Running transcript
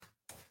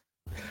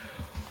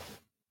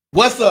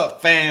What's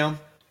up, fam?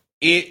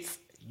 It's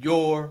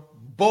your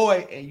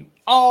boy, and you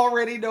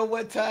already know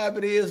what time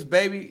it is,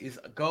 baby.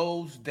 It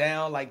goes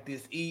down like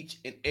this each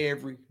and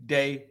every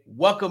day.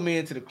 Welcome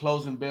into the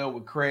closing bell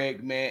with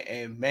Craig, man.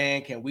 And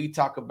man, can we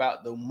talk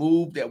about the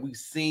move that we've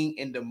seen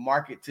in the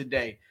market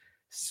today?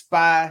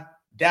 SPY,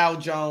 Dow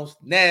Jones,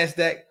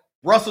 NASDAQ,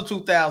 Russell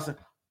 2000,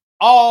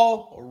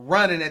 all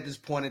running at this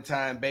point in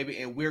time, baby.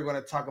 And we're going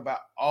to talk about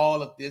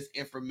all of this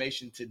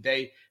information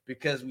today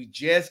because we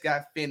just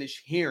got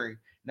finished hearing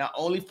not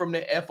only from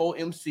the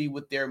FOMC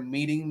with their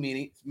meeting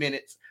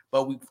minutes,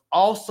 but we've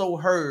also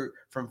heard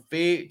from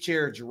Fed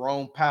Chair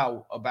Jerome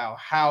Powell about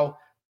how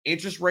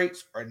interest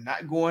rates are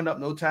not going up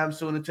no time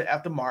soon until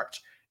after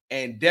March,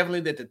 and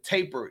definitely that the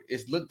taper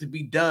is looked to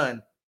be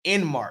done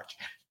in March.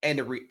 And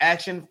the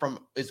reaction from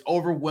is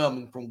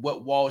overwhelming from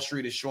what Wall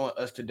Street is showing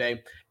us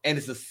today, and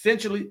it's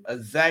essentially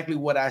exactly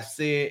what I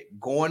said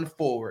going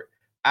forward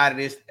out of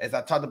this, as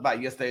I talked about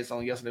yesterday. It's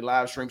on yesterday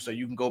live stream, so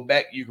you can go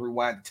back, you can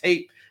rewind the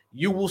tape,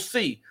 you will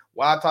see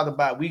why I talked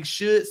about we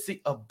should see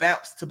a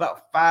bounce to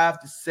about $5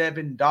 to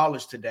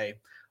 $7 today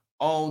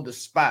on the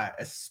SPY,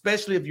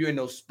 especially if you're in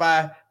those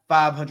SPY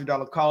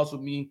 $500 calls with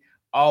me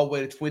all the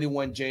way to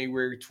 21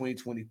 January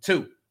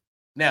 2022.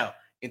 Now,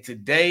 in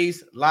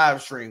today's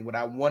live stream, what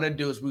I want to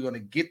do is we're going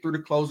to get through the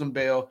closing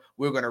bell.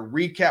 We're going to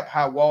recap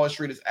how Wall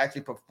Street is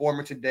actually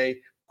performing today,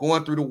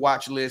 going through the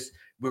watch list.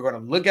 We're going to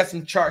look at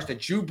some charts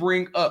that you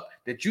bring up,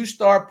 that you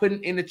start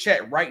putting in the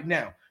chat right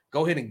now.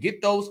 Go ahead and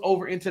get those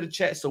over into the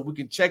chat so we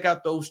can check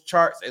out those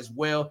charts as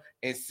well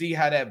and see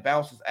how that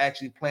bounce is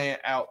actually playing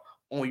out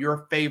on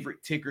your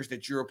favorite tickers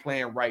that you're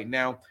playing right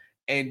now.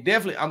 And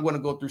definitely, I'm going to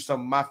go through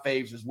some of my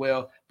faves as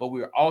well. But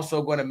we're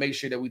also going to make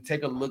sure that we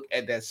take a look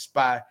at that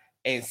SPY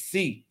and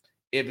see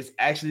if it's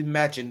actually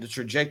matching the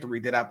trajectory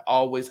that I've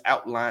always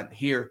outlined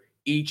here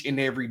each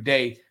and every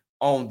day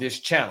on this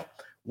channel.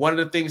 One of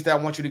the things that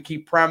I want you to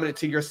keep prominent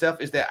to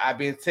yourself is that I've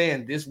been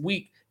saying this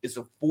week it's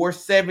a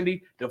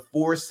 470 to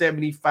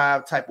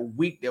 475 type of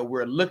week that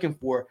we're looking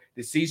for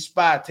to see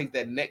SPY take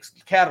that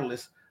next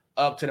catalyst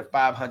up to the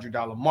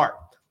 $500 mark.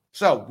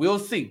 So we'll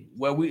see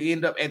where we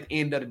end up at the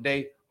end of the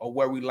day or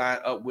where we line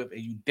up with.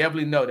 And you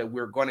definitely know that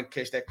we're going to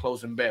catch that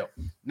closing bell.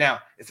 Now,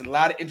 it's a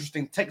lot of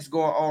interesting takes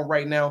going on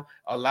right now,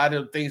 a lot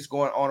of things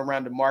going on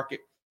around the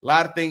market, a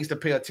lot of things to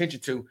pay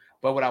attention to.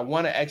 But what I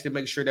want to actually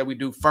make sure that we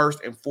do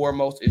first and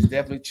foremost is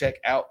definitely check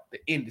out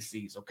the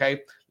indices. Okay,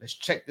 let's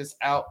check this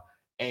out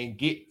and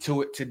get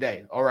to it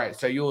today. All right,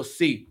 so you'll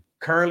see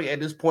currently at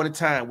this point in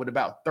time, with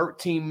about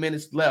 13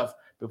 minutes left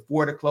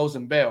before the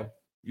closing bell,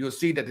 you'll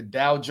see that the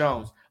Dow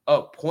Jones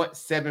up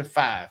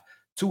 0.75,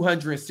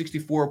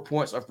 264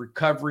 points of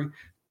recovery,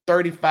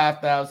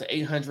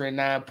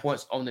 35,809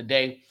 points on the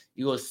day.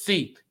 You will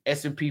see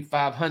S&P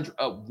 500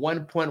 up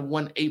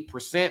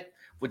 1.18%,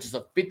 which is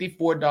a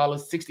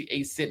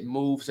 $54.68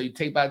 move. So you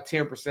take about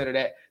 10% of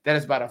that. That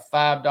is about a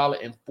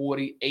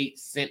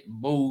 $5.48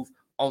 move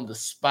on the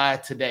SPY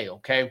today,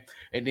 okay?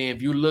 And then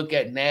if you look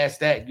at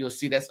NASDAQ, you'll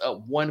see that's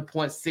up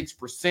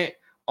 1.6%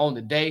 on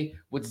the day,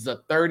 which is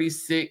a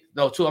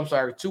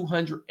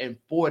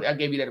 240. I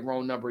gave you that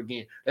wrong number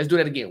again. Let's do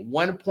that again.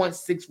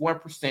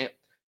 1.61%.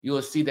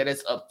 You'll see that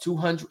it's up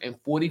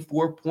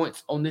 244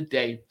 points on the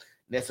day.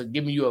 That's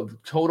giving you a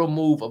total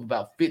move of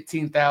about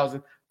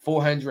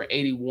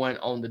 15,481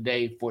 on the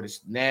day for the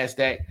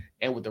NASDAQ.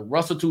 And with the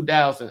Russell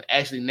 2000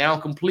 actually now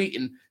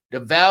completing the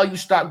value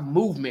stock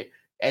movement,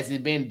 as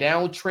it's been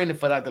downtrending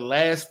for like the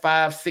last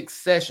 5-6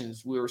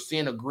 sessions, we were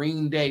seeing a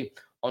green day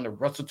on the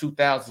Russell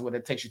 2000, where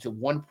that takes you to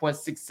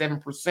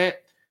 1.67%,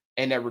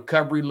 and that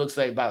recovery looks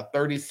like about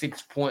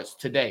 36 points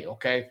today,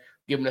 okay?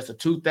 Giving us a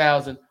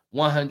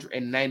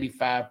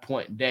 2,195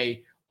 point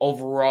day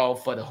overall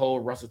for the whole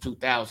Russell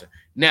 2000.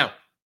 Now,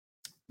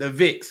 the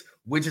VIX,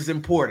 which is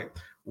important,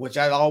 which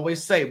I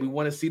always say, we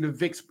want to see the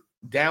VIX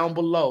down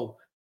below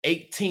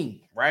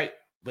 18, right?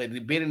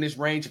 But being in this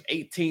range of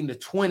 18 to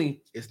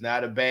 20 is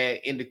not a bad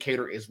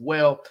indicator as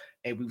well.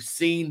 And we've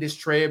seen this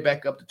trade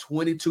back up to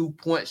 22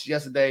 points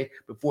yesterday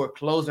before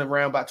closing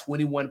around by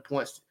 21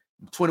 points,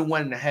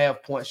 21 and a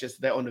half points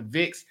yesterday on the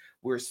VIX.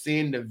 We're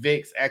seeing the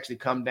VIX actually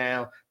come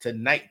down to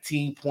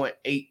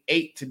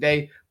 19.88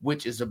 today,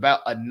 which is about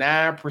a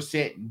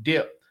 9%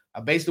 dip.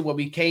 Basically, what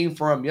we came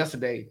from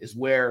yesterday is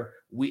where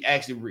we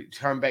actually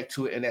return back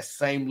to it in that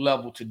same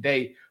level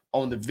today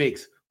on the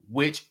VIX,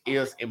 which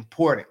is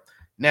important.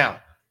 Now,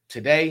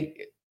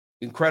 today,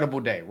 incredible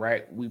day,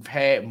 right? We've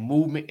had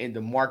movement in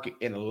the market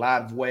in a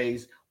lot of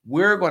ways.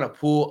 We're going to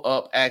pull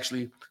up,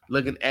 actually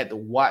looking at the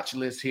watch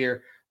list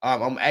here.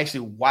 I'm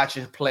actually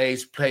watching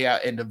plays play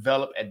out and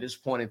develop at this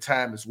point in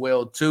time as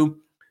well, too.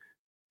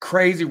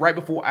 Crazy. Right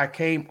before I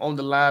came on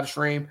the live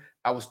stream,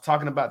 I was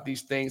talking about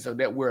these things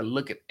that we're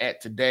looking at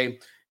today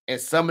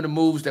and some of the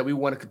moves that we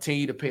want to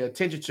continue to pay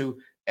attention to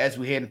as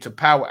we head into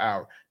Power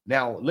Hour.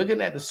 Now, looking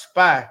at the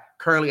SPY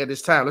currently at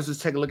this time, let's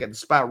just take a look at the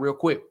SPY real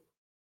quick.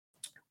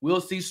 We'll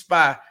see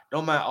SPY.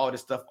 Don't mind all this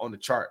stuff on the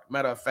chart.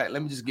 Matter of fact,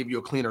 let me just give you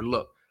a cleaner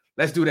look.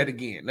 Let's do that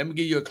again. Let me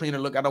give you a cleaner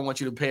look. I don't want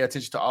you to pay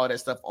attention to all that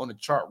stuff on the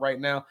chart right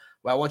now.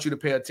 What I want you to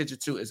pay attention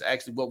to is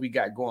actually what we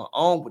got going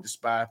on with the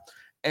SPY.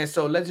 And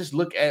so let's just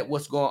look at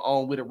what's going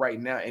on with it right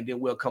now, and then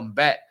we'll come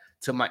back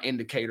to my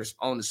indicators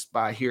on the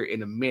SPY here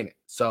in a minute.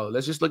 So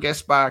let's just look at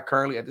SPY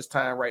currently at this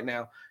time right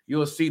now.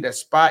 You'll see that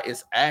SPY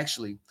is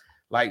actually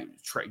like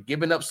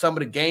giving up some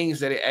of the gains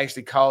that it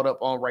actually called up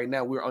on right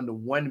now. We're on the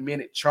 1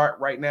 minute chart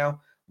right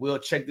now. We'll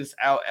check this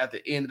out at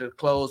the end of the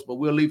close, but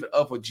we'll leave it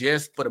up for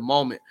just for the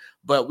moment.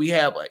 But we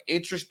have an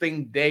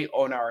interesting day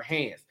on our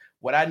hands.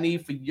 What I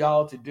need for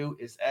y'all to do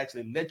is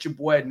actually let your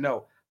boy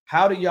know,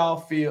 how do y'all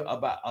feel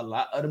about a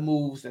lot of the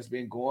moves that's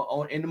been going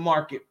on in the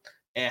market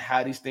and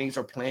how these things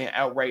are playing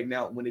out right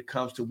now when it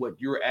comes to what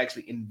you're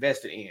actually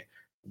invested in.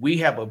 We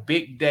have a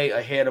big day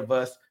ahead of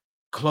us,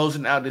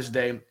 closing out this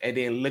day and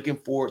then looking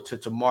forward to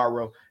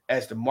tomorrow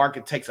as the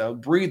market takes a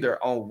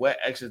breather on what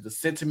actually is the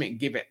sentiment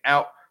given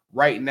out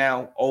right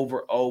now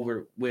over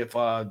with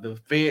the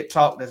Fed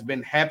talk that's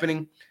been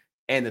happening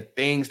and the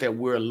things that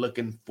we're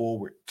looking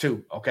forward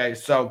to. Okay,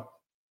 so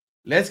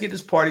let's get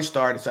this party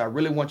started. So I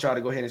really want y'all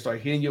to go ahead and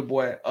start hitting your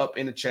boy up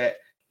in the chat.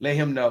 Let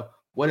him know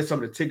what are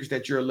some of the tickers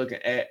that you're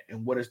looking at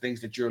and what are things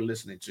that you're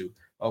listening to.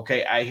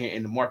 Okay, out here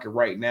in the market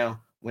right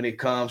now when it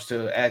comes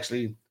to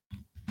actually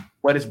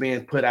what is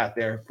being put out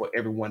there for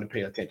everyone to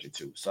pay attention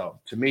to. So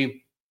to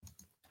me,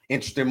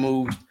 interesting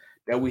moves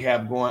that we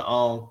have going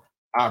on.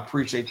 I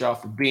appreciate y'all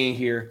for being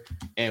here,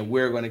 and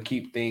we're going to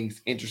keep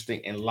things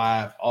interesting and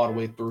live all the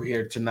way through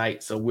here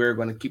tonight. So we're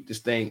going to keep this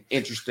thing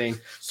interesting.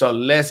 So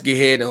let's get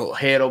ahead and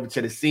head over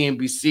to the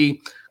CNBC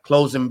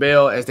closing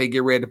bell as they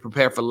get ready to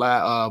prepare for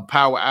live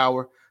power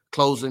hour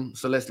closing.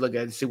 So let's look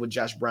at it and see what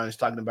Josh Brown is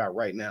talking about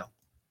right now.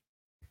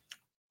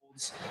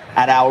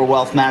 At our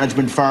wealth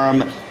management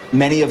firm,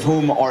 many of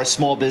whom are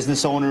small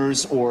business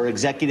owners or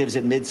executives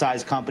at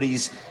mid-sized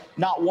companies,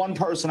 not one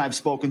person I've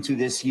spoken to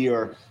this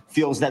year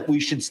feels that we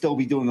should still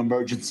be doing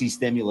emergency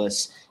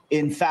stimulus.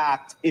 In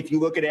fact, if you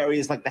look at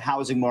areas like the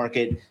housing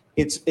market,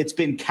 it's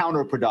been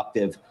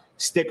counterproductive.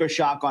 Sticker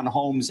shock on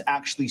homes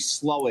actually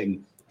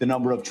slowing the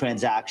number of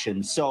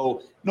transactions.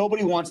 So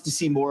nobody wants to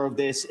see more of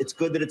this. It's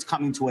good that it's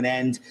coming to an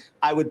end.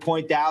 I would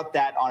point out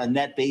that on a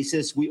net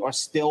basis, we are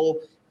still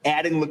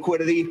adding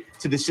liquidity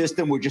to the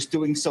system. We're just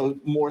doing so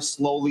more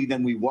slowly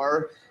than we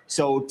were.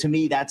 So to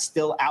me, that's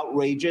still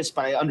outrageous,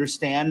 but I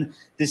understand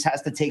this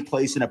has to take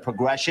place in a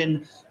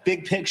progression.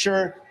 Big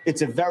picture,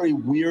 it's a very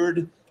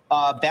weird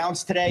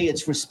bounce today.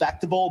 It's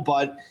respectable,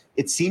 but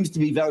it seems to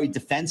be very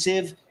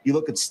defensive. You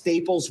look at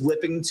Staples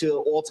ripping to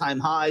all-time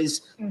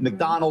highs,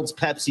 McDonald's,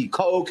 Pepsi,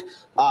 Coke.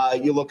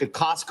 You look at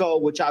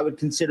Costco, which I would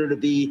consider to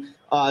be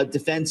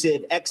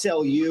defensive.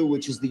 XLU,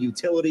 which is the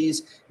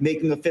utilities,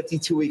 making a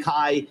 52-week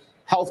high.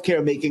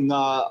 Healthcare making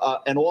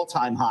an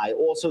all-time high,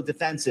 also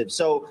defensive.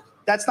 So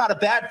that's not a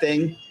bad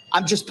thing.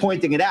 I'm just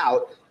pointing it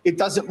out. It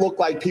doesn't look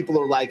like people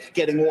are like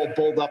getting all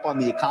bulled up on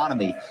the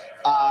economy.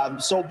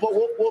 But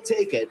we'll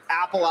take it.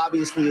 Apple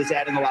obviously is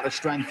adding a lot of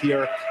strength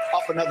here,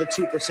 up another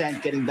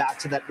 2%, getting back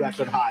to that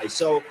record high.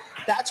 So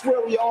that's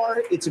where we are.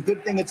 It's a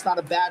good thing. It's not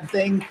a bad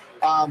thing.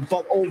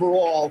 But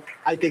overall,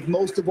 I think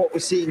most of what we're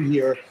seeing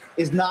here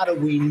is not a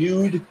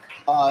renewed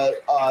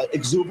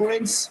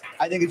exuberance.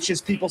 I think it's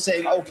just people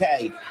saying,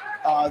 okay,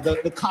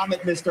 the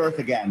comet missed Earth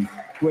again.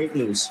 Great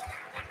news.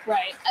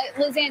 Right.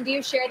 Lizanne, do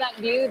you share that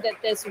view that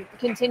this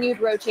continued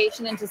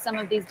rotation into some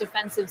of these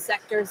defensive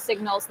sectors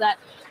signals that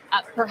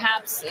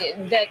perhaps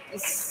that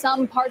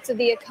some parts of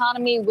the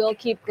economy will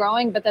keep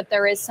growing, but that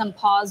there is some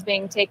pause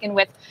being taken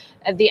with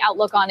the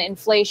outlook on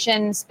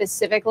inflation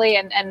specifically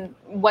and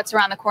what's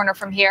around the corner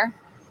from here?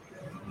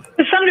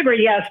 To some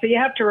degree, yes, but you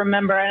have to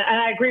remember,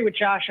 and I agree with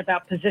Josh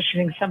about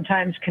positioning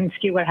sometimes can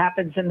skew what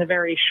happens in the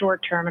very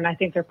short term, and I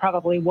think there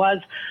probably was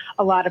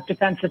a lot of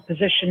defensive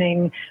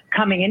positioning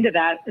coming into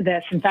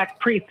this. In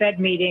fact, pre-Fed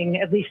meeting,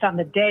 at least on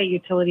the day,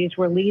 utilities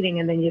were leading,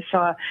 and then you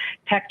saw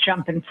tech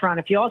jump in front.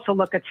 If you also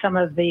look at some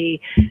of the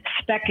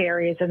spec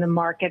areas in the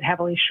market,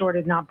 heavily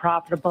shorted,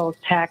 non-profitable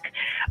tech,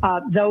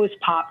 those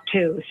pop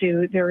too.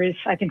 So there is,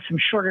 I think, some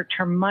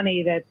shorter-term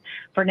money that,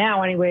 for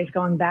now anyway, is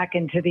going back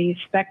into these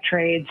spec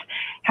trades.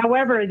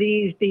 However,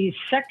 these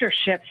sector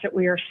shifts that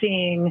we are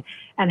seeing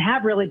and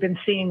have really been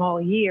seeing all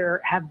year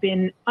have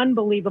been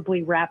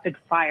unbelievably rapid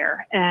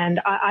fire. And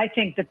I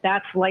think that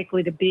that's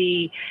likely to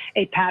be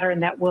a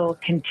pattern that will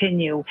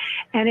continue.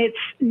 And it's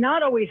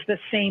not always the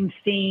same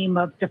theme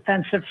of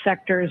defensive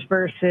sectors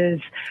versus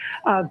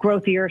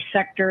growthier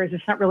sectors.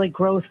 It's not really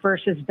growth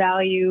versus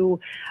value.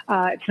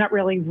 It's not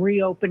really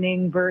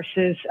reopening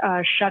versus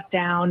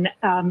shutdown.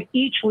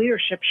 Each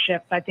leadership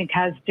shift, I think,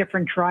 has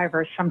different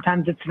drivers.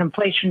 Sometimes it's an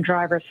inflation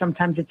driver.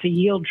 sometimes it's a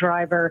yield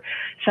driver,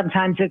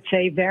 sometimes it's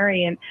a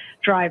variant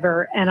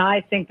driver. And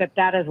I think that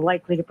that is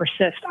likely to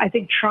persist. I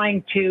think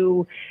trying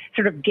to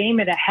sort of game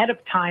it ahead of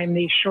time,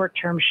 these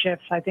short-term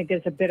shifts, I think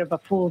is a bit of a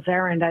fool's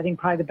errand. I think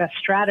probably the best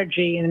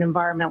strategy in an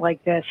environment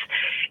like this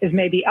is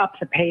maybe up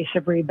the pace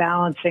of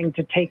rebalancing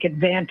to take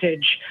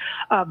advantage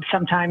of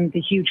sometimes the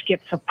huge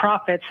gifts of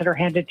profits that are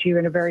handed to you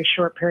in a very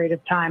short period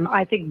of time.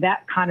 I think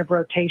that kind of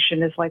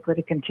rotation is likely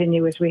to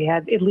continue as we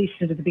head at least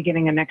into the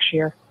beginning of next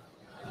year.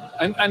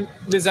 And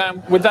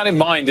Lizanne, with that in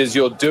mind, as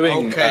you're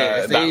doing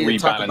that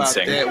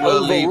rebalancing,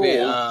 we'll leave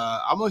it.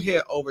 I'm going to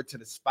head over to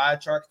the SPY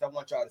charts. I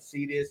want y'all to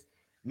see this.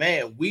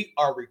 Man, we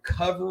are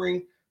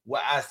recovering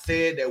what I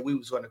said that we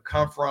was going to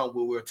come from,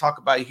 what we'll talk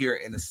about here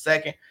in a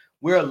second.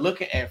 We're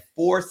looking at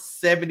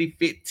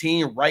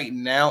 470.15 right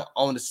now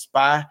on the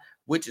SPY,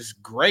 which is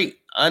great,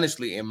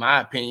 honestly, in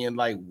my opinion.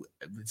 Like,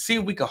 see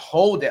if we can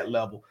hold that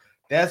level.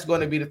 That's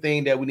going to be the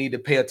thing that we need to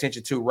pay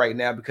attention to right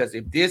now, because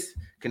if this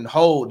can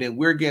hold, then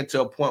we're getting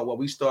to a point where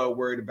we start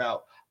worried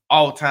about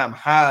all-time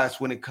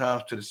highs when it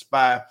comes to the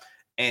SPY.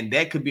 And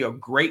that could be a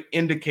great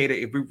indicator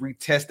if we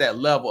retest that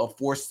level of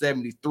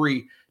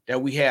 473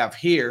 that we have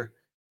here.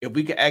 If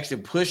we can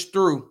actually push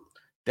through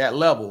that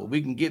level,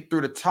 we can get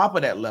through the top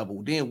of that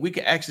level, then we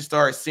can actually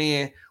start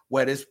seeing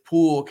where this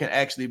pool can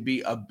actually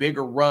be a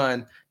bigger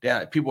run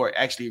than people are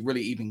actually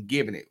really even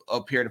giving it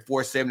up here to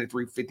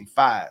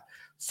 473.55.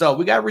 So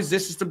we got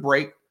resistance to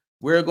break.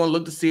 We're going to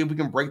look to see if we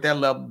can break that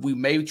level. We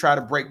may try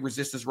to break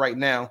resistance right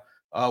now.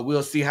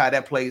 We'll see how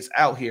that plays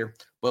out here.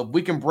 But if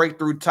we can break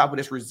through the top of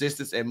this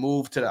resistance and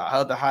move to the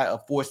other high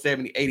of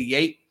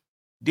 470.88,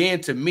 then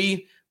to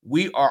me,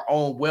 we are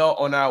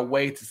on our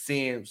way to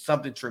seeing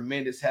something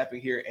tremendous happen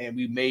here, and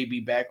we may be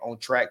back on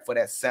track for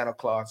that Santa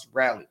Claus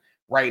rally.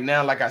 Right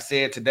now, like I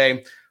said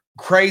today,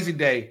 crazy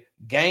day.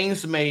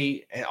 Gains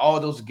made, and all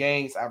those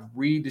gains I've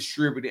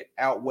redistributed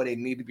out where they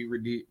need to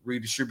be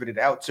redistributed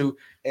out to,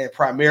 and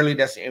primarily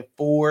that's in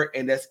forward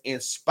and that's in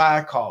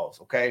SPY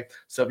calls. Okay,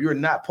 so if you're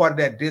not part of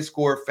that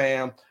Discord,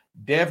 fam,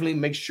 definitely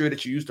make sure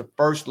that you use the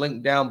first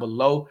link down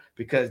below,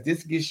 because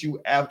this gives you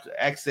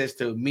access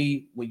to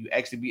me when you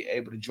actually be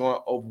able to join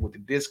over with the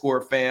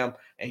Discord, fam,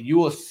 and you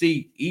will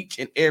see each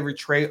and every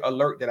trade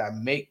alert that I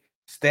make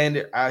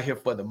standard out here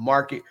for the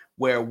market,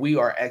 where we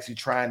are actually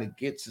trying to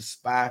get to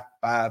SPY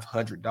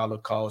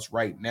 $500 calls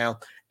right now.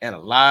 And a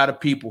lot of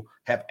people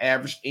have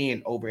averaged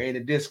in over in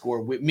the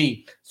Discord with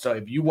me. So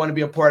if you want to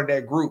be a part of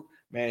that group,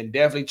 man,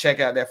 definitely check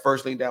out that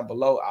first link down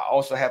below. I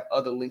also have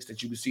other links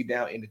that you can see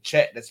down in the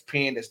chat that's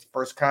pinned. That's the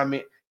first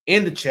comment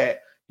in the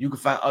chat. You can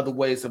find other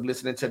ways of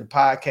listening to the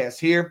podcast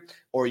here,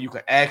 or you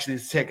can actually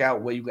check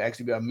out where you can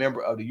actually be a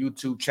member of the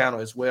YouTube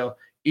channel as well.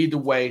 Either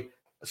way,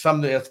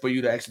 something else for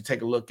you to actually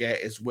take a look at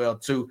as well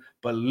too.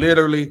 But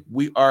literally,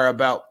 we are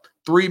about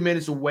 3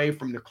 minutes away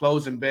from the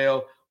closing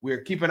bell. We're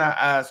keeping our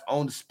eyes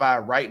on the SPY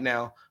right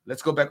now.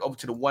 Let's go back over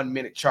to the 1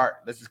 minute chart.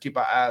 Let's just keep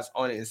our eyes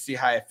on it and see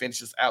how it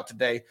finishes out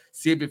today.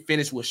 See if it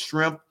finished with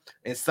strength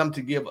and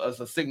something to give us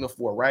a signal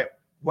for, right?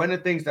 One of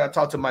the things that I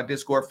talked to my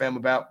Discord fam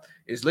about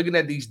is looking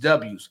at these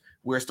W's.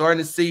 We're starting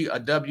to see a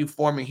W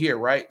forming here,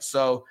 right?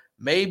 So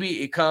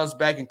maybe it comes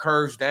back and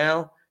curves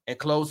down and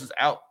closes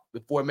out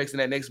before making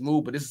that next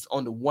move, but this is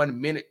on the 1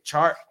 minute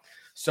chart.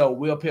 So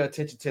we'll pay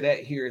attention to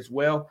that here as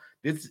well.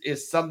 This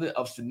is something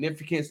of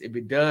significance. If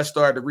it does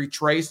start to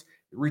retrace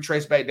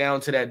back down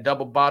to that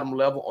double bottom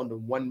level on the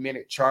 1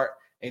 minute chart,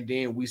 and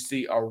then we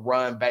see a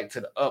run back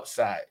to the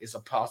upside. It's a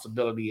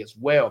possibility as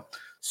well.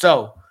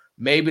 So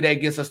maybe that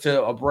gets us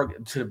to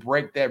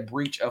break that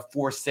breach of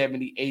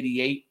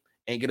 470.88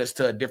 and get us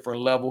to a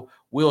different level.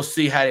 We'll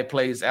see how it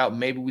plays out.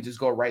 Maybe we just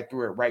go right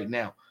through it right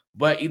now.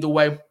 But either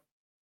way,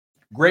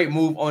 great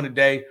move on the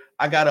day.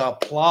 I got to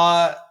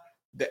applaud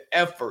the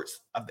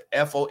efforts of the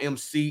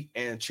FOMC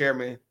and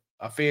Chairman,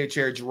 Fed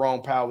Chair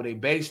Jerome Powell. They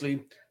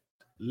basically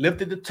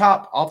lifted the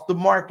top off the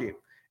market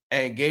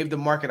and gave the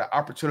market an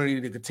opportunity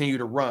to continue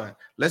to run.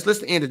 Let's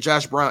listen in to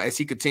Josh Brown as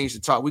he continues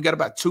to talk. We got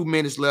about 2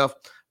 minutes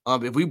left.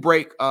 If we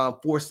break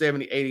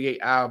 470.88,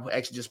 I'll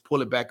actually just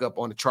pull it back up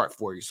on the chart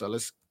for you. So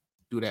let's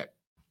do that.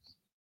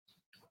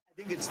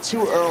 I think it's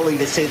too early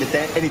to say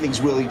that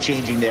anything's really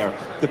changing there.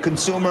 The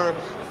consumer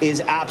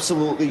is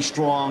absolutely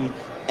strong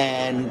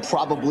and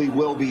probably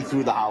will be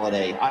through the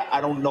holiday.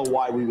 I don't know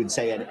why we would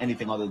say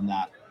anything other than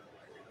that.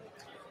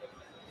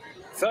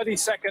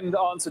 30-second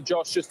answer,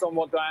 Josh, just on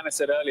what Diana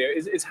said earlier.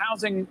 Is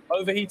housing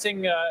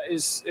overheating?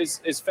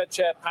 Is Fed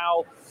Chair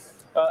Powell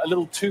a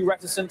little too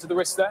reticent to the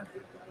risk there?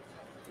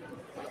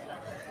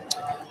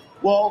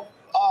 Well,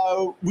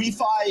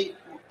 refi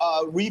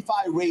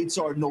rates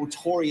are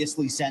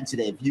notoriously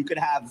sensitive. You could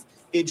have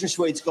interest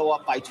rates go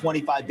up by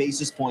 25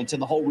 basis points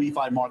and the whole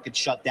refi market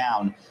shut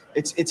down.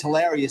 It's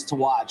hilarious to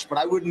watch, but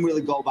I wouldn't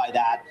really go by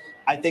that.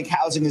 I think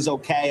housing is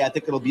okay. I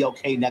think it'll be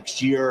okay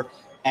next year.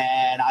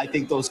 And I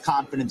think those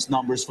confidence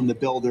numbers from the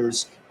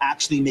builders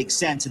actually make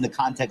sense in the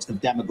context of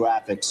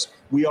demographics.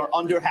 We are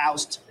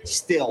underhoused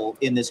still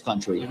in this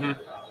country.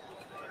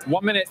 Mm-hmm.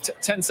 1 minute,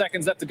 10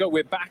 seconds left to go.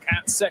 We're back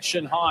at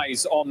session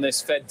highs on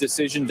this Fed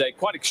decision day.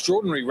 Quite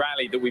extraordinary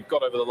rally that we've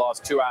got over the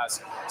last 2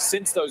 hours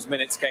since those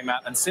minutes came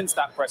out and since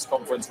that press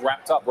conference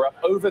wrapped up. We're up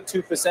over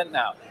 2%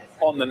 now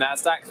on the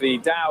NASDAQ. The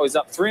Dow is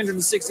up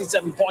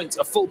 367 points,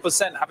 a full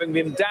percent, having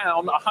been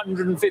down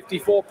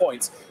 154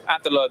 points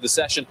at the low of the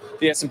session.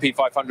 The S&P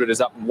 500 is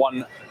up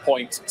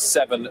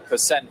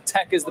 1.7%.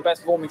 Tech is the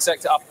best performing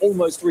sector, up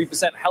almost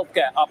 3%.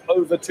 Healthcare up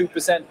over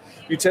 2%.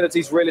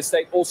 Utilities, real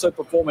estate also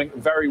performing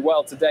very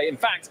well today. In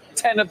fact,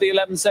 10 of the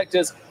 11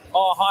 sectors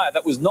are higher.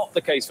 That was not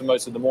the case for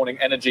most of the morning.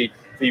 Energy,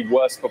 the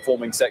worst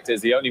performing sector,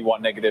 is the only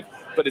one negative,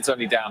 but it's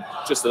only down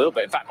just a little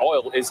bit. In fact,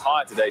 oil is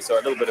higher today, so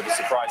a little bit of a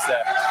surprise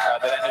there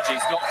that energy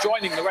is not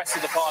joining the rest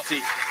of the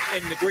party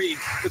in the green.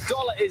 The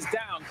dollar is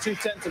down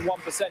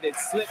 0.2%. It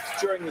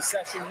slipped during the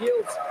session.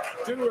 Yields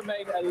do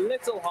remain a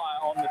little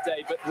higher on the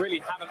day, but really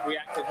haven't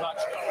reacted much.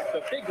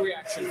 The big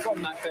reaction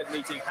from that Fed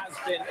meeting has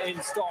been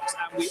in stocks,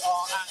 and we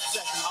are at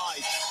session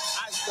highs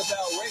as the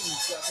bell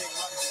rings, being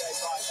run today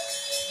by the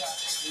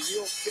New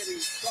York City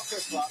Soccer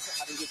Club,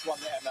 having just won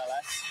the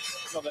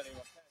MLS. Not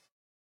anyone.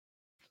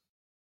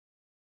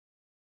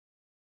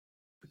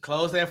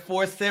 Close at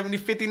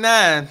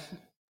 470.59.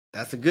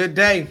 That's a good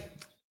day.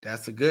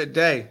 That's a good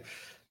day.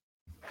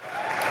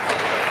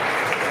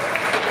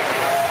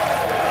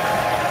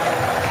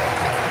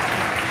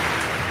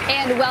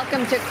 And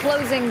welcome to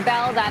Closing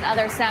Bell. That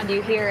other sound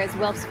you hear is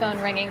Wilf's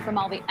phone ringing from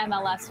all the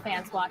MLS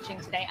fans watching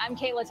today. I'm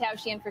Kayla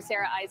Tausche in for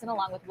Sarah Eisen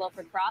along with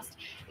Wilfred Frost.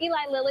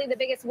 Eli Lilly, the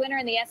biggest winner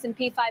in the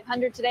S&P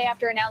 500 today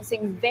after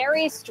announcing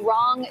very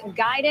strong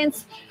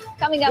guidance.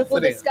 Coming up,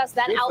 we'll discuss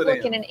that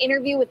outlook in an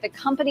interview with the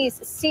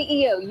company's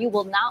CEO. You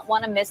will not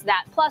want to miss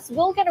that. Plus,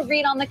 we'll get a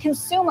read on the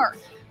consumer.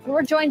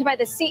 We're joined by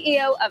the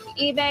CEO of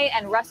eBay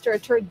and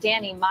restaurateur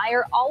Danny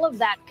Meyer. All of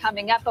that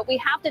coming up, but we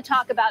have to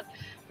talk about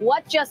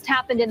what just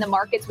happened in the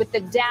markets with the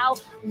Dow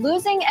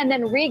losing and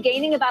then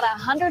regaining about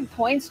 100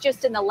 points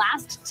just in the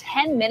last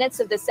 10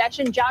 minutes of the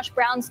session. Josh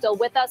Brown still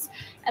with us,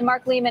 and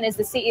Mark Lehman is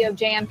the CEO of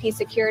JMP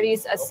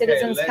Securities, a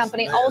Citizens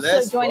company,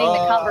 also joining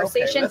the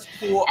conversation.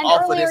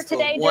 And earlier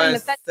today during the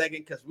Fed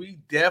second, because we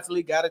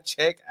definitely got to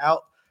check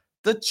out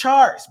the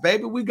charts,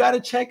 baby. We got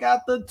to check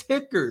out the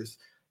tickers.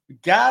 We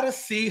got to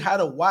see how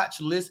the watch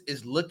list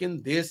is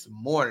looking this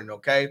morning,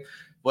 okay?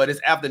 But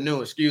it's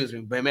afternoon, excuse me.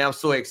 But man, I'm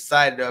so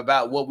excited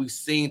about what we've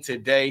seen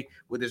today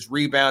with this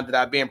rebound that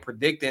I've been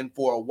predicting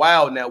for a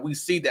while now. We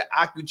see that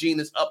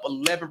Occugene is up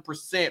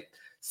 11%.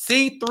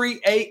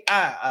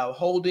 C3AI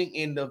holding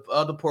in the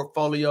other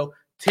portfolio,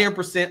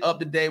 10% up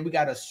today. We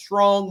got a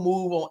strong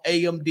move on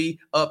AMD,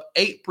 up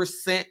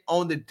 8%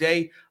 on the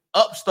day.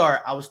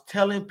 Upstart, I was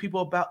telling people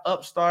about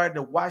Upstart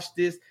to watch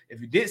this. If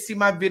you didn't see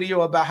my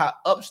video about how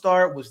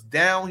Upstart was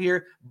down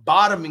here,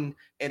 bottoming,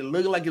 and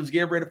looking like it was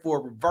getting ready for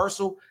a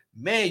reversal,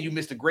 man, you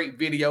missed a great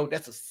video.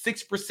 That's a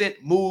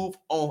 6% move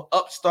on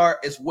Upstart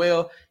as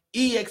well.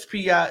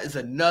 EXPI is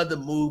another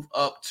move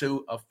up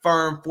to a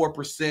firm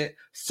 4%.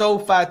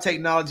 SoFi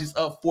Technologies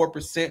up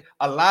 4%.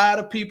 A lot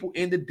of people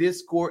in the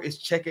Discord is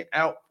checking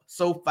out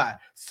SoFi.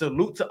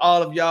 Salute to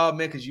all of y'all,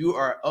 man, because you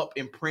are up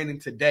in printing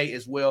today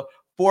as well.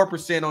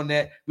 4% on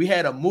that. We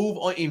had a move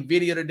on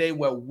NVIDIA today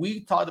where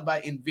we talked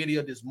about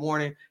NVIDIA this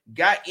morning.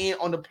 Got in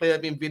on the play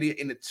of NVIDIA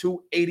in the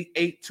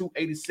 288,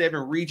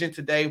 287 region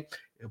today.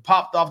 It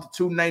popped off to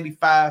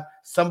 295.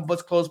 Some of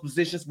us closed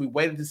positions. We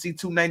waited to see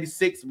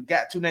 296. We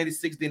got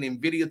 296. Then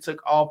NVIDIA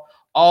took off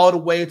all the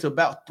way to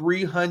about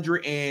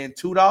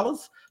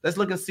 $302. Let's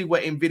look and see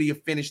what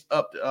NVIDIA finished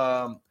up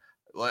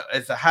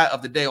as a high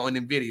of the day on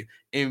NVIDIA.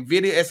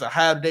 NVIDIA as a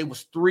high of the day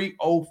was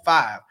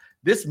 305.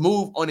 This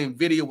move on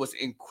NVIDIA was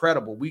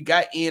incredible. We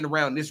got in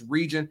around this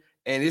region,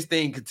 and this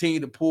thing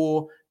continued to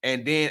pull,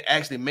 and then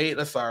actually made.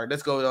 Let's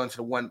go on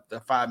to the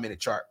 5-minute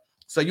chart.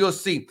 So you'll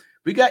see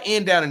we got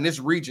in down in this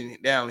region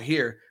down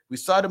here. We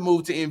saw the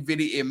move to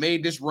NVIDIA. It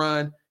made this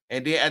run,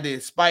 and then after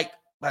it spiked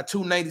by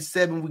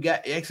 297, we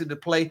got exit the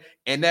play,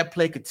 and that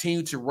play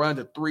continued to run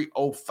to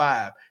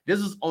 305. This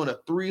is on a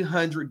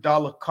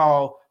 $300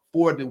 call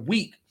for the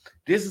week.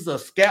 This is a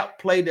scalp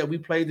play that we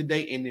played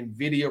today, and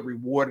NVIDIA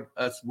rewarded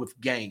us with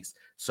gains.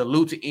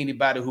 Salute to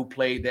anybody who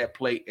played that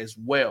play as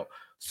well.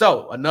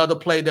 So another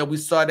play that we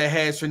saw that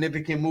had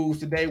significant moves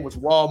today was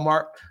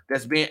Walmart.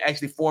 That's been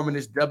actually forming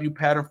this W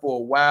pattern for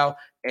a while,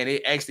 and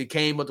it actually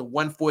came up to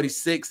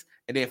 146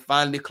 and then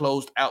finally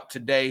closed out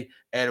today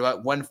at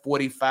about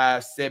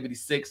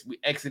 145.76. We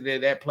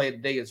exited that play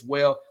today as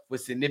well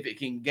with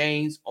significant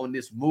gains on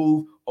this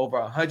move, over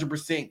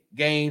 100%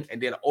 gain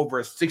and then over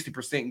a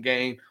 60%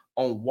 gain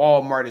on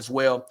Walmart as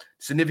well.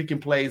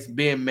 Significant plays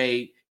being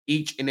made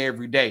each and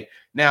every day.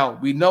 Now,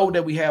 we know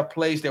that we have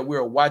plays that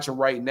we're watching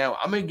right now.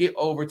 I'm going to get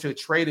over to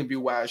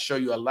TradingView where I show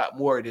you a lot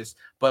more of this,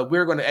 but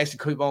we're going to actually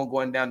keep on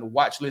going down the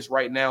watch list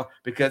right now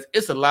because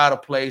it's a lot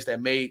of plays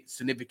that made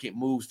significant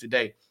moves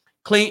today.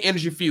 Clean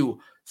Energy Fuel,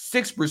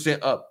 6%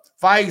 up.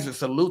 Pfizer,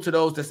 salute to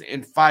those that's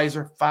in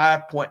Pfizer,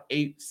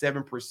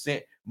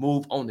 5.87%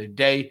 move on the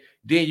day.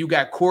 Then you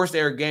got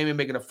Corsair Gaming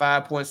making a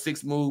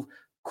 5.6 move.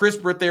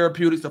 CRISPR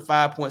Therapeutics, a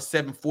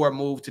 5.74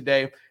 move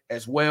today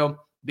as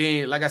well.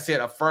 Then, like I said,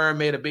 Affirm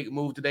made a big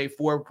move today,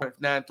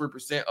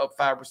 4.93%, up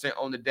 5%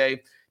 on the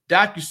day.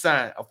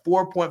 DocuSign, a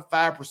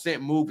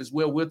 4.5% move as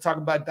well. We'll talk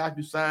about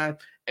DocuSign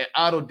and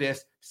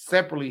Autodesk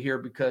separately here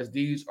because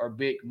these are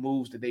big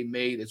moves that they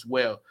made as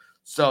well.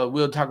 So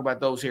we'll talk about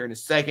those here in a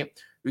second.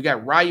 We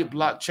got Riot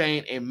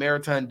Blockchain and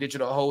Marathon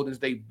Digital Holdings.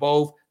 They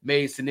both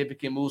made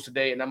significant moves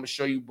today, and I'm going to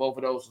show you both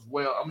of those as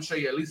well. I'm going to show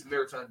you at least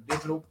Marathon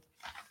Digital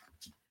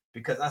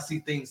because I see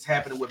things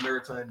happening with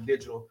Marathon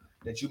Digital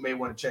that you may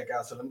want to check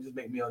out. So let me just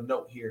make me a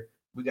note here.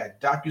 We got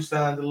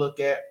DocuSign to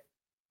look at.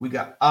 We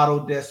got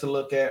Autodesk to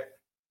look at.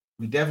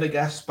 We definitely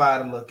got SPY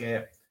to look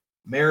at.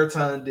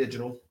 Marathon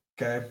Digital,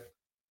 okay?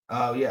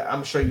 I'm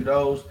going to show you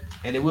those.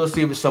 And then we'll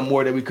see if there's some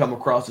more that we come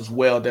across as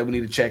well that we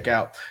need to check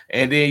out.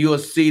 And then you'll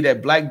see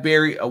that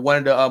BlackBerry, one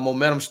of the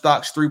momentum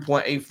stocks,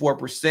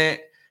 3.84%.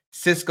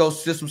 Cisco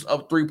Systems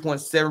up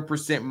 3.7%.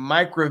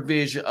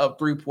 Microvision up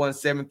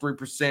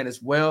 3.73%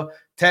 as well.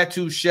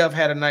 Tattoo Chef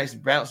had a nice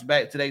bounce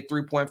back today,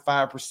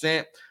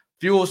 3.5%.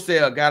 Fuel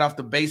Cell got off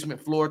the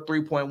basement floor,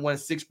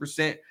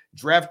 3.16%.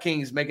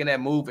 DraftKings making that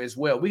move as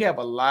well. We have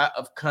a lot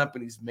of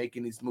companies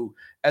making this move.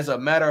 As a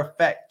matter of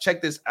fact,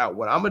 check this out.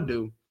 What I'm going to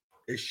do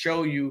is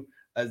show you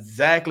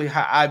exactly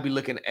how I be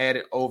looking at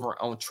it over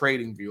on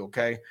TradingView,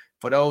 okay?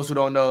 For those who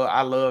don't know,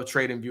 I love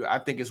TradingView. I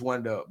think it's one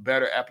of the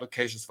better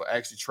applications for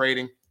actually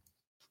trading.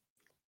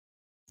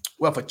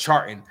 Well, for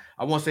charting.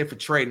 I won't say for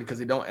trading because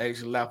they don't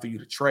actually allow for you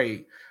to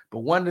trade. But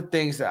one of the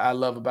things that I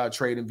love about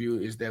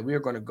TradingView is that we're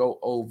going to go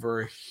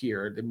over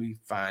here. Let me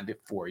find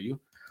it for you.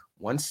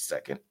 1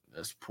 second.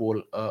 Let's pull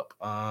it up.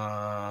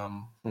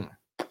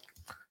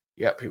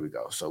 Yep, here we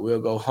go. So we'll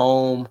go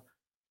home,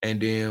 and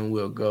then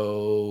we'll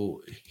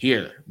go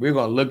here. We're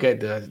going to look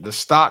at the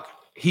stock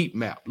heat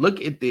map.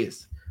 Look at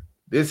this.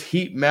 This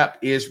heat map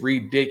is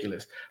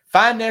ridiculous.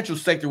 Financial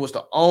sector was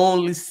the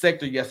only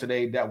sector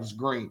yesterday that was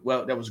green.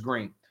 Well, that was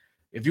green.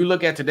 If you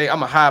look at today, I'm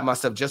going to hide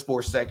myself just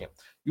for a second.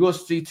 You will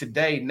see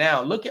today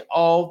now, look at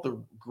all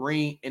the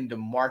green in the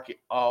market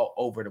all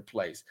over the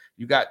place.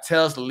 You got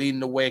Tesla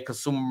leading the way,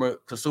 consumer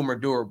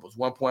durables,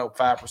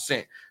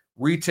 1.5%.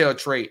 Retail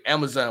trade,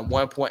 Amazon,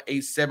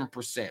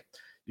 1.87%.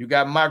 You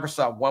got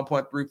Microsoft,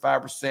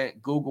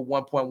 1.35%. Google,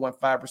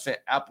 1.15%.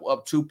 Apple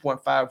up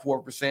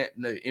 2.54%.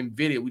 And the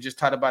NVIDIA, we just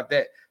talked about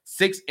that,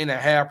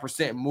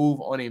 6.5% move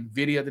on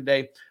NVIDIA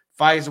today.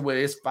 Pfizer with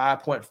its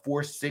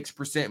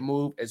 5.46%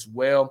 move as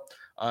well.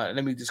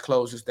 Let me just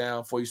close this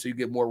down for you so you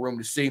get more room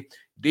to see.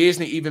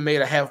 Disney even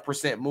made a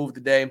 0.5% move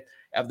today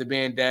after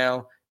being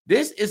down.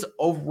 This is an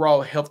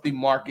overall healthy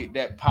market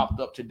that popped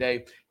up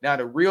today. Now,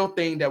 the real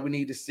thing that we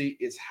need to see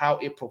is how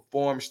it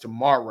performs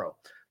tomorrow.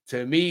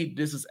 To me,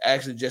 this is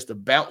actually just a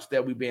bounce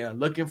that we've been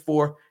looking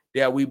for,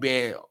 that we've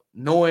been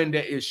knowing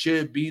that it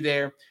should be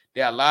there.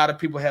 That a lot of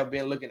people have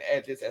been looking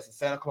at this as a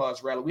Santa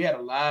Claus rally. We had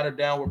a lot of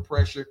downward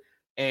pressure,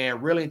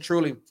 and really and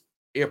truly,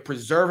 if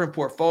preserving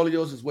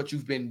portfolios is what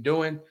you've been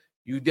doing,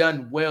 you've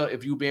done well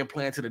if you've been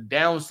playing to the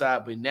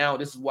downside. But now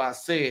this is why I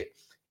said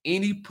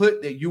any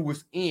put that you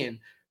was in,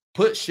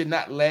 puts should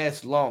not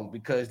last long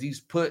because these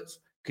puts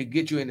could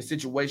get you in a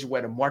situation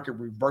where the market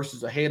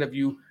reverses ahead of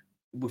you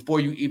before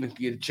you even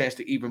get a chance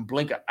to even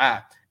blink an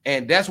eye.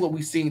 And that's what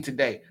we've seen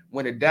today.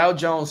 When the Dow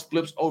Jones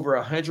flips over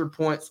 100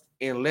 points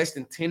in less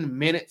than 10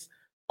 minutes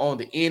on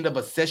the end of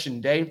a session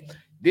day,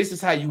 this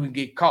is how you can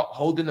get caught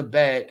holding the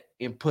bag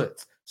in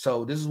puts.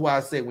 So this is why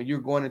I say when you're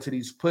going into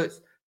these puts,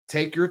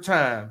 take your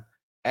time.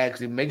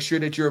 Actually, make sure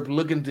that you're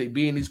looking to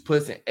be in these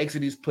puts and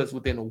exit these puts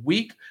within a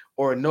week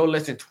or no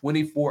less than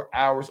 24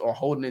 hours or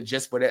holding it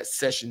just for that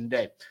session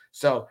day.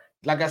 So,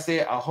 like I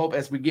said, I hope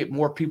as we get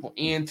more people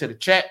into the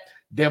chat,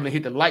 definitely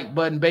hit the like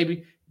button,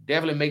 baby.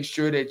 Definitely make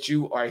sure that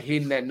you are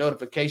hitting that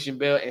notification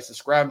bell and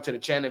subscribing to the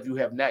channel if you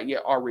have not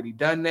yet already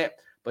done that.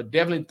 But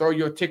definitely throw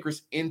your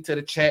tickers into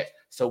the chat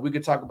so we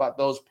can talk about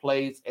those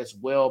plays as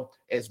well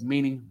as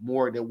many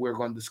more that we're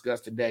going to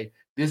discuss today.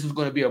 This is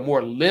going to be a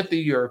more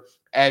lengthier,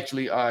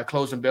 actually,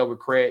 closing bell with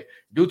Craig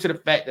due to the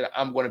fact that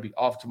I'm going to be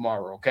off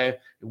tomorrow, okay?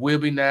 It will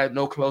be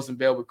no closing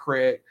bell with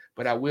Craig,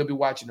 but I will be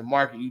watching the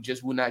market. You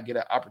just will not get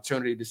an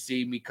opportunity to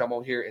see me come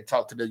on here and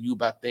talk to you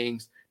about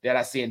things that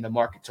I see in the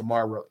market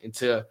tomorrow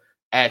until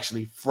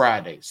actually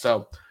Friday.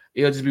 So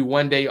it'll just be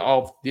one day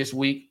off this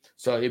week.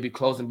 So it'll be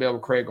closing bell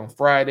with Craig on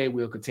Friday.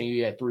 We'll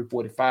continue at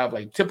 3:45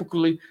 like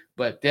typically,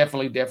 but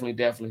definitely,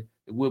 it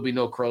will be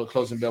no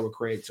closing bell with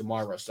Craig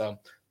tomorrow. So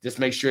just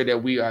make sure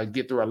that we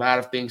get through a lot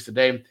of things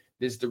today.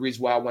 This is the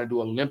reason why I want to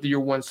do a lengthier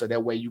one, so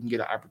that way you can get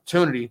an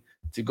opportunity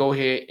to go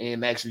ahead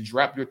and actually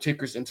drop your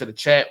tickers into the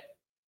chat.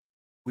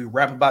 We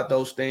rap about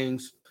those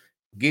things,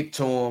 get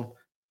to them,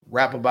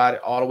 rap about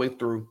it all the way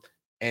through,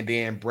 and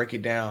then break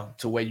it down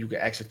to where you can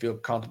actually feel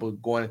comfortable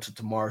going into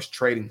tomorrow's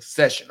trading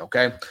session,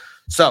 okay?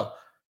 So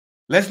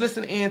let's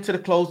listen in to the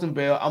closing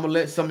bell. I'm going to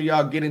let some of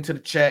y'all get into the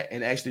chat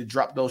and actually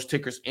drop those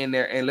tickers in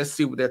there, and let's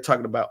see what they're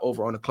talking about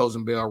over on the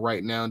closing bell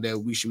right now that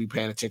we should be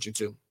paying attention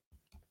to.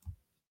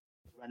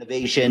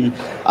 Renovation,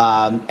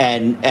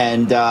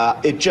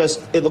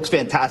 it looks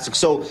fantastic.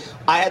 So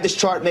I had this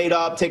chart made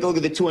up. Take a look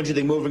at the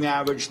 200-day moving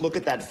average. Look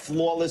at that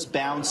flawless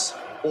bounce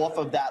off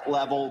of that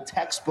level.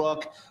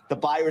 Textbook, the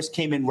buyers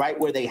came in right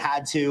where they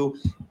had to.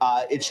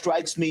 It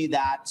strikes me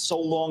that so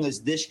long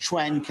as this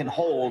trend can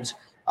hold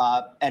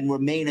and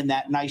remain in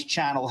that nice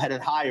channel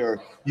headed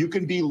higher, you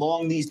can be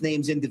long these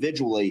names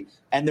individually.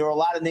 And there are a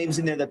lot of names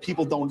in there that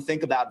people don't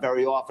think about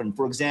very often.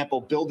 For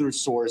example, Builder's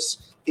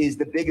Source is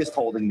the biggest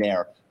holding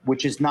there,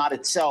 which is not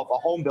itself a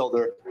home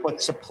builder,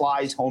 but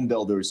supplies home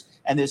builders.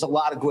 And there's a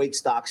lot of great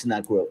stocks in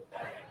that group.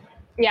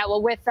 Yeah,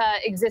 well, with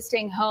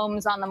existing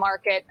homes on the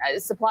market,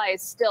 supply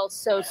is still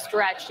so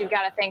stretched. You've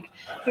got to think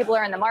people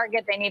are in the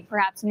market. They need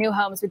perhaps new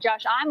homes. But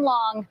Josh, I'm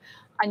long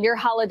on your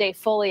holiday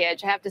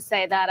foliage. I have to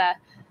say that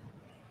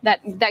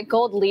that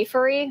gold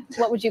leafery,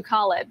 what would you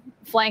call it?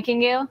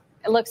 Flanking you?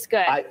 It looks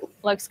good.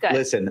 Looks good.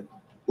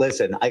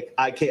 Listen,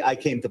 I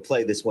came to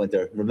play this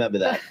winter. Remember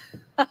that.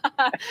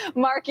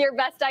 Mark, your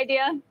best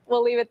idea?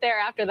 We'll leave it there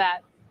after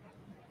that.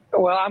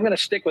 Well, I'm going to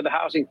stick with the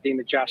housing theme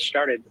that Josh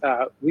started.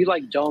 We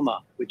like Doma,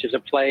 which is a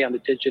play on the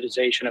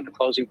digitization of the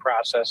closing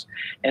process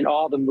and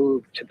all the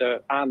move to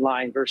the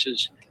online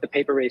versus the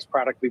paper-based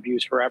product we've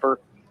used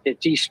forever. It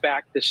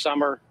de-SPAC'd this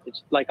summer.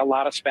 It's like a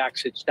lot of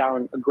SPACs. It's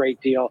down a great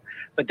deal.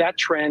 But that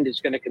trend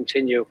is going to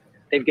continue.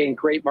 They've gained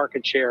great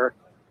market share.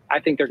 I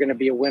think they're going to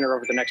be a winner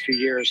over the next few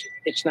years.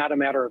 It's not a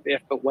matter of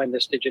if, but when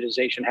this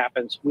digitization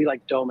happens. We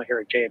like Doma here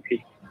at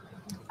JMP.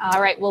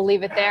 All right, we'll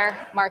leave it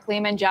there. Mark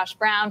Lehman, Josh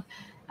Brown.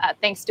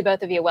 Thanks to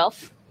both of you,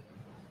 Wilf.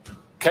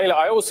 Kayla,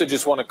 I also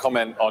just want to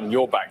comment on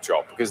your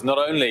backdrop, because not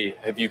only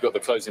have you got the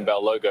Closing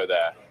Bell logo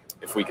there,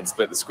 if we can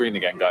split the screen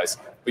again, guys,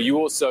 but you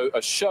also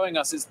are showing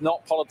us it's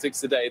not politics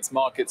today, it's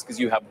markets, because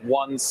you have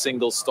one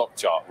single stock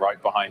chart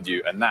right behind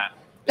you, and that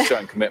is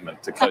showing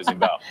commitment to Closing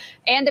Bell.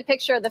 And a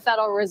picture of the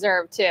Federal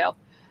Reserve, too.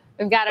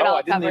 We've got it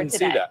all covered today. I didn't even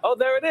see that. Oh,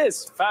 there it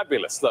is.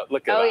 Fabulous. Look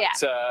at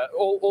that. Yeah.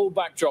 All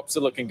backdrops are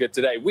looking good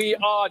today. We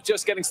are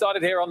just getting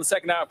started here on the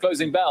second hour of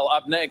Closing Bell.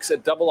 Up next,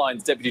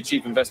 DoubleLine's Deputy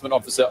Chief Investment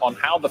Officer on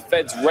how the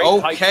Fed's rate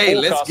hike forecast Okay,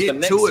 let's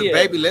get to it,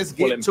 baby. Let's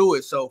get to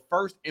it. So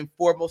first and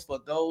foremost, for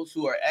those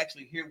who are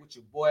actually here with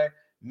your boy,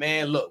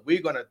 man, look,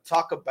 we're going to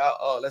talk about,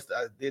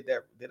 Did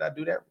I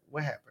do that?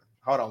 What happened?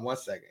 Hold on one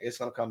second. It's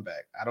going to come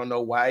back. I don't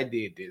know why I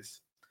did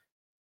this.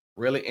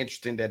 Really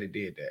interesting that it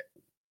did that.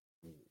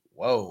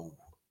 Whoa.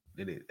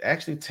 Did it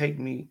actually take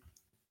me?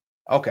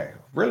 Okay,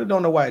 really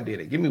don't know why I did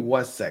it. Give me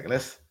 1 second.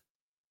 Let's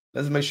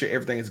make sure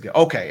everything is good.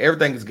 Okay,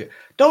 everything is good.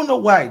 Don't know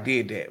why I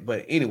did that,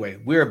 but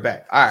anyway, we're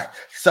back. All right,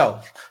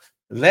 so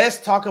let's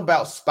talk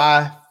about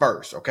SPY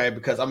first, okay?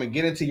 Because I'm gonna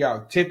get into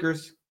y'all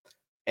tickers,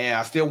 and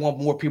I still want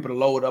more people to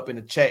load up in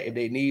the chat if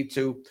they need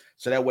to,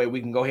 so that way we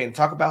can go ahead and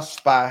talk about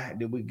SPY,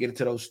 and then we can get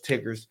into those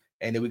tickers,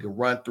 and then we can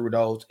run through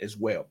those as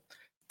well.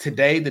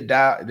 Today,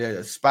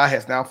 the SPY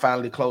has now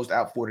finally closed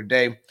out for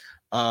today.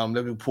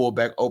 Let me pull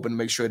back open to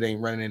make sure they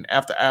ain't running in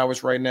after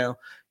hours right now.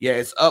 Yeah,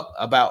 it's up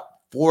about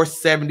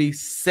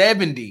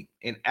 470.70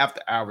 in after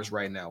hours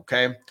right now,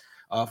 okay?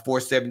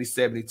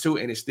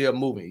 470.72, and it's still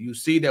moving. You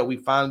see that we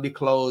finally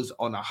closed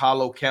on a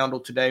hollow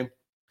candle today.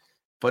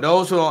 For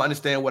those who don't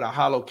understand what a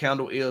hollow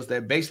candle is,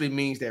 that basically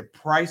means that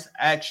price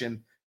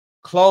action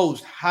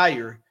closed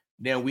higher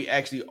than we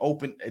actually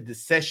opened the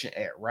session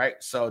at, right?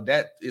 So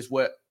that is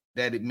what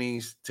that it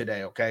means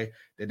today, okay?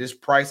 That this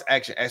price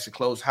action actually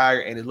closed higher,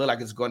 and it looked like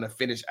it's going to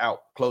finish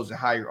out closing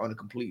higher on a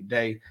complete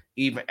day,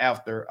 even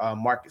after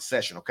market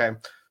session, okay?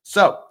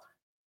 So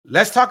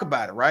let's talk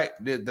about it, right?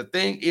 The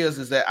thing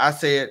is that I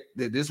said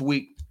that this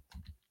week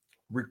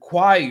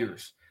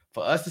requires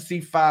for us to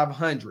see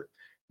 500,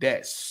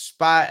 that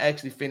SPY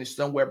actually finished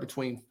somewhere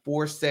between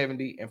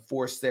 470 and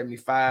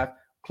 475,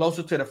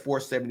 closer to the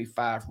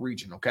 475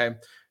 region, okay?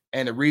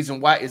 And the reason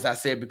why is I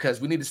said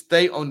because we need to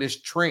stay on this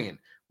trend.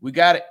 We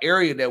got an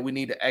area that we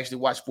need to actually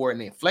watch for in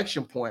the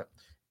inflection point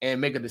and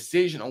make a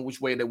decision on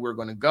which way that we're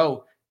going to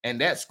go. And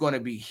that's going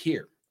to be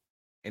here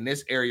in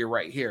this area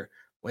right here.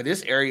 Well,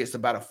 this area is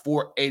about a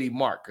 480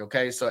 mark.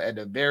 Okay. So at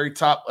the very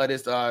top of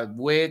this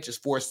wedge is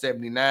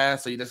 479.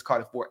 So you just call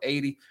it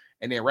 480.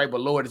 And then right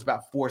below it is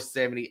about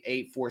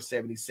 478,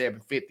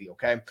 477.50.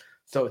 Okay.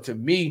 So to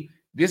me,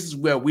 this is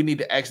where we need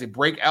to actually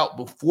break out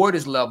before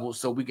this level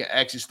so we can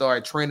actually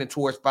start trending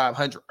towards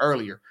 500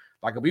 earlier.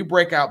 Like if we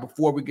break out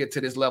before we get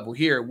to this level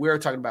here, we're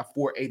talking about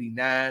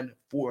 489,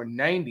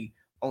 490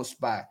 on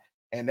SPY.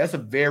 And that's a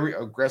very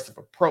aggressive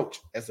approach.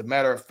 As a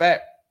matter of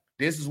fact,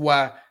 this is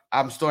why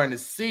I'm starting to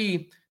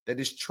see that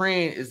this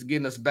trend is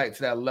getting us back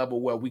to that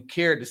level where we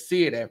cared to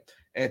see it at.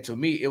 And to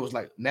me, it was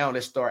like, now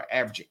let's start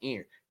averaging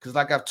in. Because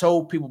like I've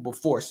told people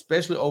before,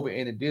 especially over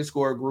in the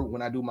Discord group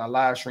when I do my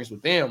live streams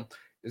with them,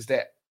 is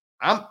that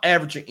I'm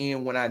averaging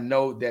in when I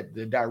know that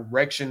the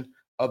direction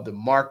of the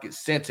market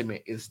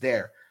sentiment is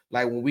there.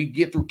 Like when we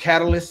get through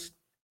catalysts,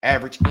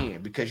 average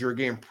in, because you're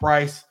getting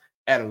priced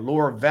at a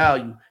lower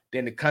value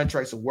than the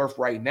contracts are worth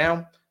right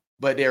now,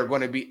 but they're going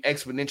to be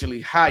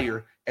exponentially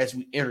higher as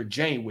we enter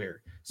January.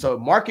 So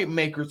market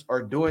makers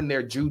are doing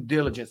their due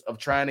diligence of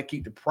trying to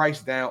keep the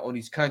price down on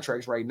these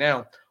contracts right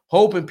now,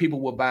 hoping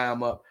people will buy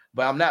them up.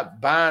 But I'm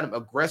not buying them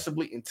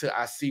aggressively until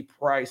I see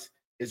price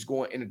is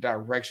going in the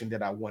direction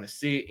that I want to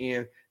see it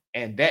in.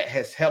 And that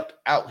has helped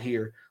out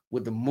here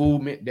with the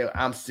movement that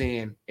I'm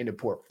seeing in the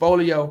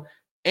portfolio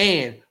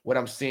and what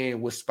I'm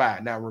seeing with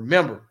SPY. Now,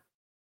 remember,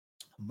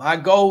 my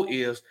goal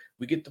is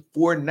we get to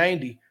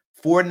 490.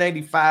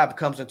 495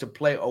 comes into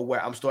play, or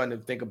where I'm starting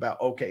to think about,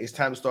 okay, it's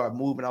time to start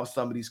moving off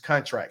some of these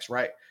contracts,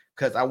 right?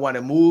 Because I want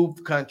to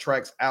move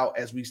contracts out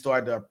as we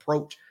start to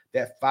approach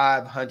that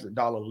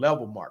 $500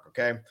 level mark,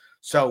 okay?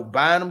 So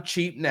buying them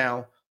cheap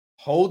now,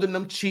 holding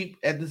them cheap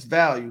at this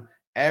value,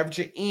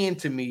 averaging in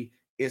to me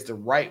is the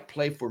right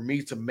play for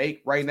me to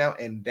make right now,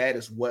 and that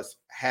is what's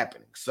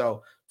happening.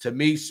 So to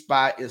me,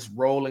 SPY is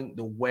rolling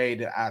the way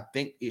that I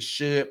think it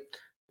should.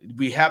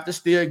 We have to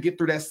still get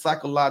through that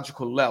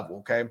psychological level,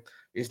 okay?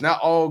 It's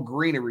not all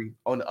greenery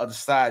on the other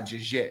side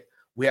just yet.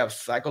 We have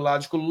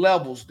psychological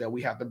levels that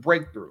we have to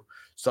break through.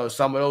 So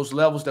some of those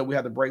levels that we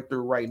have to break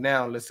through right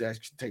now, let's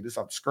actually take this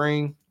off the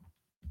screen,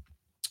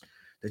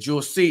 that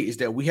you'll see is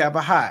that we have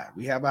a high.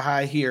 We have a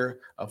high here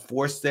of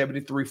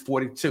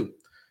 473.42.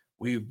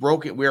 We've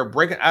broken, we are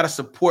breaking out of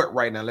support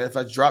right now. If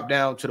I drop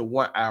down to the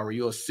 1 hour,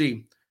 you'll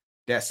see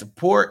that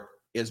support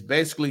is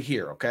basically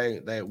here, okay?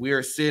 That we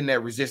are sitting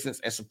at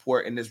resistance and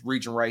support in this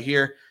region right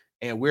here.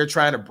 And we're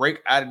trying to break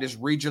out of this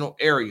regional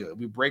area.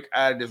 We break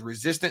out of this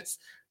resistance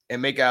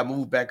and make our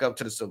move back up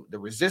to the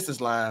resistance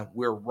line.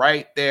 We're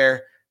right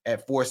there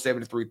at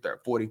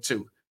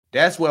 473.42.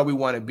 That's where we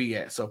want to be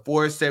at. So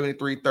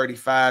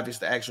 473.35 is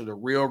the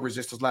real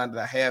resistance line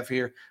that I have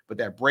here. But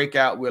that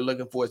breakout we're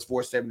looking for is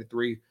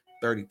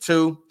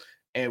 473.32.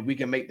 And we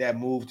can make that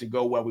move to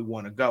go where we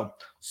want to go.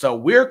 So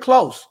we're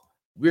close.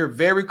 We're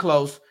very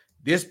close.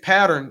 This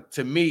pattern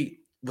to me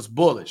was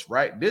bullish,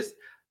 right?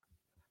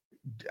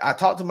 I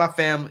talked to my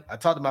fam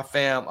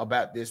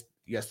about this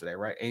yesterday,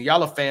 right? And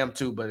y'all are fam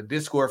too, but the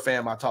Discord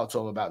fam, I talked to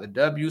them about the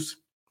W's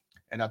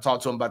and I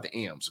talked to them about the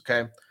M's,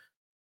 okay?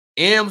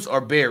 M's are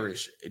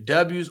bearish,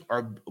 W's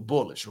are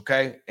bullish,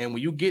 okay? And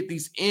when you get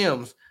these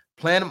M's,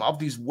 playing them off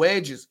these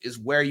wedges is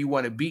where you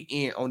want to be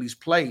in on these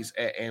plays.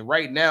 And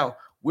right now,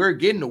 we're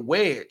getting a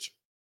wedge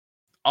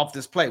off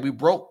this play. We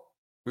broke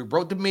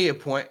the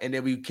midpoint and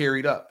then we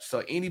carried up.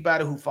 So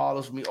anybody who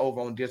follows me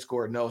over on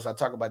Discord knows I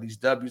talk about these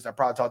W's. I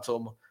probably talked to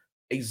them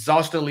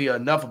exhaustively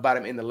enough about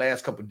him in the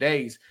last couple of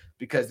days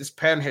because this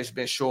pattern has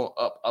been showing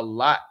up a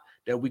lot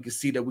that we can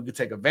see that we can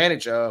take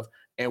advantage of.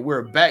 And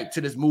we're back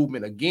to this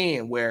movement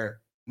again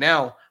where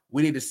now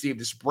we need to see if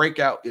this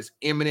breakout is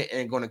imminent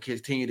and going to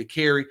continue to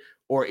carry,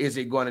 or is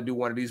it going to do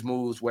one of these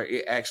moves where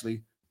it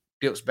actually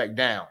dips back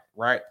down,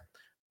 right?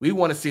 We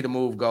want to see the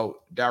move go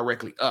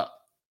directly up.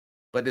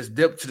 But this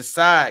dip to the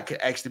side could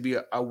actually be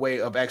a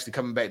way of actually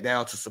coming back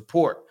down to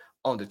support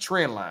on the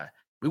trend line.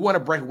 We want to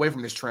break away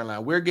from this trend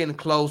line. We're getting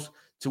close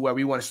to where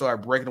we want to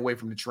start breaking away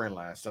from the trend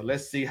line. So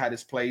let's see how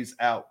this plays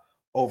out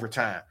over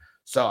time.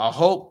 So I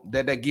hope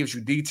that gives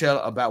you detail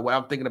about what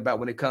I'm thinking about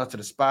when it comes to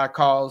the SPY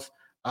calls.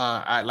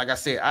 Like I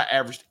said, I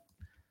averaged,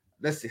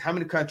 let's see, how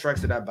many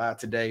contracts did I buy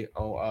today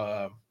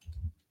on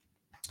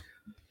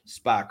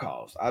SPY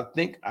calls? I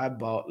think I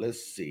bought,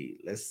 let's see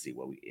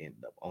what we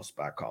ended up on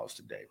SPY calls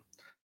today.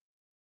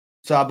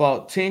 So I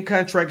bought 10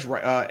 contracts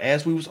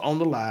as we was on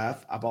the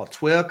live. I bought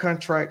 12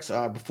 contracts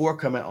before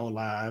coming on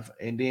live.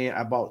 And then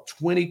I bought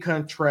 20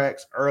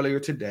 contracts earlier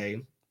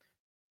today.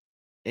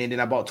 And then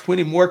I bought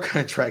 20 more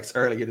contracts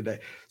earlier today.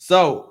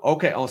 So,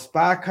 okay, on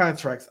SPY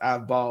contracts, I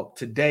bought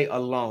today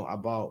alone, I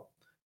bought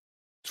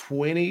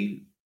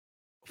 20,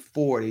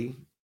 40,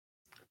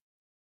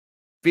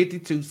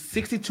 52,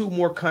 62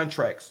 more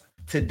contracts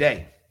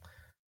today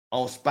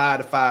on SPY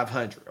to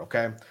 500,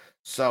 okay?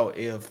 So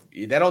if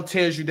that don't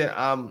tells you that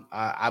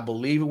I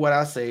believe in what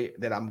I say,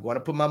 that I'm going to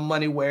put my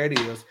money where it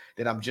is,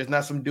 that I'm just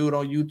not some dude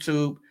on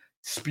YouTube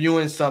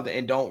spewing something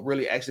and don't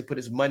really actually put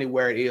his money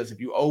where it is. If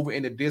you over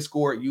in the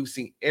Discord, you've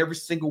seen every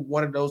single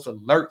one of those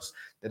alerts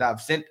that I've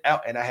sent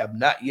out, and I have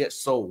not yet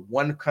sold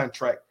one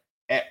contract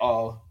at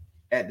all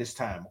at this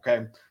time,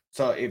 okay?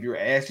 So if you're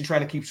actually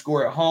trying to keep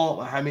score at home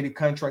on how many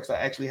contracts I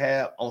actually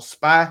have on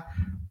SPY,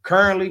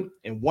 currently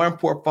in one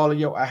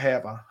portfolio, I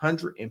have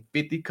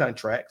 150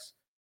 contracts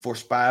for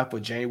SPY for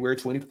January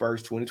 21st,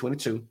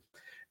 2022.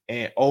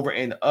 And over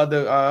in the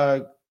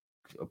other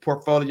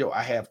portfolio,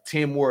 I have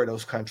 10 more of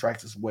those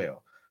contracts as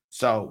well.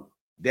 So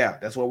yeah,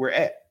 that's where we're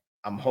at.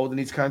 I'm holding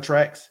these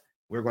contracts.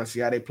 We're going to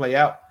see how they play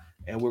out,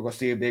 and we're going to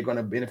see if they're going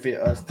to benefit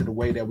us to the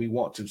way that we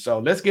want to. So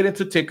let's get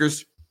into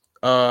tickers.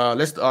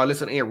 Let's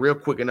listen in real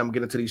quick, and I'm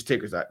getting to these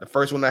tickers. The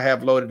first one I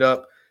have loaded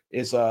up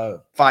is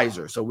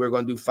Pfizer. So we're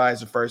going to do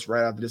Pfizer first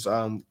right after this.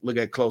 Look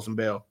at closing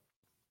bell.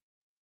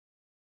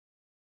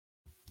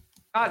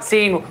 Not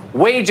seeing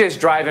wages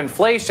drive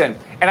inflation.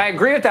 And I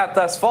agree with that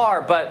thus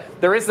far, but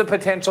there is the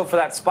potential for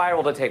that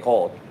spiral to take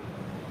hold.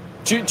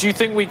 Do you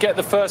think we get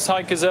the first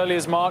hike as early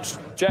as March,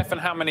 Jeff?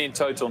 And how many in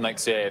total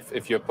next year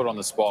if you're put on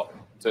the spot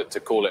to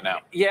call it now?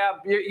 Yeah,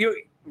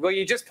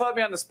 you just put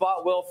me on the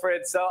spot,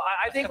 Wilfred. So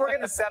I think we're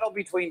going to settle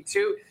between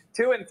two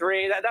and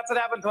three. That's what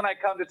happens when I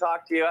come to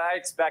talk to you. I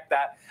expect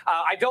that.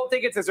 I don't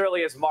think it's as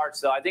early as March,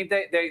 though. I think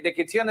they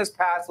continue on this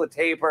path with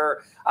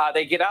taper.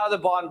 They get out of the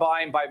bond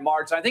buying by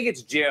March. I think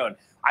it's June.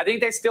 I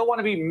think they still want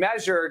to be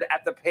measured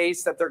at the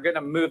pace that they're going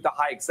to move the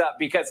hikes up,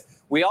 because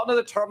we all know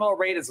the terminal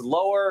rate is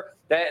lower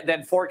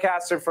than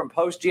forecasted from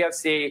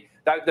post-GFC,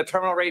 the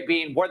terminal rate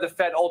being where the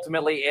Fed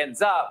ultimately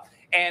ends up.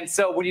 And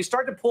so when you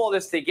start to pull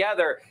this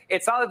together,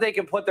 it's not that they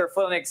can put their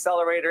foot on the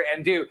accelerator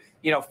and do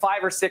 5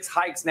 or 6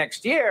 hikes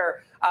next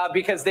year,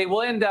 because they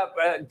will end up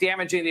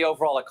damaging the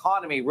overall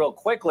economy real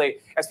quickly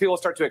as people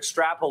start to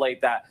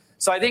extrapolate that.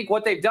 So I think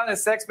what they've done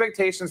is set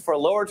expectations for a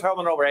lower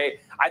terminal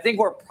rate. I think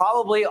we're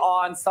probably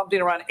on something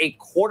around a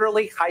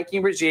quarterly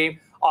hiking regime,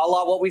 a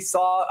la what we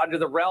saw under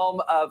the realm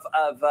of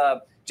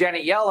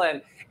Janet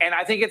Yellen. And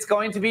I think it's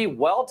going to be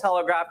well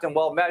telegraphed and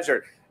well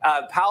measured.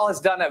 Powell has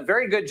done a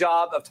very good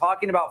job of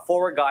talking about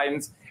forward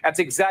guidance. That's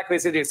exactly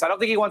what he did. So I don't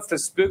think he wants to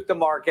spook the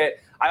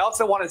market. I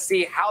also want to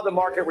see how the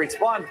market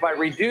responds by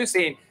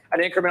reducing an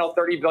incremental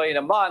 $30 billion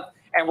a month.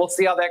 And we'll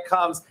see how that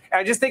comes. And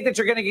I just think that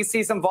you're going to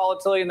see some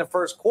volatility in the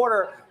first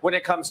quarter when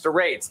it comes to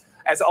rates.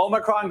 As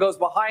Omicron goes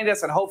behind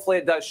us, and hopefully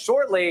it does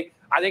shortly,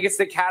 I think it's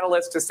the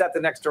catalyst to set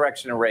the next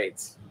direction of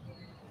rates.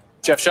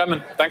 Jeff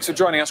Sherman, thanks for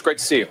joining us. Great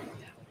to see you.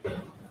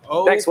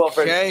 Thanks,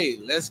 Wilfred. Okay,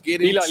 let's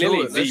get into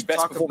Lilly, it. Let's the best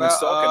talk performing about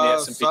stock in the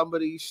S&P. some of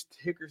these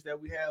tickers that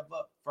we have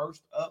up.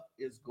 First up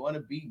is going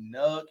to be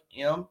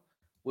NUG-M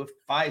with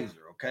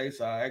Pfizer. Okay,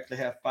 so I actually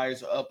have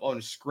Pfizer up on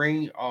the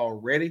screen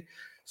already.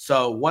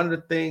 So one of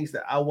the things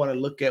that I want to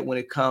look at when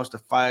it comes to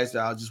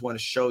Pfizer, I just want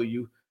to show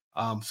you,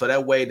 so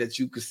that way that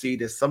you can see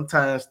that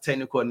sometimes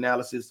technical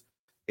analysis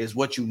is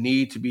what you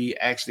need to be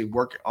actually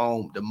working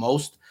on the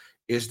most.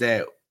 Is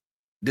that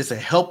this will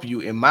help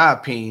you, in my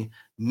opinion,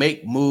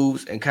 make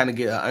moves and kind of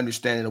get an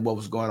understanding of what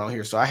was going on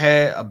here. So I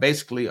had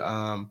basically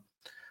a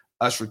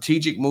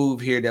strategic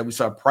move here that we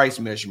saw price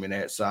measurement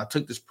at. So I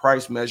took this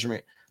price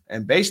measurement,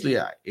 and basically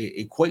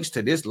it equates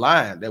to this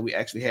line that we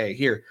actually had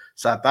here.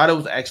 So I thought it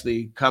was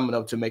actually coming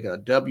up to make a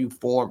W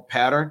form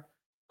pattern,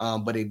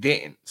 but it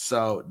didn't.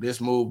 So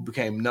this move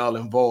became null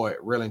and void,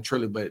 really and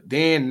truly. But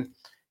then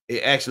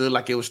it actually looked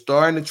like it was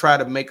starting to try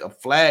to make a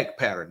flag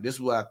pattern. This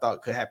is what I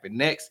thought could happen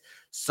next.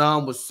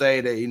 Some would say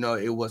that,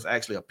 it was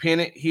actually a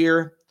pennant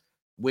here,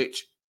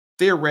 which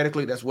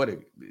theoretically that's what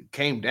it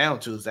came down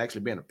to, is actually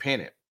being a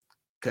pennant,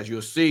 because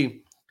you'll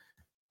see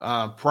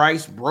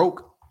price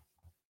broke.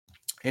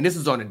 And this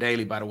is on the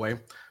daily, by the way,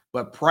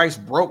 but price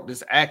broke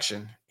this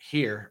action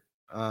here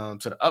to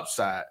the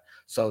upside.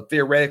 So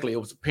theoretically, it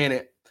was a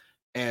pennant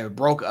and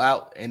broke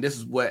out. And this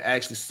is what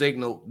actually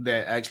signaled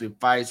that actually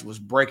Pfizer was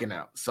breaking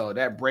out. So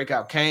that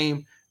breakout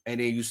came, and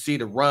then you see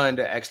the run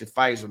that actually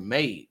Pfizer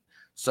made.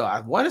 So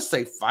I want to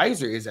say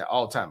Pfizer is at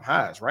all-time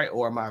highs, right?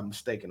 Or am I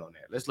mistaken on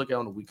that? Let's look at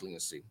on the weekly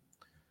and see.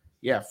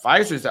 Yeah,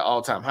 Pfizer is at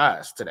all-time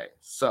highs today.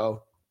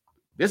 So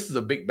this is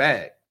a big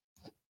bag.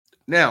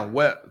 Now,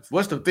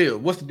 what's the deal?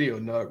 What's the deal,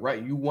 Nug?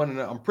 Right? You want to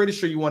know? I'm pretty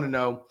sure you want to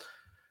know.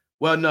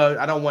 Well, no,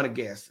 I don't want to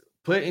guess.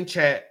 Put in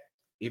chat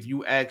if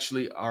you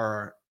actually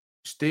are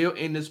still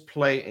in this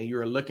play and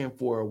you're looking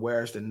for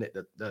where's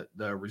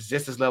the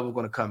resistance level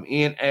going to come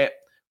in at.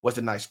 What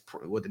the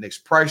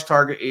next price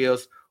target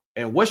is,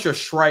 and what's your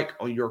strike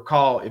on your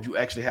call if you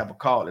actually have a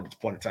call at this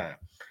point in time.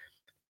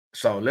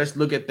 So let's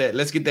look at that.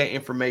 Let's get that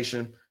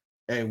information,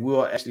 and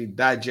we'll actually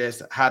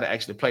digest how to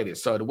actually play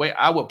this. So the way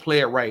I would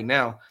play it right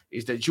now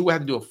is that you would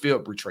have to do a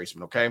field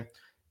retracement, okay?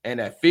 And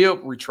that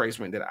field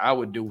retracement that I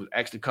would do would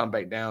actually come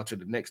back down to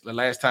the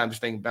last time this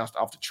thing bounced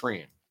off the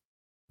trend.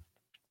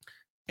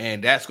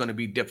 And that's going to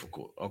be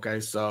difficult, okay?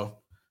 So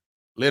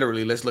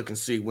literally, let's look and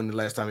see when the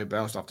last time it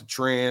bounced off the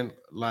trend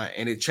line,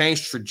 and it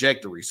changed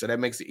trajectory. So that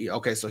makes it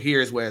okay. So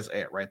here's where it's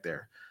at right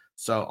there.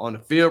 So on the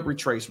field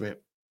retracement,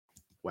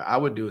 what I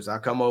would do is I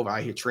come over,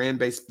 I hit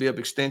trend-based field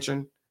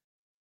extension.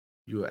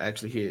 You will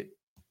actually hit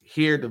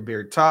here, the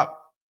very top.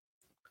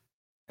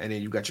 And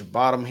then you got your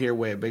bottom here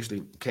where it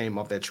basically came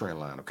off that trend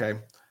line, okay?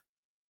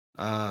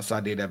 So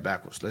I did that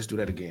backwards. Let's do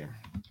that again.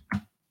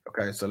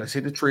 Okay, so let's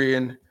hit the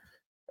trend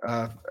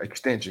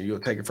extension. You'll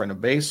take it from the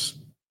base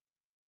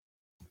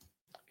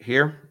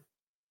here.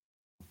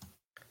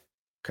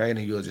 Okay, and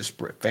then you'll just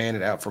fan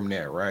it out from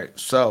there, right?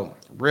 So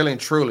really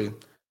and truly,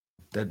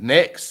 the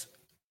next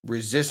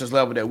resistance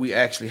level that we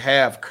actually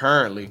have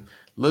currently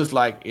looks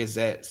like is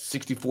at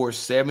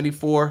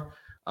 64.74.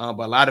 But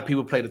a lot of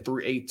people play the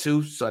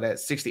 382, so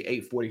that's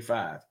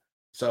 68.45.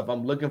 So if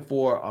I'm looking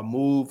for a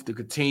move to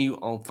continue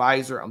on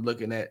Pfizer, I'm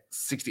looking at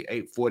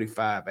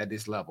 68.45 at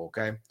this level,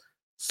 okay?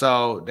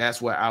 So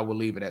that's where I will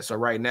leave it at. So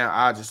right now,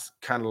 I'll just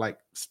kind of like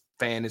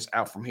fan this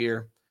out from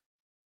here.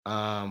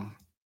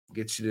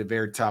 Get you to the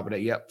very top of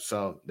that. Yep.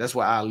 So that's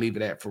why I'll leave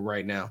it at for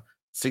right now.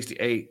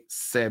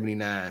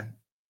 68.79,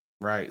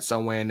 right?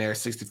 Somewhere in there,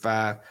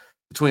 65.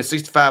 Between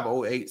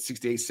 65.08,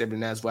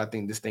 68.79 is where I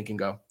think this thing can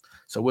go.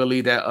 So we'll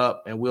leave that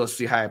up, and we'll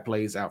see how it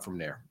plays out from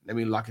there. Let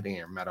me lock it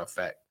in, matter of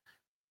fact.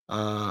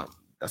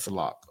 That's a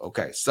lock.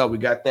 Okay, so we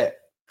got that.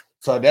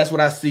 So that's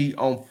what I see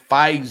on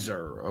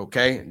Pfizer,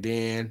 okay?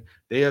 Then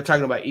they are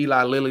talking about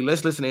Eli Lilly.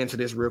 Let's listen into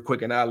this real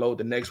quick, and I'll load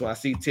the next one. I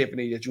see,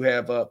 Tiffany, that you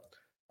have up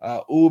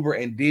Uber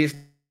and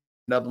Disney,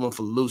 another one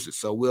for Lucid.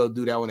 So we'll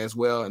do that one as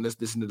well, and let's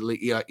listen to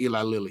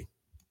Eli Lilly.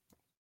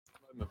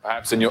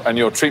 perhaps and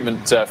your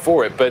treatment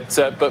for it.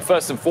 But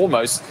first and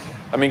foremost,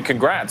 I mean,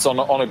 congrats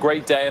on a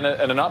great day and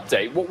an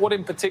update. What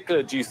in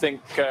particular do you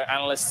think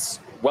analysts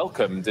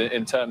welcomed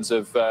in terms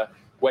of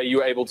where you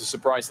were able to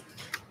surprise them?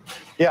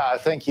 Yeah,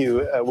 thank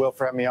you, Will,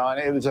 for having me on.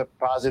 It was a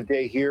positive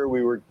day here.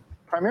 We were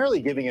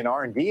primarily giving an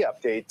R&D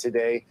update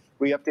today.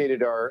 We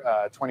updated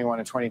our 21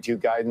 and 22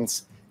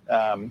 guidance,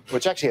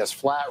 which actually has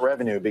flat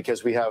revenue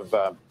because we have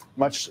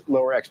much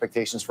lower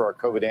expectations for our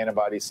COVID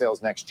antibody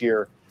sales next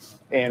year,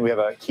 and we have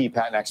a key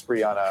patent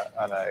expiry on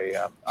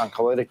a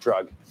oncolytic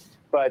drug.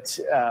 But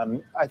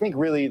I think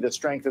really the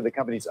strength of the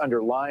company's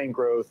underlying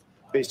growth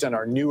based on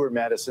our newer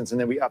medicines, and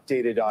then we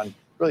updated on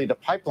really the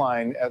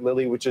pipeline at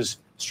Lilly, which is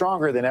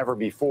stronger than ever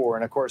before.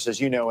 And of course, as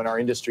you know, in our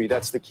industry,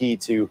 that's the key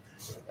to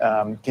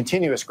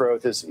continuous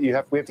growth is we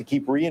have to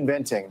keep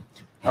reinventing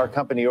our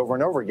company over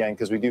and over again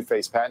because we do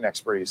face patent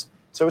expiries.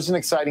 So it's an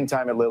exciting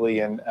time at Lilly,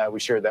 and we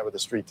shared that with the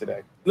street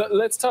today.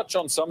 Let's touch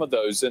on some of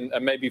those, and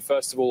maybe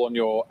first of all on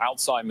your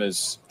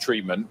Alzheimer's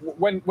treatment.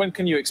 When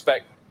can you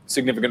expect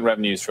significant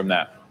revenues from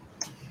that?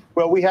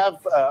 Well, we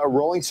have a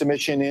rolling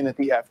submission in at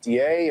the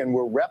FDA, and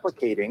we're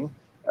replicating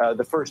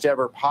the first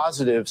ever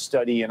positive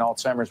study in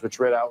Alzheimer's, which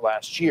read out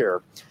last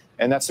year.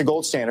 And that's the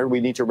gold standard. We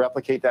need to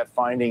replicate that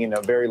finding in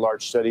a very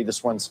large study.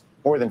 This one's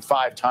more than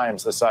 5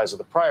 times the size of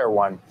the prior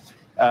one.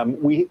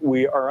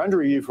 We are under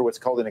review for what's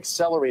called an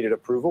accelerated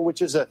approval,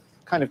 which is a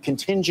kind of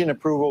contingent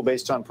approval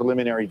based on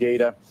preliminary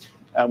data.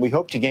 We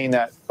hope to gain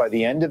that by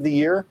the end of the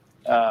year.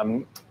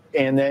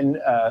 And then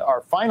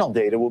our final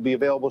data will be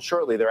available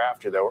shortly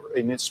thereafter, though,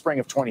 in the spring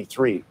of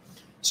 23.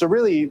 So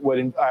really, what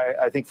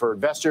I think for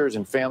investors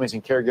and families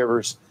and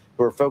caregivers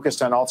who are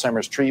focused on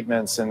Alzheimer's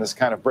treatments and this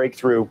kind of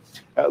breakthrough,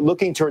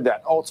 looking toward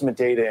that ultimate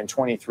data in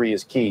 23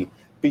 is key.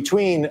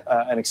 Between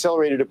an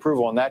accelerated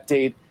approval and that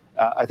date,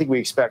 I think we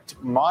expect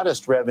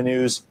modest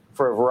revenues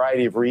for a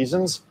variety of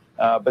reasons.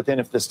 But then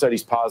if the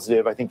study's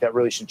positive, I think that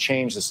really should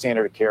change the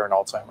standard of care in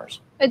Alzheimer's.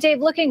 But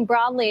Dave, looking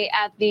broadly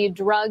at the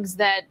drugs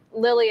that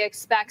Lilly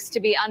expects to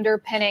be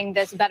underpinning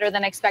this better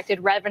than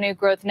expected revenue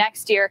growth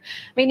next year,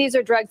 I mean, these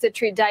are drugs that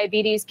treat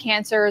diabetes,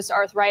 cancers,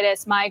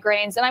 arthritis,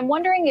 migraines. And I'm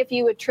wondering if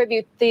you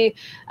attribute the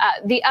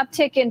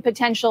uptick in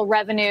potential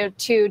revenue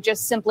to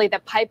just simply the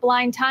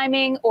pipeline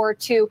timing or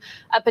to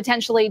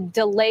potentially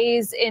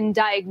delays in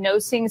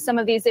diagnosing some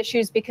of these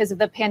issues because of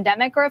the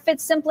pandemic, or if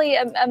it's simply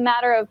a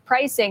matter of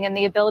pricing and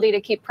the ability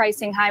to keep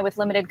pricing high with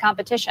limited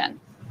competition.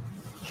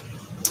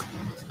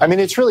 I mean,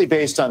 it's really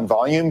based on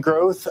volume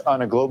growth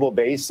on a global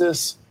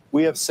basis.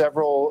 We have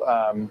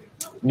several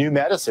new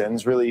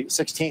medicines, really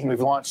 16 we've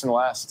launched in the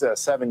last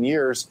 7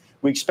 years.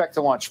 We expect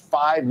to launch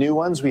 5 new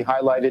ones we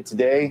highlighted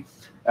today.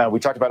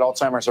 We talked about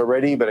Alzheimer's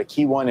already, but a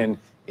key one in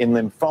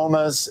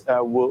lymphomas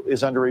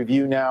is under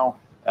review now.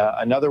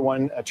 Another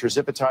one,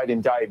 tirzepatide in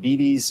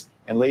diabetes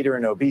and later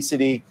in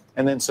obesity,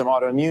 and then some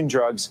autoimmune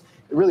drugs,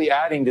 really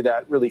adding to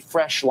that really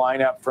fresh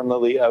lineup from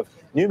Lilly of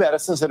new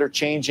medicines that are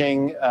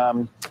changing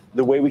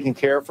the way we can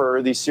care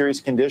for these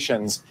serious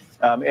conditions.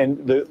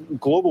 And the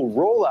global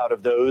rollout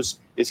of those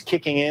is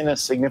kicking in a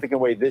significant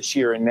way this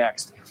year and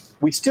next.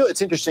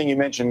 It's interesting you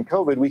mentioned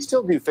COVID. We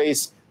still do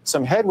face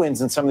some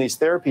headwinds in some of these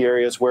therapy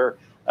areas where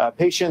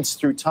patients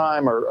through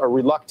time are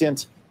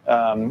reluctant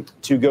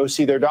to go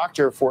see their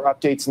doctor for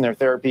updates in their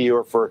therapy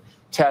or for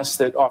tests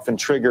that often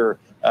trigger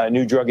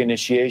new drug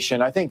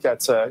initiation. I think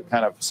that's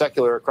kind of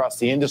secular across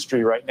the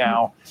industry right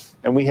now,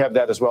 and we have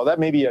that as well. That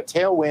may be a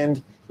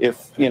tailwind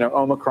if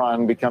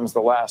Omicron becomes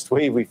the last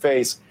wave we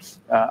face.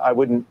 I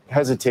wouldn't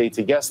hesitate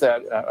to guess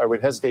that. I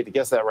would hesitate to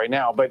guess that right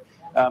now, but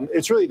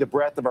it's really the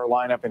breadth of our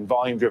lineup and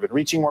volume-driven,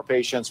 reaching more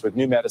patients with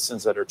new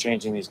medicines that are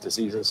changing these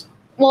diseases.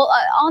 Well,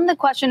 on the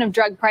question of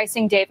drug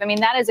pricing, Dave, I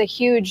mean, that is a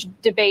huge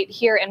debate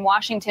here in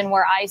Washington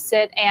where I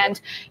sit. And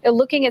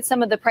looking at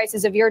some of the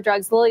prices of your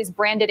drugs, Lilly's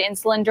branded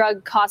insulin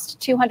drug costs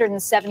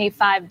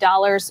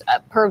 $275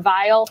 per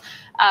vial.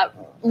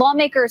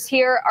 Lawmakers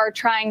here are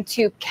trying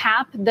to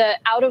cap the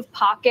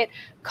out-of-pocket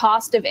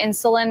cost of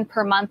insulin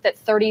per month at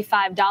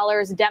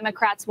 $35.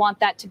 Democrats want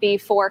that to be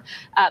for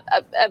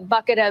a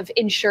bucket of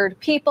insured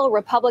people.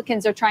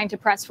 Republicans are trying to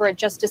press for it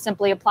just to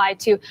simply apply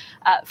to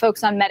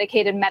folks on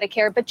Medicaid and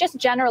Medicare. But just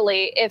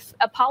generally, if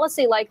a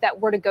policy like that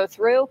were to go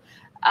through,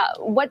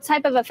 what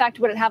type of effect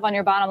would it have on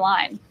your bottom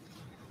line?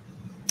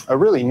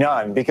 Really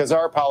none, because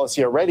our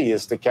policy already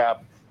is to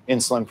cap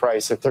insulin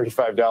price at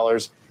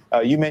 $35.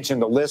 You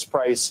mentioned the list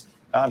price.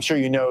 I'm sure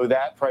you know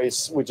that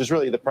price, which is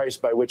really the price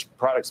by which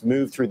products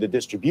move through the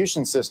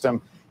distribution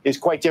system, is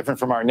quite different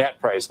from our net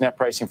price. Net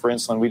pricing for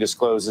insulin we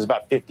disclose is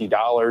about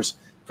 $50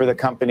 for the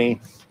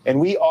company. And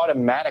we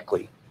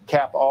automatically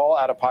cap all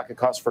out-of-pocket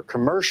costs for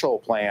commercial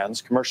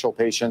plans, commercial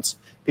patients,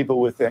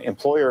 people with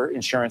employer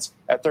insurance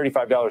at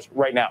 $35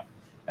 right now.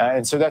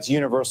 And so that's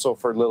universal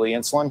for Lilly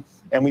Insulin.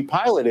 And we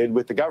piloted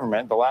with the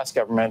government, the last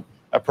government,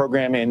 a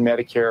program in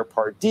Medicare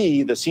Part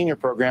D, the senior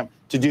program,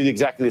 to do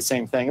exactly the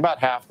same thing. About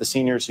half the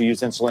seniors who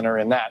use insulin are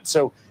in that.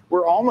 So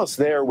we're almost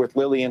there with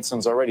Lilly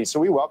Insulins already. So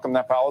we welcome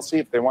that policy.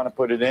 If they want to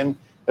put it in,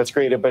 that's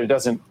great, but it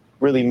doesn't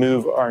really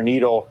move our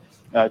needle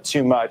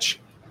too much.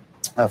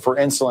 for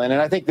insulin.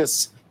 And I think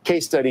this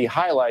case study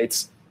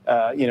highlights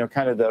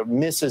kind of the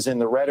misses in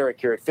the rhetoric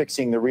here at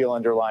fixing the real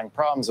underlying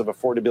problems of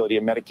affordability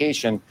of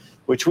medication,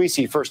 which we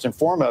see first and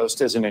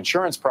foremost as an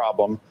insurance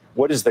problem.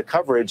 What is the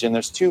coverage? And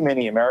there's too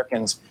many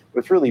Americans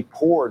with really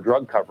poor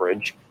drug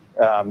coverage,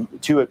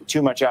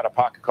 too much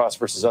out-of-pocket costs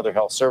versus other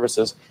health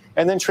services.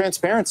 And then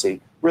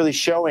transparency, really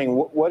showing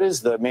what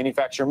is the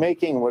manufacturer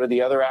making, what are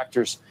the other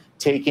actors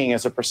taking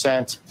as a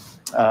percent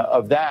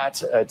of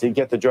that to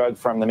get the drug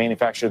from the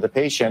manufacturer to the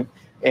patient.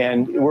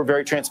 And we're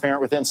very transparent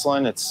with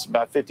insulin. It's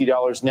about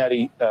 $50 net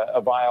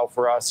a vial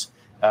for us.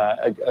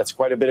 That's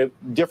quite a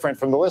bit different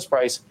from the list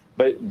price,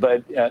 but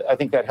I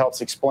think that helps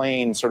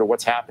explain sort of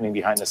what's happening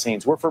behind the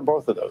scenes. We're for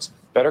both of those: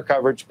 better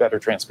coverage, better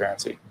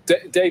transparency.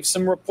 Dave,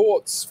 some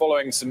reports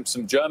following some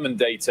German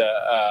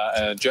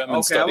data,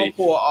 German study. I'm gonna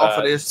pull off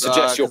of this.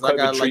 Suggests your COVID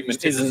got,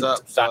 treatment isn't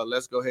up, that. So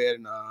let's go ahead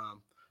and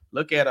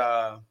look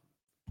at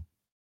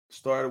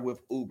started with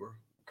Uber.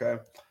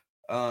 Okay.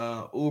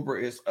 Uber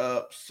is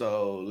up,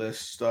 so let's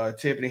start.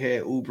 Tiffany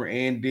had Uber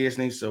and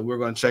Disney, so we're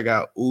going to check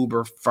out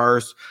Uber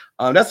first.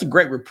 That's a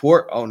great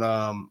report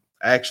on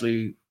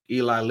actually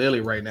Eli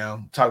Lilly right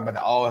now, talking about the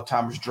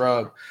Alzheimer's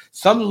drug.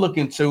 Something to look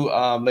into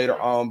later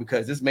on,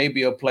 because this may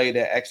be a play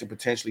that actually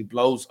potentially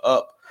blows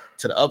up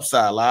to the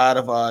upside. A lot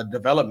of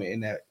development in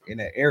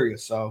that area,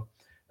 so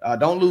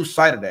don't lose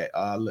sight of that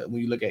when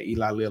you look at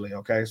Eli Lilly.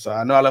 Okay, so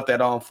I know I left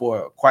that on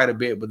for quite a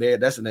bit, but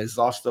that's an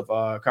exhaustive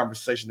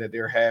conversation that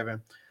they're having.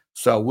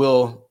 So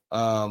we'll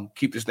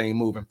keep this thing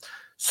moving.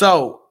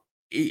 So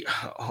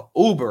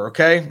Uber,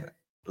 okay?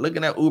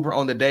 Looking at Uber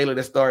on the daily,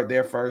 let's start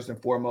there first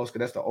and foremost,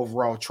 because that's the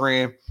overall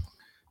trend.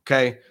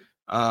 Okay.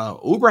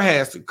 Uber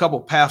has a couple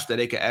paths that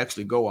they can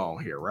actually go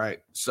on here,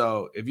 right?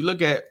 So if you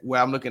look at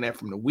where I'm looking at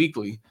from the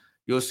weekly,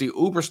 you'll see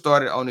Uber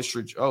started on this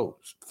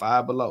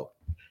 5 below.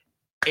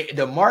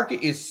 The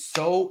market is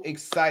so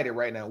excited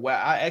right now. Well,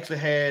 I actually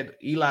had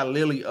Eli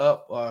Lilly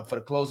up for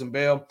the closing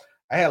bell.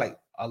 I had like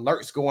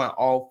alerts going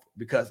off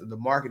because the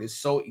market is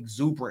so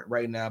exuberant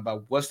right now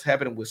about what's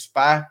happening with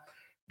SPY,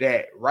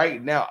 that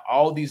right now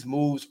all these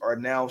moves are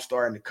now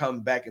starting to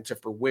come back into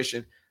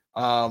fruition.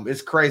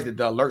 It's crazy that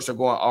the alerts are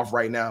going off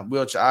right now.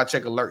 I'll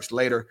check alerts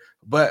later,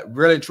 but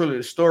really truly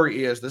the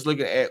story is, let's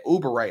look at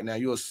Uber right now.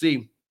 You'll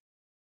see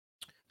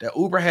that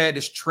Uber had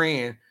this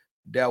trend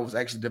that was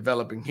actually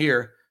developing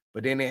here,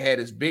 but then they had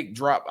this big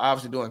drop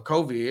obviously during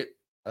COVID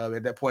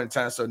at that point in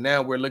time. So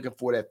now we're looking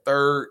for that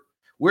third.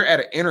 We're at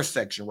an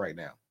intersection right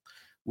now.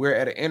 We're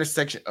at an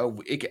intersection of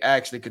it could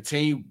actually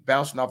continue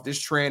bouncing off this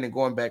trend and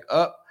going back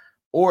up,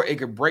 or it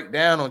could break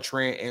down on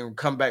trend and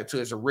come back to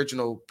its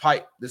original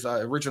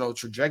original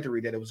trajectory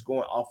that it was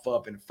going off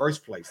of in the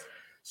first place.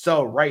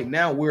 So right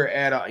now we're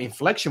at an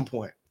inflection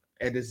point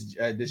at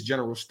this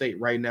general state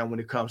right now when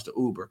it comes to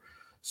Uber.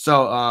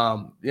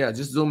 So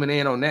just zooming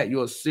in on that,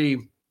 you'll see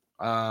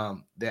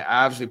that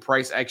obviously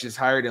price action is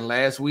higher than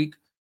last week,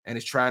 and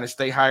it's trying to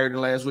stay higher than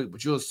last week.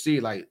 But you'll see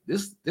like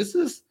this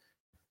is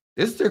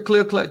their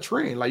clear-cut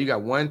trend. Like you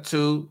got 1,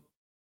 2,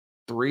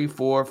 3,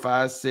 4,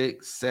 5,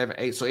 6, 7,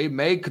 8. So it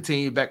may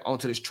continue back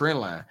onto this trend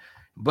line.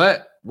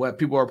 But what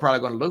people are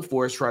probably going to look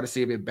for is try to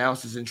see if it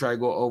bounces and try to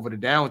go over the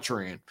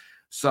downtrend.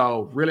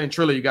 So really and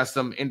truly, you got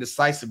some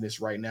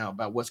indecisiveness right now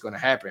about what's going to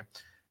happen.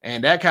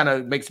 And that kind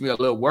of makes me a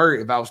little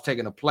worried if I was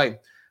taking a play.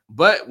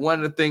 But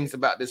one of the things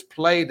about this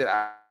play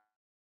that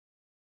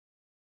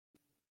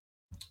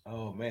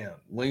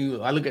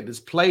when I look at this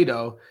play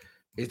though,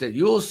 is that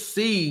you'll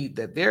see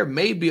that there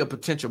may be a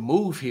potential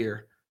move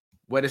here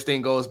where this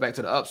thing goes back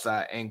to the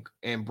upside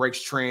and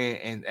breaks trend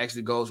and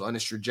actually goes on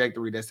this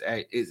trajectory that's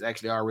is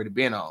actually already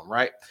been on,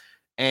 right?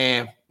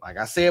 And like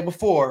I said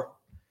before,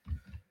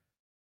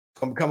 it's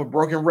going to become a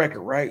broken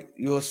record, right?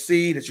 You'll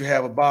see that you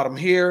have a bottom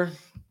here.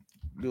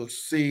 You'll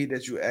see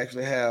that you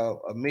actually have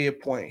a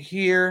midpoint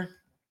here.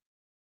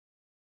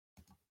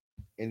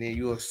 And then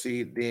you'll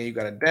see then you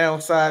got a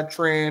downside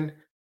trend,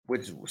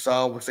 which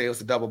some would say it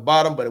was a double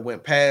bottom, but it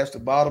went past the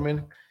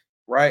bottoming,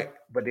 right?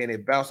 But then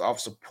it bounced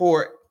off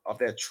support of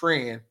that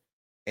trend,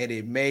 and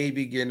it may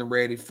be getting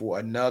ready for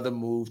another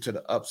move to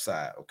the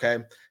upside. Okay.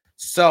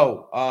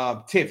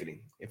 So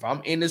Tiffany, if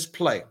I'm in this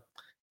play,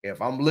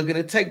 if I'm looking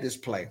to take this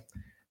play,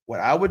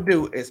 what I would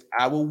do is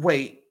I will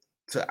wait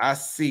till I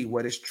see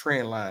where this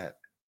trend line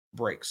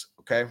breaks.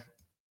 Okay.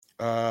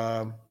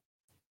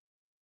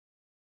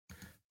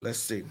 Let's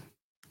see.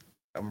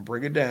 I'm gonna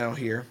bring it down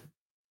here.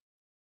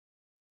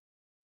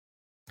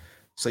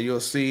 So you'll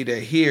see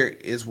that here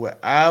is what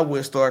I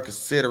will start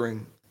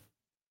considering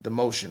the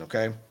motion,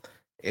 okay?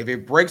 If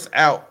it breaks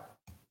out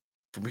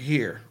from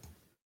here,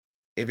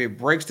 if it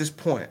breaks this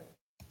point,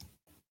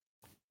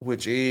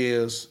 which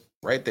is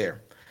right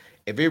there,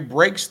 if it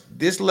breaks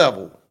this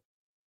level,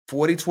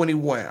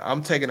 40.21,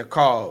 I'm taking a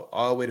call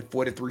all the way to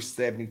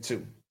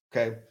 43.72,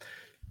 okay?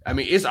 I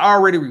mean, it's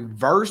already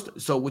reversed,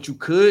 so what you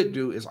could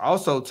do is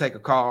also take a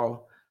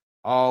call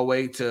all the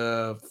way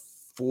to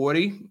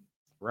 40,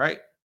 right?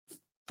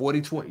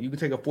 40.20. You can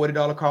take a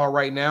 $40 call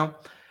right now.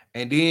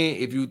 And then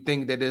if you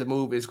think that this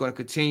move is going to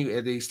continue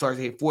as it starts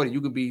to hit 40,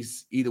 you could be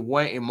either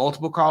one in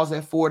multiple calls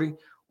at 40,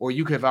 or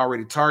you could have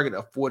already targeted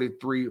a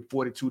 $43,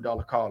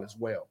 $42 call as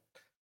well.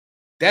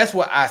 That's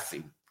what I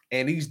see.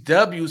 And these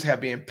W's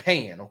have been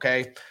paying,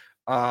 okay?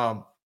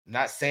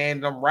 Not saying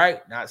them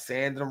right, not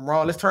saying them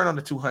wrong. Let's turn on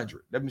the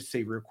 200. Let me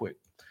see real quick.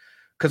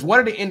 Because one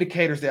of the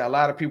indicators that a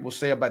lot of people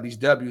say about these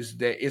W's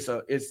that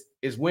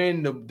is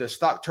when the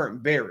stock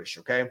turned bearish,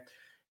 okay?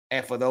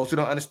 And for those who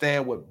don't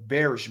understand what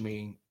bearish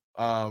means,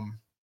 I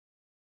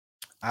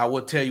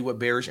will tell you what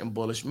bearish and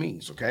bullish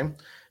means, okay?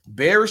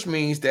 Bearish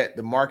means that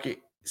the market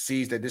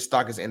sees that this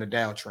stock is in a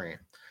downtrend,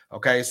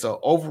 okay? So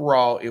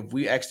overall, if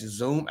we actually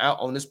zoom out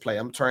on this play,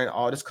 I'm turning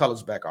all these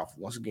colors back off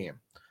once again.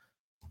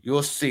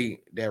 You'll see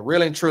that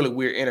really and truly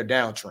we're in a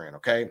downtrend,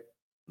 okay?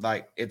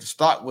 Like if the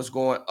stock was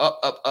going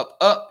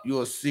up,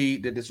 you'll see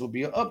that this will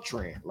be an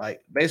uptrend.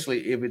 Like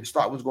basically, if the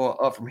stock was going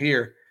up from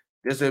here,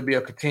 this will be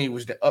a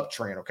continuous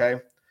uptrend, okay?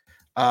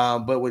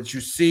 But what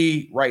you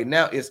see right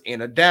now is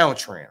in a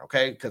downtrend,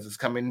 okay? Because it's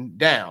coming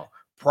down.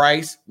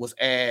 Price was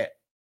at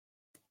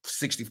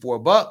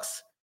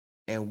 $64,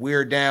 and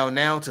we're down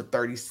now to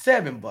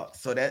 $37.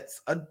 So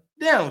that's a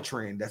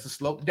downtrend. That's a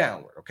slope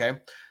downward, okay?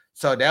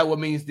 So that what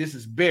means this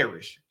is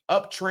bearish.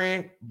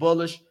 Uptrend,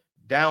 bullish,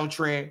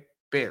 downtrend,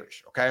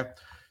 bearish, okay?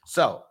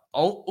 So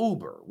on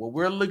Uber, what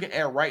we're looking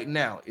at right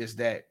now is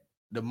that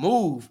the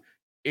move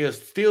is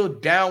still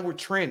downward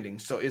trending,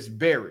 so it's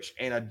bearish,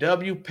 and a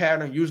W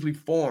pattern usually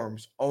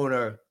forms on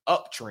a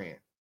uptrend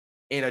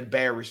in a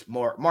bearish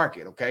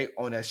market, okay,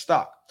 on that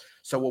stock.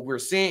 So what we're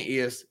seeing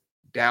is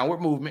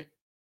downward movement,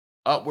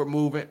 upward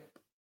movement,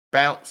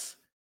 bounce,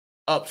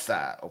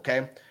 upside,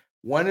 okay?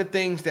 One of the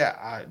things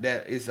that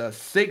is a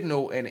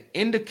signal and an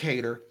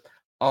indicator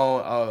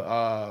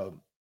on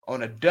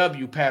a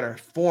W pattern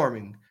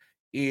forming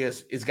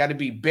is it's got to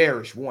be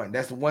bearish. One,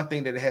 that's the one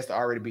thing that it has to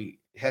already be.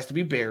 It has to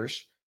be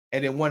bearish.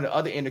 And then one of the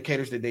other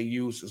indicators that they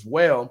use as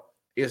well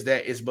is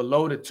that it's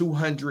below the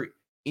 200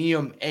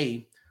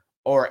 EMA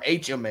or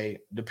HMA,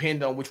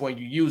 depending on which one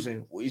you're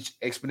using. Each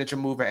exponential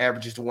moving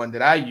average is the one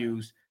that I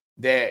use.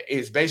 That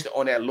is based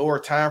on that lower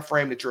time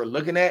frame that you're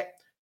looking at.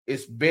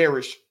 It's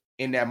bearish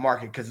in that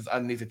market because it's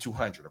underneath the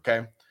 200.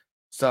 Okay,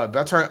 so if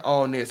I turn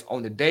on this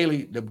on the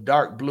daily, the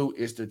dark blue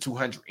is the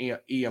 200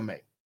 EMA.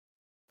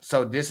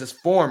 So this is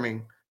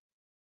forming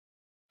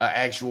an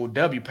actual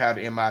W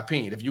pattern, in my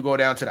opinion. If you go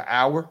down to the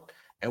hour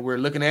and we're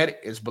looking at it,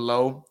 it's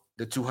below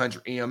the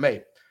 200 EMA.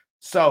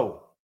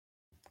 So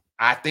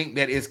I think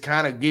that it's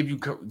kind of give you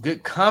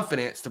good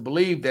confidence to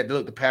believe that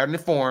look, the pattern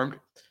is formed.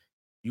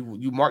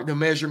 You mark the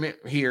measurement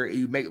here,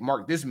 you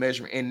mark this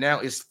measurement, and now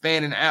it's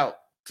fanning out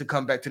to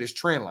come back to this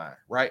trend line,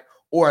 right?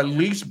 Or at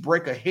least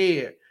break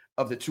ahead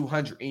of the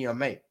 200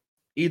 EMA.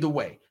 Either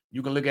way,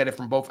 you can look at it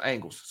from both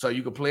angles. So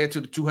you can play it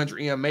to the 200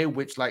 EMA,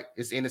 which like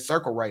is in the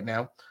circle right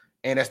now,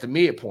 and that's the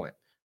midpoint.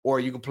 Or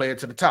you can play it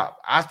to the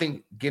top. I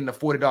think getting a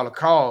 $40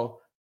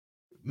 call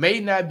may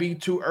not be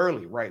too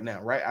early right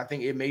now, right? I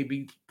think it may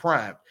be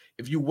primed.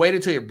 If you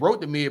waited till it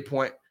broke the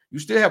midpoint, you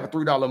still have a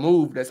 $3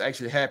 move that's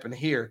actually happened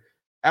here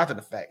after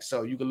the fact.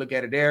 So you can look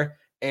at it there.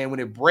 And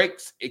when it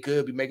breaks, it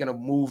could be making a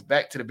move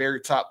back to the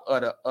very top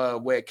of the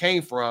where it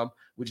came from,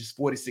 which is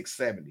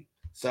 46.70.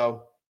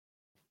 So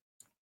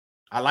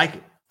I like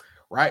it,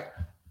 right?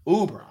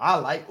 Uber. I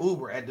like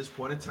Uber at this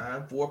point in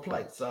time for a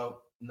play. So,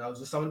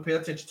 just something to pay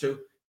attention to.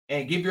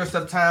 And give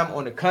yourself time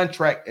on the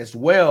contract as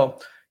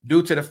well,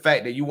 due to the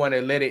fact that you want to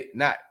let it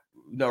not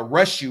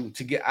rush you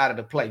to get out of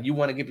the play. You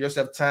want to give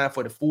yourself time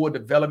for the full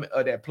development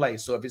of that play.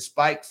 So if it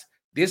spikes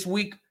this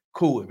week,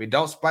 cool. If it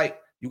don't spike,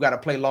 you got to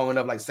play long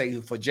enough, like say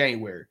for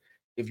January.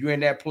 If you're in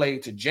that play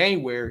to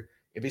January,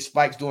 if it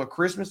spikes during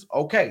Christmas,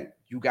 okay,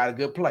 you got a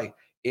good play.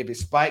 If it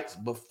spikes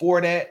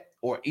before that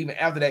or even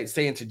after that,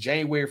 say into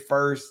January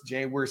 1st,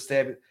 January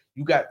 7th,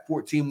 you got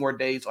 14 more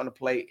days on the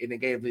play, and it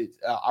gave it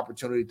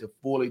opportunity to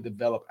fully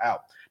develop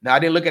out. Now, I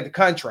didn't look at the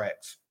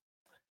contracts,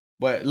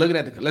 but looking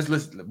at let's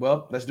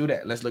do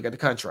that. Let's look at the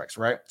contracts,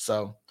 right?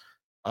 So,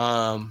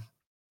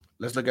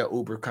 let's look at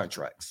Uber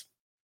contracts.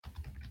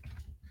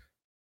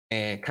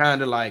 And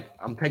kind of like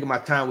I'm taking my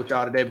time with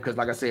y'all today because,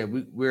 like I said,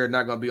 we're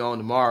not going to be on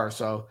tomorrow,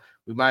 so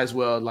we might as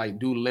well like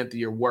do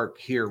lengthier work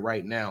here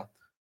right now.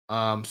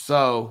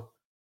 So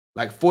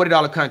like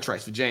 $40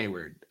 contracts for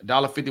January,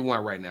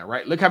 $1.51 right now,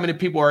 right? Look how many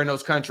people are in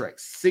those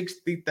contracts.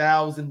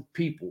 60,000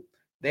 people.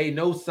 They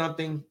know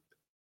something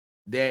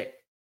that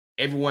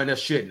everyone else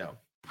should know,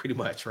 pretty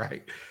much,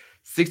 right?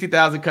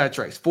 60,000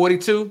 contracts.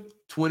 42,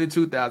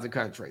 22,000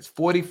 contracts.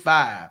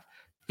 45,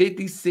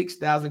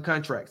 56,000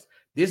 contracts.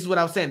 This is what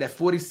I'm saying. That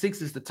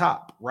 46 is the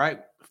top,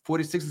 right?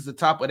 46 is the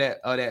top of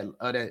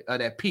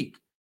that peak.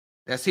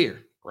 That's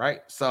here, right?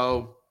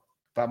 So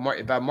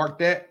if I mark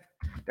that,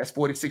 that's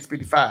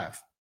 46.55.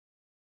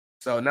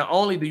 So not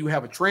only do you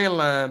have a trend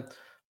line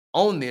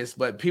on this,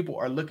 but people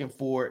are looking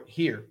for it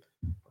here.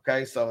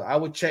 Okay, so I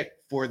would check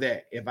for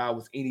that if I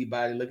was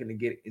anybody looking to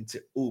get into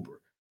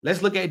Uber.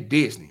 Let's look at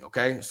Disney.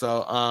 Okay,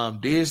 so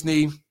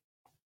Disney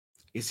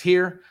is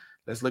here.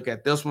 Let's look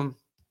at this one.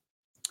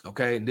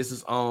 Okay, and this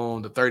is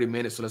on the 30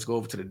 minutes. So let's go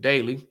over to the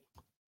daily.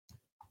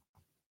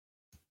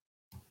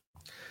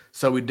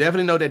 So we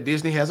definitely know that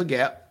Disney has a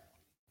gap.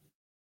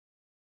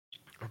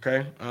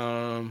 Okay.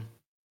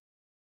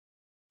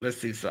 Let's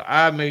see. So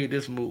I made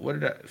this move. What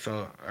did I?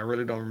 So I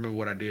really don't remember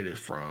what I did it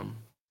from.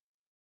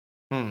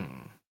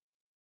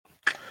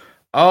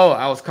 Oh,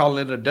 I was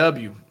calling it a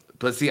W,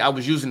 but see, I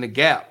was using the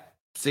gap.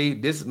 See,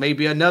 this may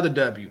be another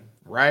W,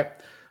 right?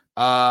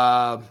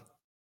 But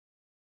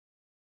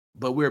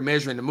we're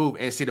measuring the move,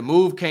 and see, the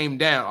move came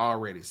down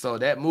already. So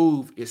that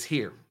move is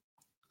here.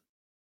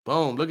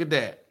 Boom! Look at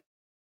that.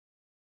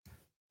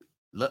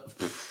 Look,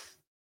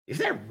 is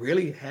that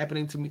really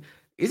happening to me?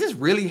 Is this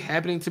really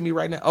happening to me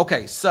right now?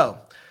 Okay, so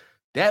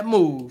that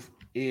move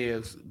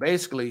is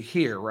basically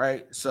here,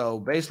 right? So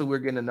basically, we're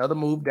getting another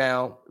move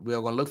down.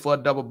 We're going to look for a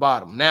double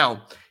bottom.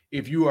 Now,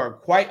 if you are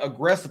quite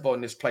aggressive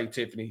on this play,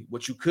 Tiffany,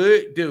 what you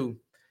could do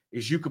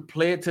is you could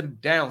play it to the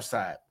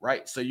downside,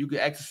 right? So you could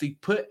actually see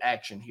put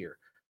action here.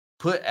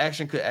 Put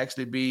action could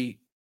actually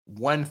be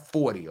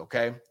 140,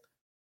 okay?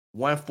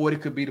 140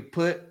 could be the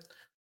put,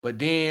 but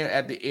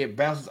then it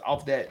bounces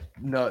off that,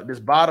 this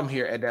bottom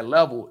here at that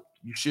level,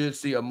 you should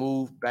see a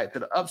move back to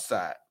the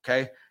upside,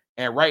 okay?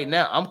 And right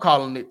now, I'm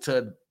calling it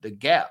to the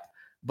gap.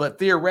 But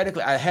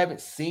theoretically, I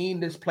haven't seen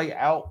this play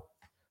out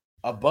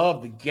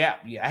above the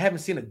gap yet. I haven't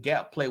seen a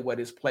gap play where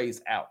this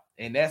plays out.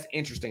 And that's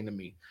interesting to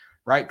me,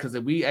 right? Because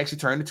if we actually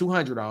turn the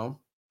 200 on,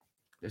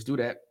 let's do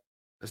that.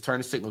 Let's turn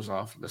the signals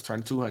off. Let's turn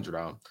the 200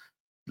 on.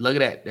 Look at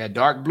that. That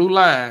dark blue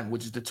line,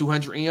 which is the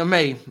 200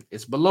 EMA,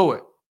 it's below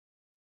it.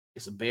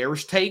 It's a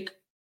bearish take,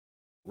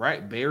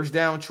 right? Bearish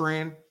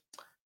downtrend.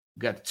 We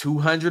got the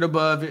 200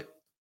 above it.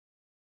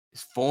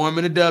 It's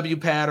forming a W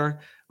pattern.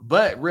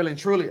 But really and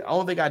truly, the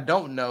only thing I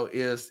don't know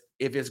is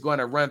if it's going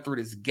to run through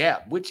this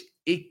gap, which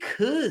it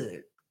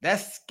could.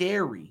 That's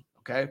scary,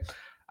 okay?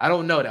 I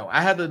don't know, though.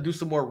 I have to do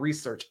some more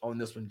research on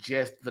this one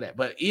just for that.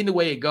 But either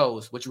way it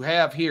goes, what you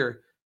have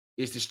here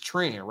is this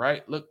trend,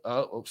 right? Look,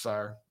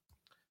 sorry.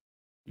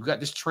 You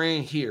got this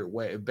trend here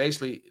where it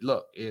basically,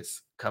 look,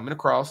 it's coming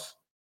across.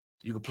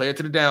 You can play it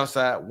to the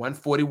downside,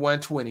 140,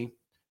 120.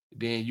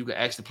 Then you can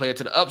actually play it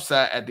to the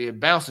upside at the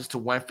bounces to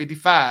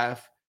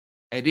 155.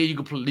 And then you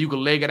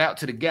can leg it out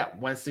to the gap,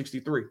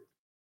 163.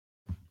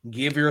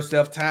 Give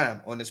yourself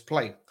time on this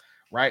play,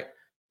 right?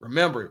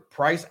 Remember,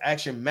 price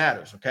action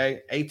matters,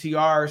 okay?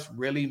 ATRs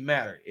really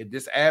matter. If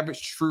this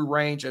average true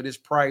range of this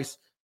price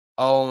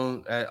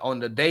on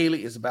the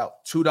daily is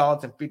about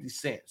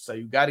 $2.50. So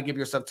you got to give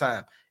yourself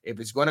time. If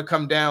it's going to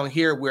come down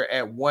here, we're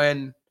at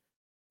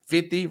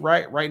 150,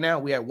 right? Right now,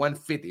 we're at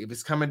 150. If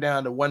it's coming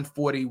down to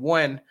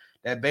 141,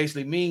 that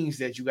basically means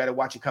that you got to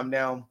watch it come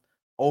down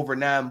over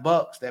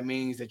 $9. That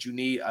means that you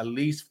need at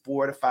least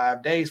 4 to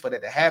 5 days for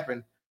that to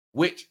happen,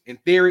 which in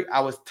theory, I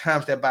was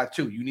times that by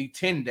 2. You need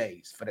 10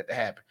 days for that to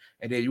happen.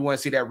 And then you want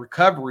to see that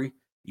recovery,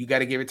 you got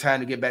to give it time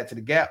to get back to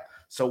the gap.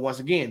 So once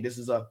again, this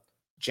is a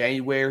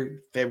January,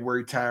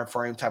 February time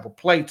frame type of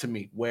play to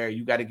me, where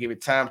you got to give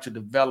it time to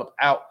develop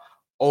out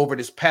over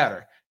this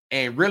pattern.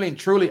 And really and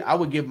truly, I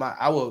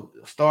will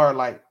start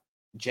like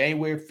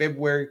January,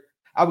 February.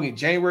 I would get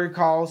January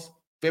calls,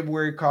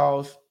 February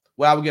calls.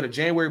 Well, I would get a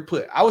January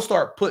put. I would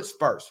start puts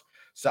first.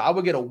 So I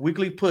would get a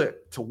weekly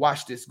put to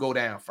watch this go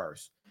down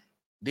first.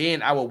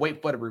 Then I will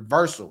wait for the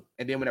reversal.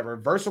 And then when that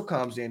reversal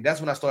comes in,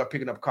 that's when I start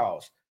picking up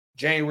calls.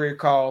 January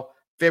call,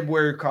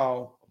 February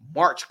call,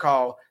 March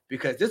call,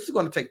 because this is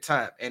going to take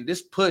time. And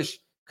this push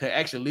could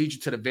actually lead you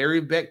to the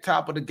very back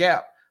top of the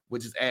gap,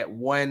 which is at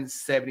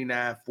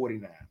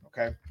 179.49.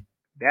 Okay.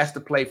 That's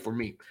the play for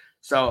me.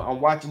 So I'm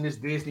watching this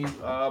Disney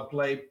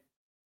play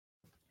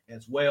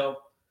as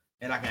well.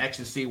 And I can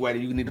actually see whether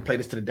you need to play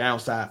this to the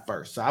downside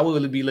first. So I will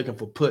really be looking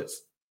for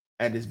puts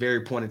at this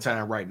very point in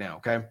time right now.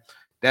 Okay.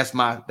 That's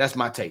my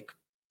take.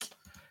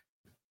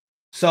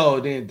 So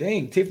then,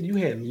 dang, Tiffany, you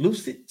had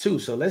Lucid too.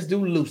 So let's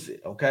do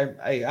Lucid. Okay.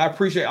 Hey, I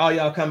appreciate all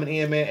y'all coming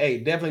in, man. Hey,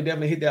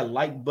 definitely hit that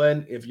like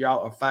button if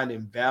y'all are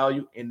finding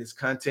value in this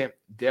content.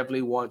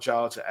 Definitely want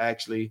y'all to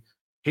actually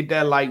hit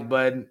that like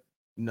button.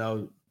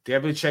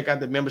 Definitely check out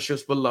the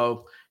memberships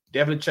below.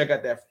 Definitely check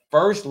out that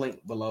first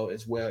link below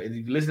as well. If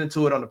you're listening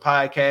to it on the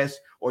podcast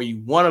or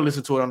you want to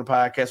listen to it on the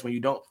podcast when you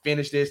don't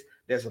finish this,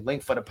 there's a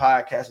link for the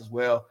podcast as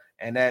well.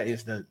 And that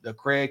is the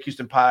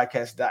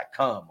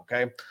CraigHoustonPodcast.com.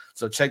 Okay.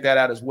 So check that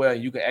out as well.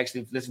 You can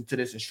actually listen to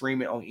this and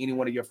stream it on any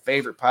one of your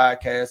favorite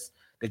podcasts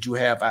that you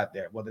have out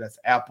there, whether that's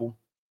Apple,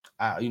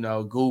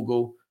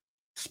 Google,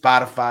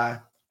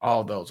 Spotify,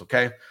 all those.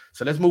 Okay.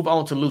 So let's move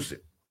on to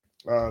Lucid.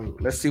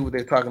 Let's see what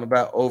they're talking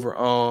about over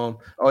on.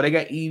 They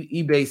got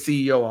eBay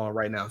CEO on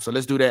right now. So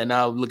let's do that. And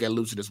I'll look at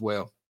Lucid as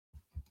well.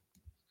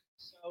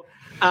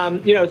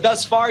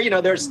 Thus far,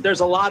 there's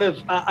a lot of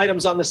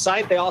items on the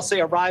site. They all say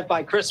arrive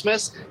by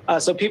Christmas.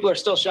 So people are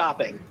still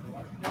shopping.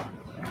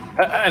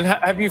 And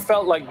have you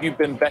felt like you've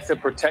been better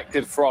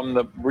protected from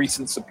the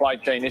recent supply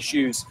chain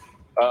issues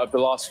of the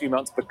last few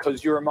months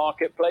because you're a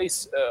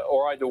marketplace,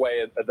 or either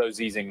way are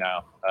those easing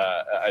now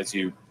as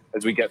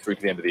we get through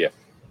to the end of the year?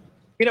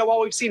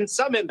 While we've seen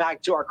some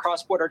impact to our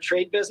cross-border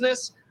trade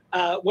business,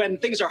 when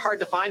things are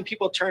hard to find,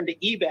 people turn to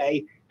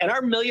eBay, and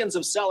our millions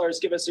of sellers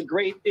give us a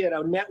great,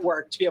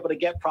 network to be able to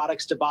get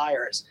products to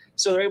buyers.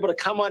 So they're able to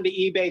come onto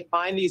eBay,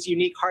 find these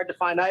unique,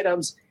 hard-to-find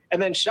items,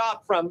 and then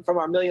shop from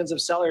our millions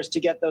of sellers to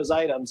get those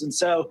items. And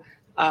so,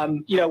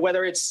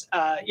 whether it's,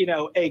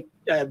 a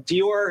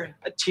Dior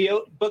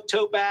book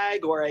tote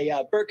bag or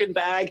a Birkin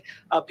bag,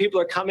 people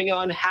are coming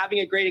on, having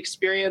a great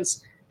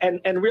experience,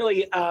 and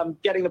really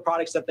getting the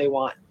products that they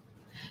want.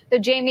 So,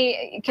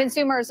 Jamie,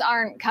 consumers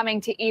aren't coming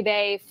to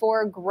eBay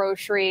for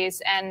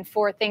groceries and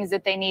for things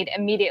that they need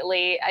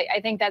immediately. I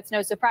think that's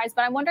no surprise.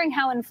 But I'm wondering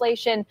how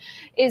inflation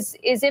is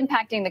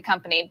impacting the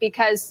company,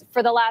 because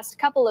for the last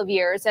couple of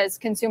years, as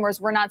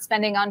consumers were not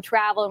spending on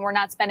travel and were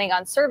not spending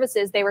on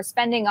services, they were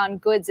spending on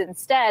goods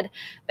instead.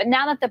 But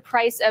now that the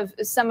price of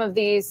some of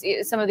these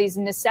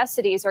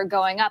necessities are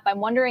going up, I'm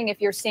wondering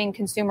if you're seeing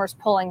consumers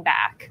pulling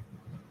back.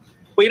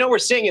 Well, we're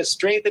seeing is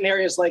strength in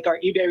areas like our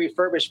eBay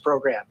Refurbished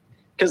program,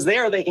 because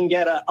there they can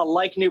get a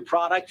like new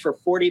product for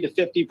 40 to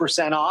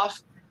 50%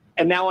 off.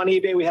 And now on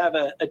eBay, we have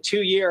a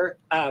 2-year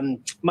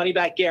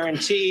money-back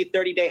guarantee,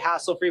 30-day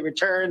hassle-free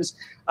returns,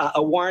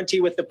 a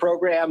warranty with the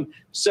program.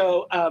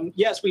 So,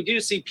 yes, we do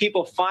see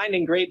people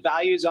finding great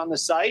values on the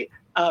site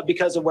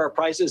because of where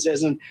prices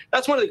is. And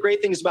that's one of the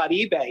great things about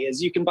eBay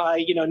is you can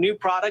buy, new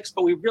products,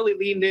 but we've really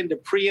leaned into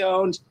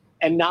pre-owned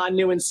and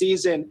non-new in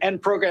season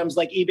and programs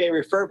like eBay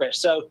Refurbished.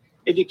 So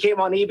if you came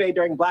on eBay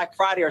during Black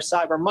Friday or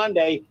Cyber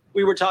Monday,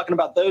 we were talking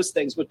about those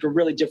things, which were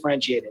really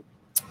differentiated.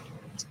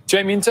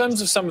 Jamie, in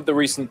terms of some of the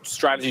recent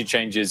strategy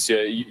changes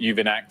you've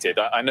enacted,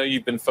 I know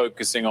you've been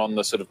focusing on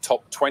the sort of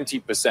top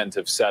 20%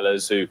 of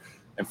sellers who,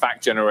 in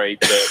fact, generate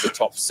the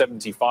top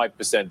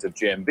 75% of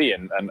GMV.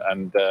 And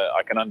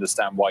I can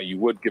understand why you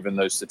would, given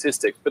those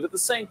statistics. But at the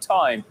same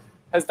time,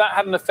 has that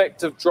had an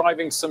effect of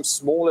driving some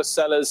smaller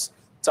sellers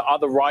to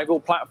other rival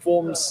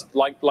platforms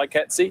like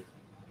Etsy?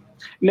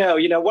 No,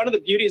 one of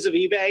the beauties of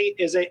eBay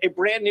is a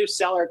brand new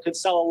seller could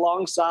sell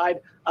alongside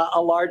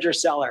a larger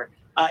seller.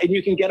 And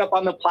you can get up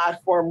on the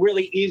platform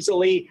really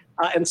easily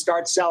and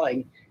start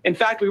selling. In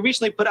fact, we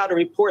recently put out a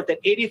report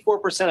that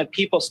 84% of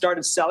people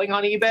started selling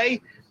on eBay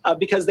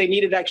because they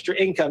needed extra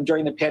income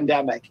during the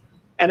pandemic.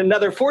 And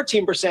another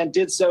 14%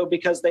 did so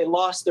because they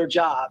lost their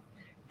job.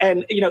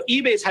 And,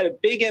 eBay's had a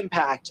big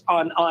impact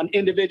on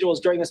individuals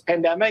during this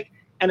pandemic,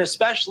 and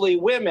especially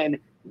women,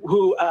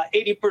 who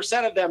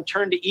 80% of them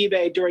turned to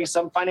eBay during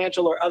some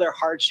financial or other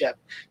hardship.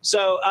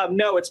 So,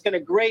 no, it's been a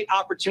great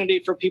opportunity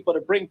for people to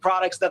bring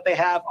products that they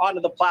have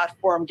onto the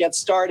platform, get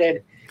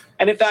started.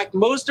 And in fact,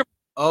 most of...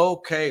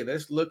 Okay,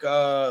 let's look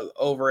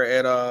over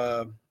at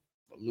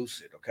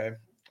Lucid, okay?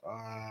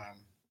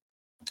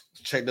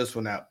 Check this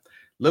one out. A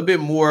little bit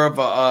more of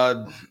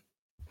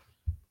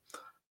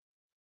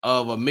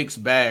a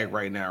mixed bag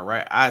right now,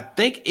 right? I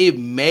think it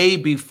may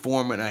be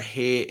forming a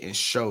head and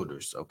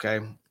shoulders, okay?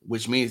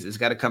 Which means it's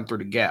got to come through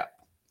the gap.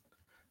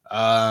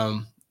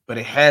 But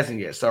it hasn't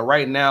yet. So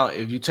right now,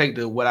 if you take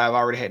what I've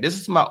already had, this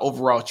is my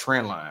overall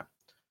trend line,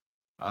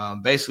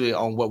 basically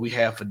on what we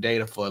have for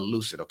data for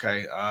Lucid,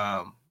 okay?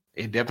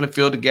 It definitely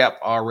filled the gap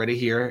already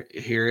here.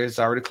 Here it's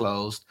already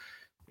closed.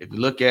 If you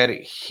look at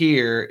it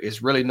here,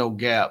 it's really no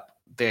gap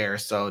there.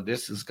 So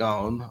this is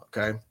gone,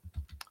 okay?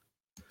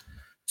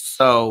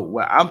 So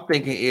what I'm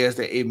thinking is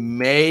that it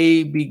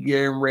may be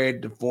getting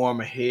ready to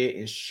form a head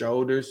and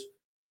shoulders.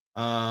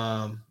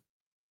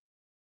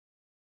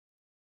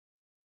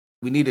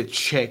 We need to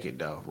check it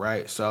though,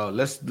 right? So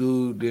let's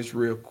do this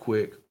real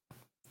quick.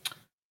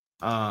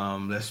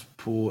 Let's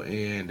pull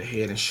in the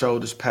head and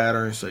shoulders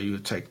pattern. So you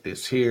take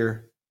this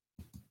here,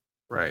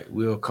 right?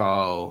 We'll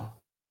call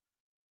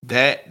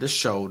that the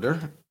shoulder.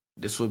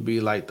 This would be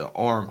like the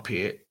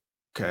armpit,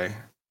 okay?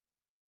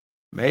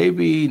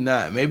 Maybe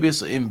not. Maybe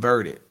it's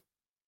inverted.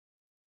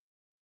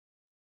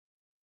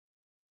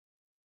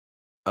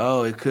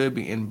 Oh, it could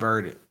be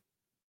inverted.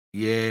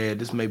 Yeah,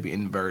 this may be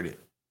inverted.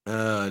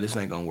 This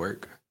ain't gonna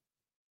work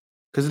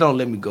because it don't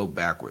let me go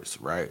backwards,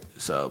 right?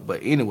 So,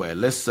 but anyway,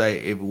 let's say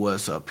if it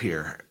was up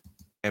here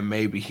and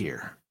maybe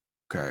here.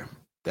 Okay,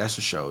 that's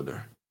the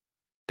shoulder.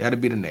 That'll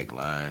be the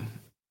neckline.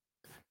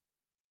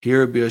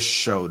 Here would be a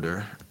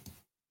shoulder,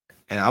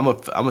 and I'm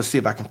gonna see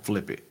if I can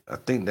flip it. I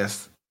think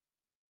that's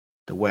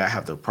the way I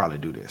have to probably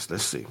do this.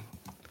 Let's see.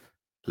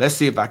 Let's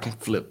see if I can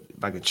flip.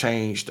 If I can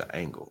change the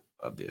angle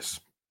of this.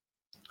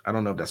 I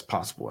don't know if that's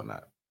possible or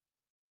not.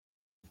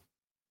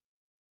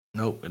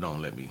 Nope, it don't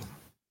let me.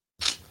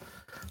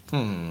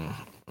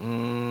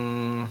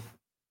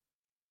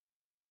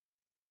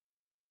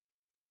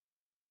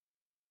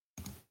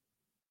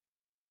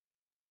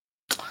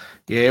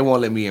 Yeah, it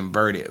won't let me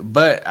invert it,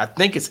 but I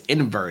think it's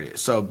inverted.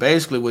 So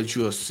basically what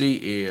you'll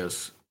see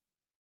is,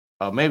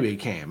 maybe it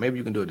can. Maybe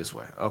you can do it this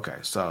way. Okay,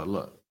 so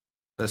look.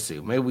 Let's see.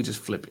 Maybe we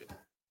just flip it.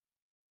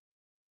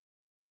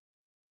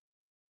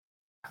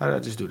 How did I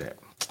just do that?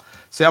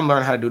 See, I'm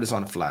learning how to do this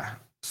on the fly.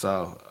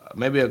 So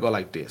maybe I'll go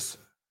like this.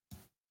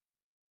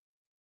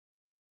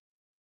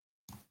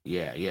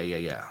 Yeah.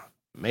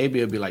 Maybe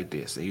it'll be like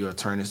this, and you'll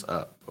turn this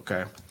up,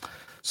 okay?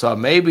 So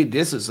maybe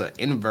this is an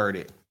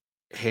inverted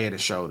head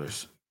and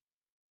shoulders,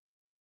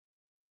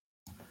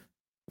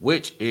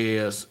 which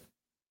is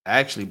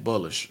actually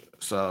bullish.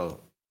 So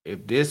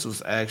if this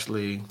was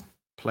actually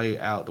play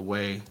out the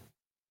way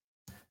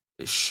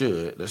it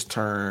should, let's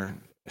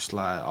turn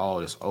slide all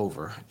this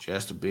over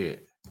just a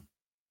bit.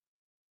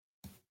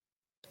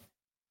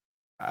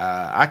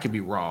 I could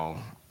be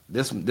wrong.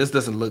 This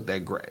doesn't look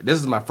that great. This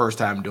is my first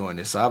time doing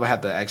this, so I would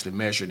have to actually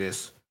measure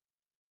this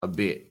a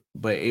bit.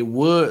 But it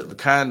would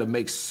kind of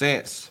make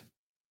sense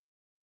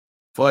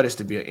for this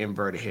to be an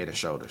inverted head and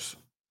shoulders.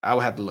 I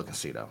would have to look and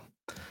see though,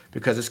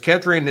 because it's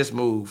capturing this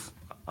move,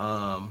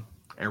 and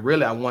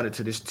really I want it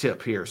to this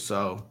tip here.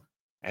 So,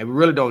 and we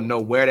really don't know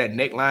where that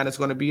neckline is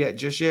going to be at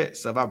just yet.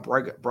 So if I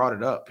brought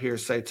it up here,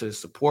 say to the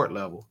support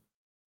level,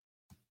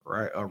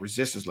 right, or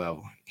resistance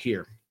level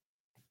here.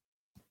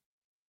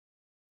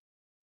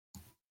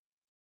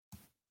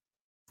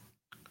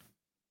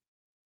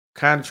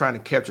 Kind of trying to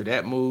capture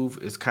that move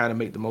is kind of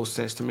make the most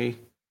sense to me.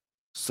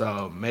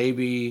 So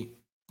maybe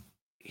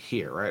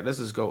here, right? Let's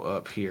just go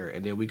up here,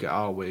 and then we can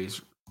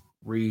always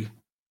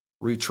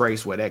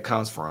retrace where that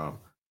comes from.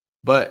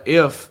 But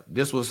if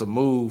this was a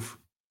move,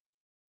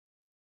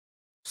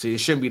 see, it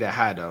shouldn't be that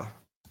high though.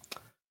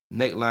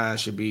 Neckline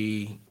should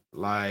be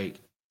like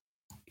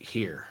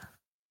here.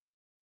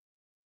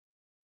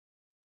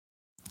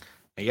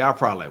 And y'all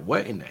probably like,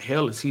 what in the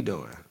hell is he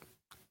doing?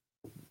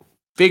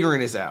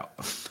 Figuring this out.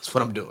 That's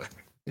what I'm doing.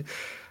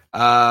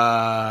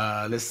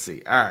 Let's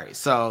see. All right.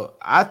 So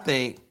I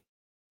think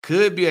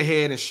could be a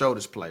head and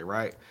shoulders play,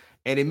 right?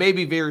 And it may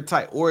be very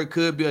tight, or it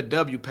could be a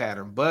W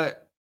pattern,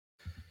 but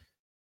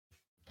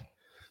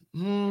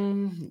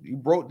you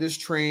broke this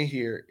trend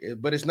here,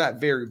 but it's not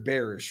very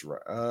bearish.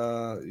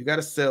 You got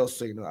a sell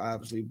signal,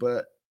 obviously,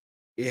 but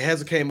it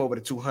hasn't came over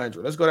the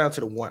 200. Let's go down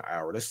to the 1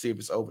 hour. Let's see if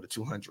it's over the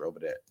 200 over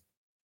that.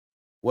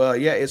 Well,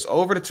 yeah, it's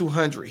over the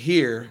 200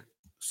 here.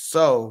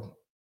 So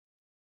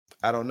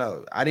I don't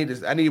know. I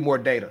need more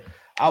data.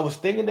 I was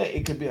thinking that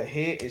it could be a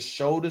head and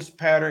shoulders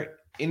pattern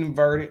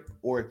inverted,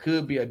 or it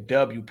could be a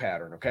W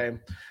pattern. Okay.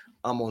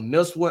 On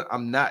this one,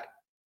 I'm not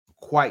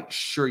quite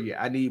sure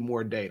yet. I need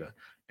more data.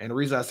 And the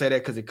reason I say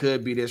that, because it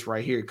could be this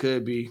right here. It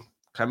could be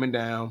coming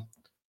down,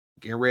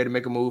 getting ready to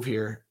make a move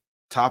here,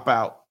 top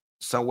out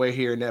somewhere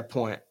here in that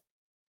point,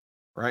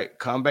 right?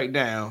 Come back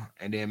down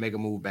and then make a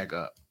move back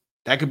up.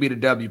 That could be the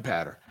W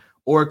pattern.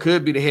 Or it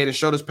could be the head and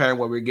shoulders pattern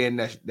where we're getting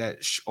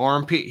that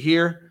armpit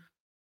here,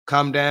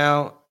 come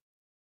down,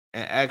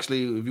 and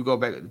actually, if you go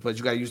back, but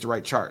you got to use the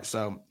right chart.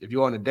 So if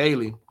you're on the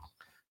daily,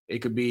 it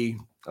could be,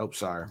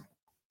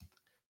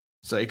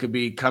 So it could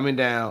be coming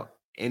down,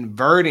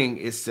 inverting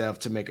itself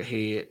to make a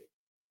head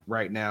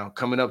right now,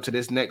 coming up to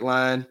this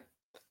neckline,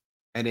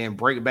 and then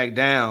break back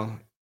down,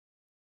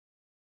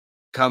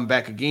 come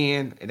back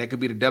again, and that could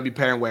be the W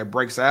pattern where it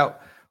breaks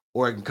out,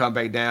 or it can come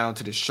back down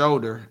to the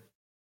shoulder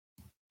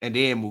and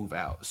then move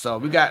out. So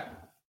we got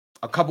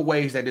a couple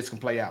ways that this can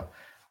play out.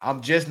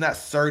 I'm just not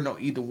certain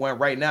on either one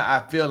right now.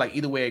 I feel like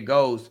either way it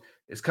goes,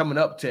 it's coming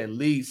up to at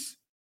least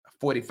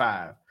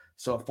 45.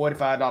 So a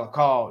 $45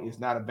 call is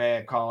not a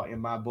bad call in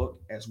my book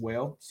as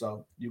well.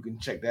 So you can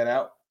check that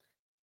out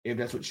if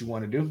that's what you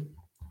want to do.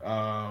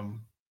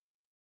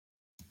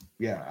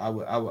 Yeah,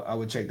 I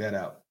would check that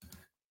out.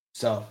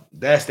 So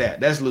that's that.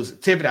 That's Lucy.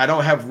 Tiffany, I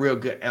don't have a real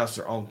good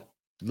answer on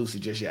Lucy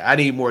just yet. I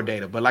need more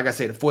data. But like I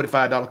said, the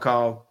 $45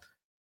 call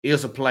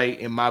is a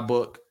play in my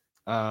book.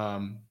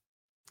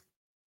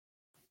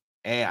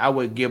 And I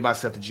would give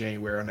myself to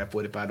January on that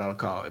 $45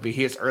 call. If it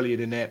hits earlier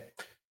than that,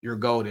 you're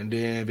golden.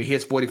 Then if it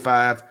hits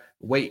 45,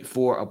 wait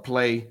for a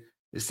play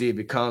to see if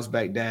it comes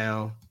back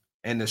down.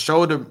 And the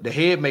shoulder, the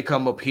head may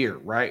come up here,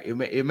 right?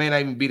 It may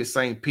not even be the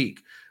same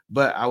peak,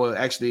 but I would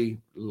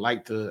actually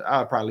like to,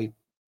 I would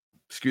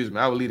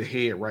leave the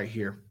head right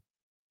here.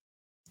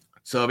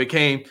 So if it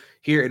came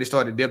here and it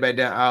started to dip back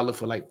down, I'll look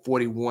for like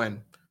 $41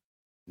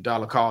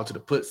 call to the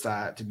put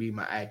side to be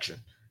my action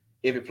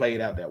if it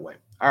played out that way.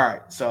 All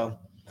right, so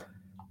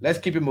let's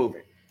keep it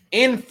moving.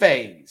 In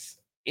phase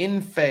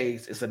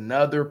is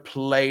another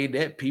play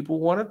that people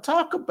want to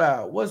talk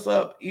about. What's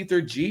up,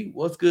 Ether G?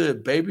 What's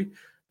good, baby?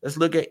 Let's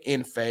look at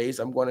in phase.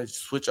 I'm going to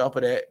switch off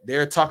of that.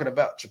 They're talking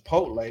about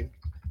Chipotle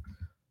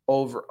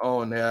over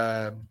on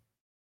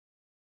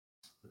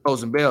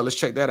Frozen Bell. Let's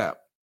check that out.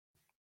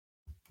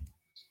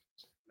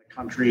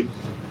 Country.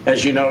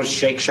 As you know,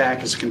 Shake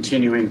Shack is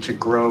continuing to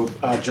grow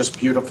just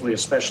beautifully,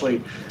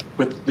 especially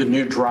with the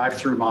new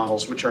drive-through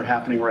models, which are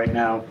happening right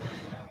now.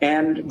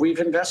 And we've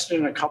invested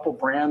in a couple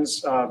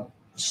brands,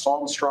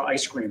 Salt and Straw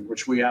Ice Cream,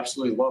 which we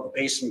absolutely love,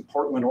 based in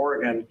Portland,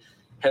 Oregon,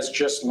 has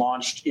just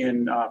launched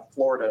in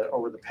Florida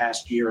over the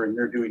past year, and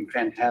they're doing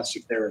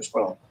fantastic there as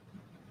well.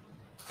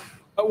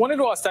 I wanted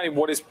to ask Danny,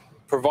 what is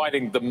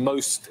providing the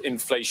most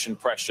inflation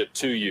pressure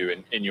to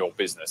you in your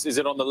business? Is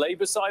it on the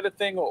labor side of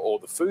things or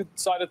the food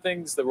side of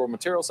things, the raw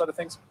material side of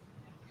things?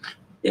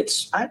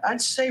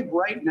 I'd say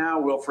right now,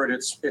 Wilfred,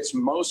 it's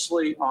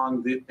mostly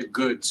on the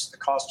goods, the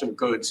cost of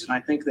goods. And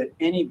I think that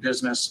any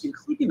business,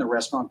 including the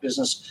restaurant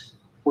business,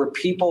 where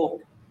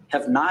people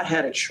have not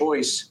had a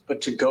choice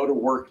but to go to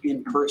work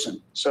in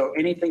person. So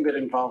anything that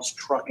involves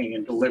trucking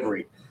and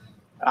delivery.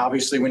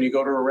 Obviously, when you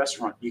go to a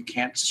restaurant, you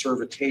can't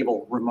serve a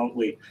table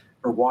remotely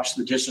or wash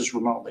the dishes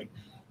remotely.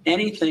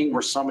 Anything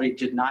where somebody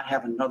did not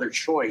have another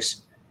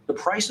choice, the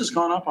price has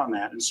gone up on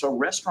that. And so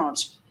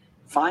restaurants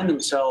find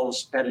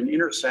themselves at an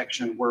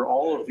intersection where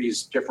all of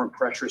these different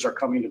pressures are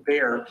coming to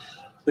bear.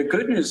 The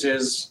good news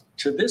is,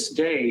 to this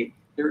day,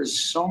 there is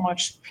so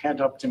much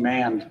pent-up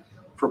demand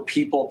for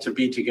people to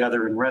be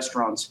together in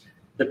restaurants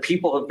that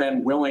people have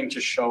been willing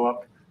to show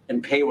up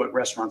and pay what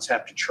restaurants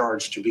have to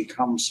charge to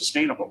become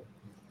sustainable.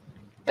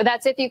 But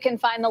that's if you can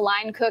find the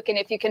line cook and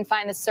if you can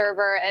find the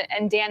server.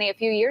 And Danny, a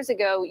few years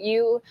ago,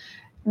 you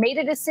made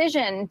a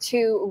decision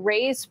to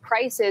raise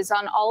prices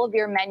on all of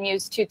your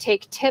menus to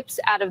take tips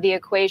out of the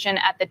equation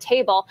at the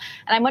table.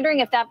 And I'm wondering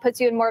if that puts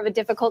you in more of a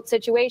difficult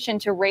situation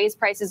to raise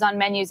prices on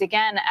menus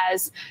again,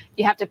 as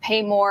you have to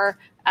pay more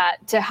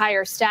to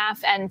hire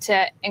staff and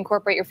to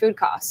incorporate your food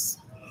costs.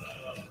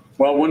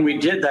 Well, when we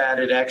did that,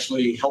 it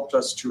actually helped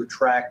us to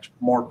attract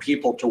more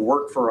people to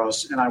work for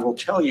us. And I will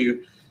tell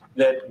you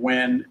that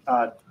when,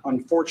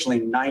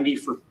 unfortunately,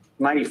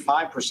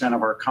 95%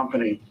 of our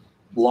company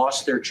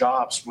lost their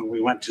jobs when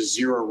we went to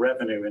zero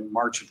revenue in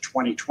March of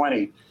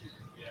 2020,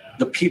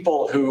 the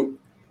people who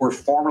were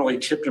formerly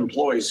tipped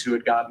employees who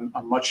had gotten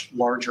a much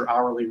larger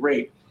hourly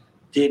rate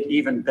did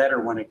even better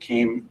when it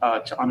came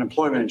to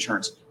unemployment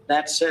insurance.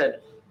 That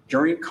said,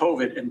 during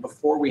COVID and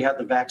before we had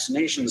the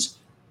vaccinations,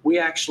 we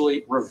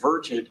actually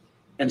reverted.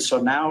 And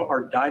so now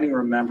our dining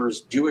room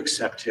members do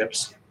accept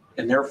tips,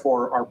 and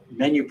therefore our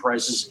menu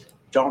prices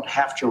don't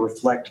have to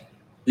reflect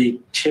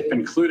the tip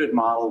included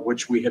model,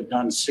 which we had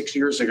done 6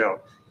 years ago.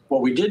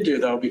 What we did do,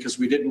 though, because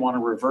we didn't want to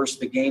reverse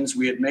the gains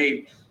we had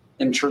made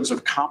in terms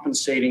of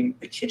compensating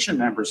the kitchen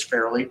members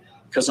fairly,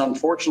 because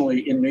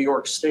unfortunately in New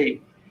York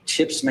State,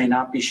 tips may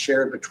not be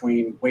shared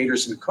between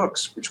waiters and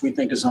cooks, which we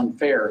think is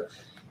unfair.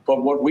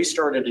 But what we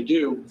started to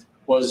do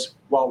was,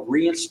 while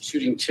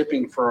reinstituting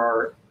tipping for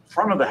our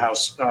front of the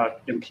house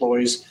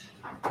employees,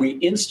 we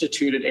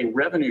instituted a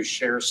revenue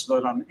share so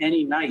that on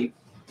any night,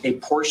 a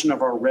portion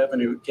of our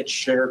revenue gets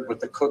shared with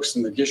the cooks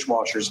and the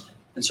dishwashers.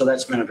 And so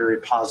that's been a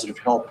very positive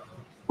help.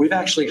 We've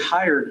actually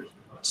hired,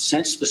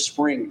 since the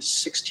spring,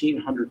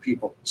 1,600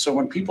 people. So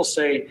when people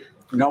say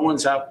no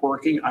one's out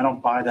working, I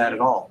don't buy that at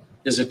all.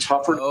 Is it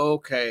tougher?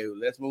 Okay,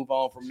 let's move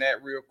on from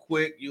that real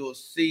quick. You'll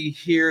see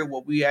here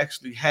what we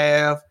actually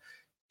have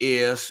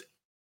is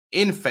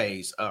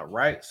Enphase,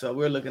 right? So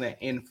we're looking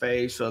at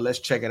Enphase. So let's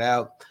check it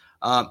out.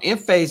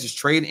 Enphase is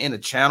trading in a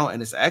channel,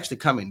 and it's actually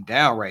coming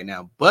down right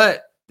now.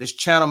 But this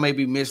channel may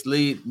be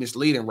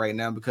misleading right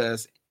now,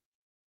 because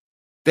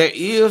there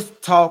is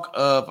talk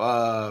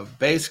of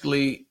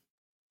basically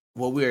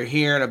what we're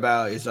hearing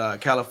about is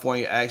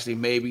California actually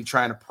maybe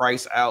trying to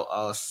price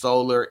out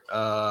solar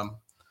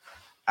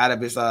out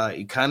of its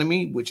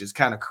economy, which is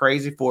kind of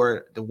crazy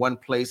for the one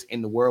place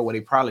in the world where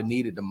they probably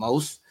need it the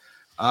most.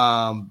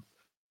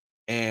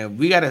 And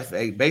we got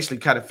to basically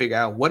kind of figure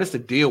out what is the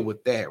deal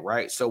with that,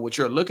 right? So what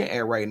you're looking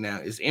at right now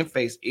is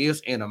Enphase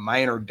is in a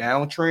minor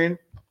downtrend.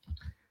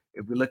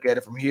 If we look at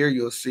it from here,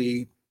 you'll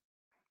see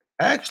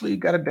actually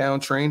got a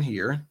downtrend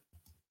here.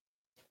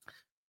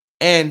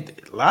 And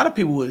a lot of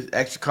people would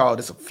actually call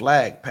this a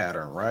flag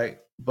pattern, right?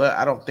 But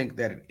I don't think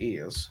that it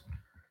is.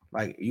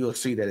 Like, you'll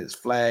see that it's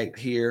flagged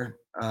here,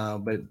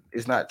 but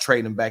it's not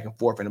trading back and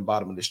forth in the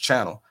bottom of this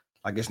channel.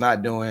 Like, it's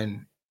not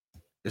doing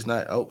this.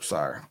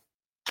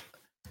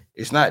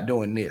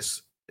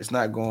 It's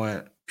not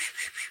going,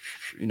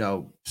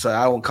 so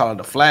I won't call it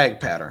a flag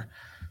pattern.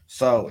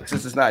 So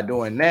since it's not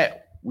doing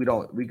that, we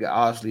can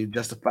obviously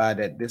justify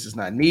that this is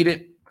not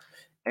needed.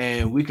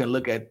 And we can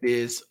look at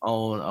this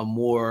on a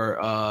more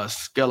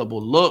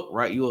scalable look,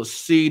 right? You'll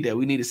see that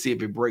we need to see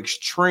if it breaks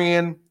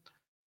trend.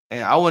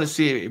 And I want to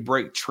see if it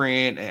break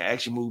trend and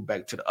actually move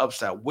back to the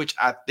upside, which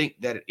I think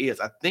that it is.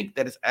 I think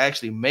that it's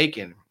actually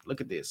making,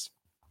 look at this.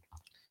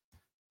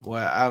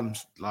 Well, I'm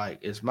like,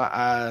 is my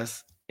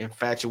eyes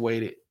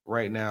infatuated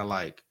right now?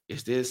 Like,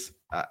 is this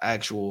an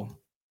actual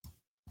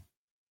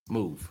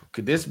move?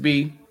 Could this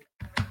be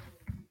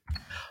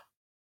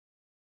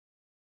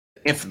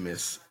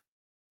infamous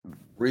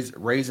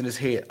raising his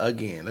head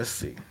again? Let's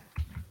see.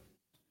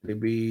 Could it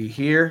be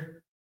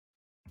here,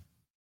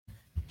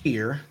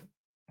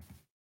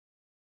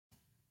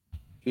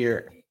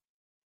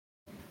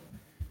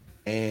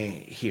 and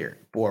here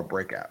for a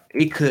breakout?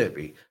 It could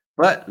be.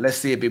 But let's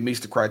see if it meets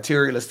the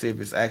criteria. Let's see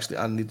if it's actually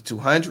underneath the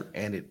 200,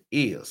 and it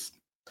is.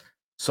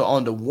 So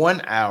on the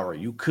 1 hour,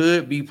 you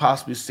could be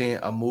possibly seeing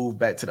a move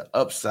back to the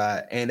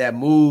upside, and that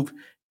move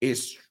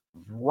is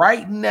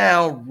right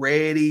now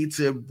ready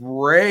to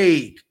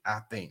break, I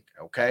think.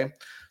 Okay.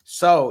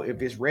 So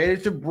if it's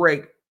ready to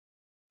break,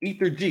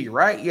 Ether G,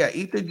 right? Yeah,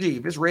 Ether G.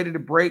 If it's ready to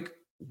break,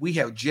 we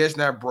have just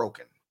not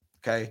broken.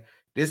 Okay.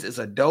 This is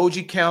a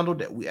doji candle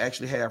that we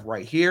actually have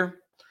right here.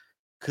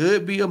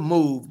 Could be a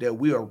move that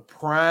we are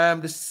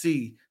primed to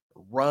see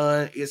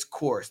run its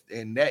course,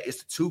 and that is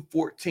the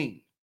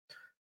 214.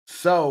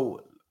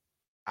 So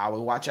I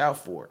would watch out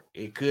for it.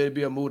 It could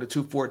be a move to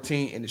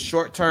 214 in the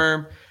short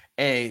term,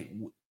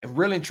 and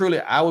really and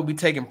truly, I would be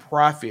taking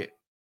profit.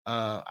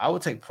 I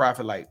would take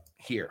profit like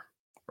here,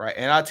 right?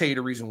 And I'll tell you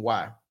the reason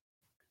why.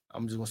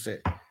 I'm just gonna say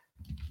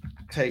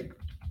take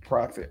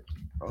profit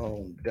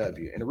on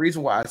W, and the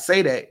reason why I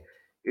say that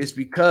is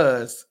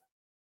because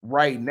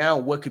right now,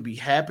 what could be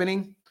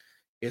happening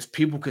is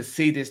people could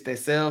see this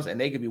themselves and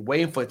they could be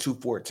waiting for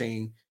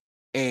 214,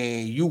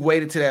 and you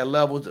waited to that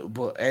level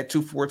but at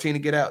 214 to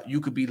get out, you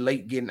could be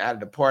late getting out of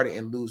the party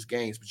and lose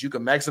gains. But you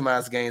can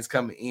maximize gains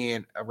coming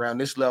in around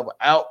this level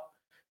out.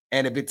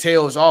 And if it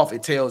tails off,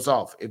 it tails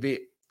off.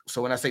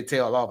 So when I say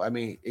tail off, I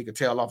mean it could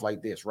tail off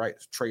like this, right?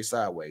 Trade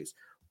sideways,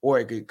 or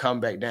it could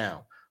come back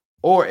down,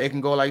 or it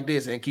can go like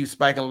this and keep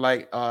spiking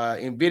like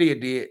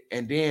Nvidia did,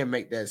 and then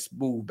make that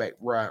smooth back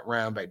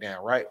round back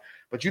down, right?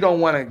 But you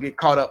don't want to get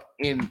caught up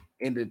in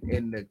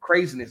the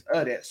craziness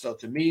of that. So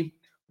to me,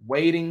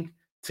 waiting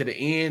to the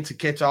end to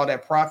catch all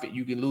that profit,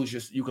 you can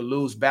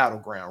lose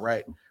battleground,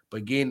 right?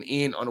 But getting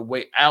in on the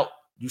way out,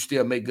 you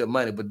still make good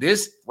money. But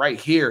this right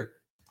here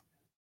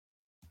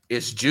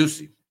is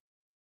juicy.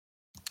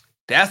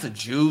 That's a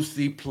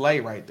juicy play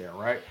right there,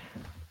 right?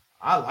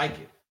 I like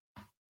it.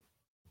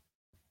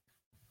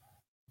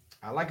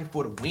 I like it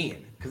for the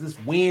win because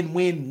it's win,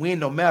 win, win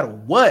no matter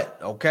what,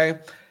 okay?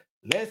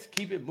 Let's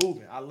keep it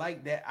moving. I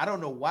like that. I don't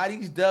know why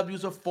these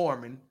W's are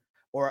forming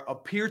or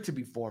appear to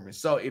be forming.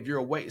 So if you're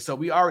away, so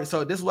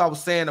this is what I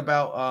was saying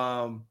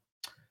about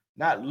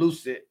not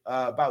Lucid,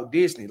 about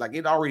Disney. Like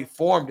it already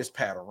formed this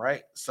pattern,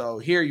 right? So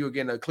here you're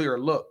getting a clearer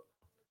look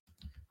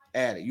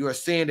at it. You are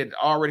seeing that it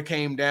already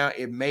came down.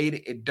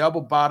 It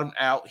double bottomed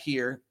out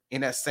here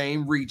in that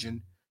same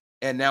region,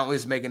 and now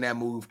it's making that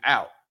move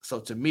out. So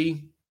to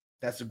me,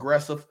 that's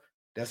aggressive.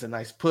 That's a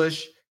nice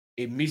push.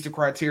 It meets the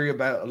criteria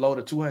about a low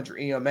to 200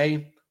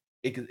 EMA.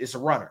 It's a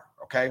runner,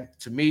 okay?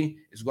 To me,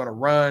 it's going to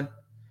run.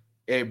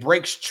 It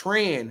breaks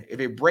trend. If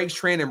it breaks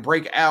trend and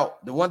break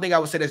out, the one thing I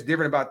would say that's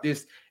different about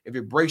this, if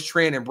it breaks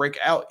trend and break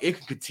out, it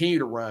can continue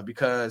to run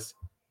because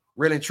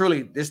really and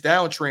truly, this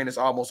downtrend is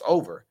almost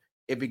over.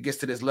 If it gets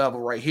to this level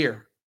right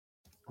here,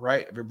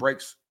 right? If it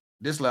breaks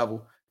this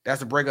level,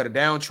 that's a break of the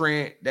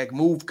downtrend. That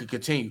move could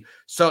continue.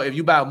 So if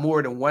you buy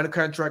more than one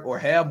contract or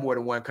have more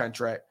than one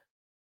contract,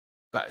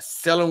 but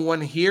selling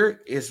one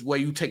here is where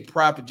you take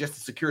profit just to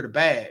secure the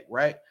bag,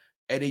 right?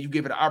 And then you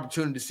give it an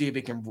opportunity to see if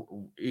it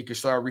can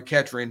start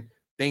recapturing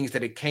things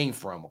that it came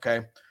from,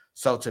 okay?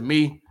 So to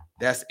me,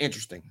 that's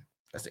interesting.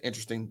 That's an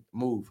interesting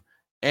move.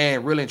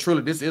 And really and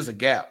truly, this is a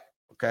gap,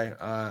 okay?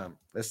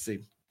 Let's see.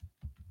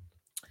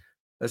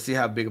 Let's see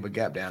how big of a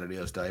gap down it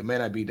is, though. It may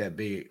not be that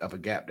big of a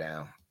gap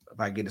down if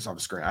I get this on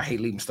the screen. I hate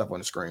leaving stuff on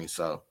the screen,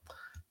 so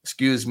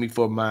excuse me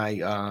for my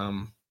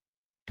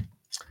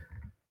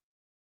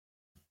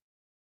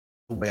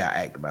way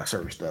I act about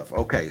certain stuff.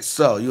 Okay,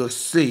 so you'll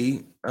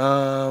see.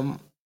 Now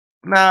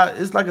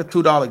it's like a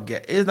 $2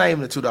 gap. It's not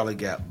even a $2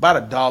 gap,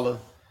 about $1,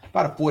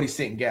 about a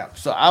 40-cent gap.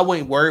 So I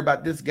wouldn't worry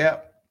about this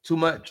gap too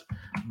much,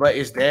 but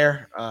it's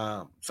there.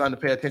 Something to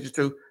pay attention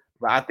to.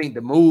 But I think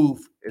the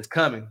move is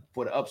coming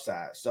for the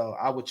upside. So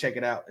I would check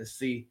it out and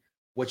see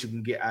what you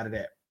can get out of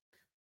that.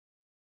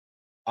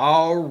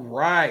 All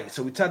right.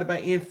 So we talked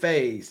about in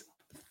phase.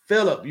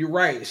 Philip, you're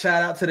right.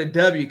 Shout out to the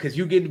W because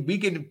we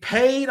getting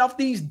paid off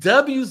these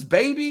W's,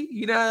 baby.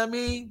 You know what I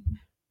mean?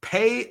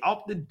 Paid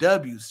off the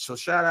W's. So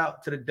shout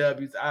out to the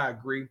W's. I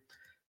agree.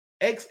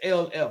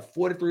 XLF,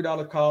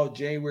 $43 call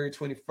January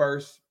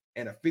 21st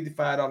and a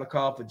 $55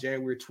 call for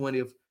January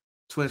 20th,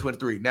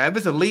 2023. Now, if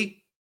it's a leap,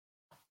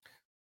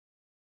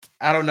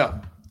 I don't know.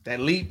 That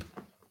leap,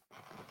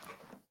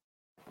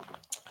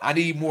 I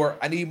need more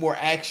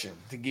action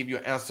to give you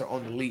an answer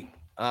on the leap.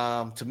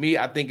 To me,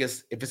 I think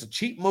if it's a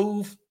cheap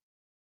move,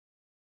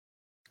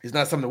 it's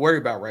not something to worry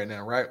about right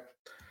now, right?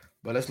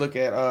 But let's look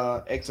at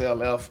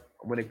XLF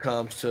when it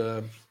comes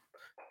to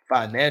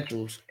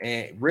financials.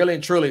 And really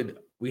and truly,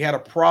 we had a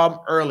problem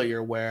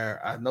earlier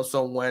where I know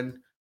someone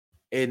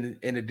in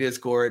the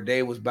Discord,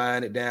 they was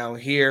buying it down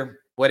here.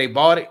 Well, they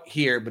bought it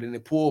here, but then they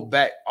pulled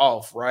back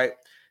off, right?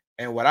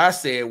 And what I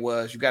said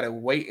was you got to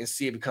wait and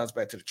see if it comes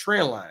back to the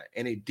trend line.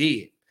 And it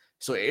did.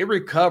 So it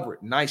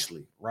recovered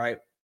nicely, right?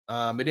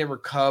 It didn't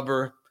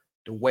recover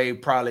the way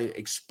probably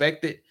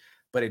expected,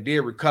 but it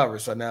did recover.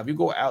 So now if you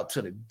go out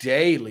to the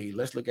daily,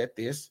 let's look at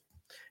this.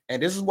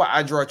 And this is why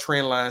I draw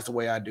trend lines the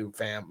way I do,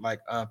 fam.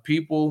 Like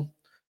people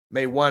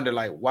may wonder,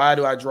 like, why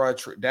do I draw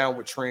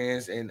downward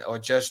trends or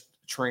just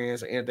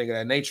trends or anything of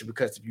that nature?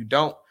 Because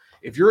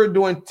if you're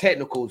doing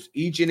technicals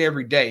each and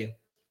every day,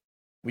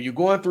 when you're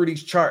going through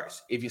these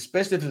charts,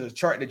 especially if it's a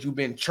chart that you've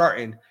been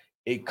charting,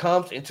 it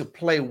comes into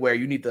play where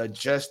you need to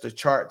adjust the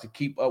chart to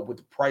keep up with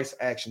the price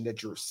action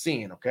that you're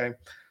seeing, okay?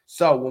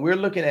 So when we're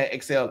looking at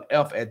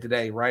XLF at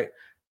today, right,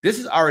 this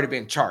has already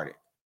been charted,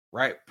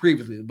 right,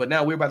 previously. But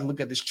now we're about to look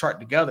at this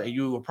chart together, and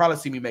you will probably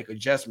see me make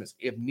adjustments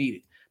if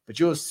needed. But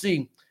you'll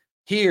see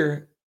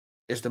here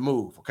is the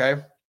move,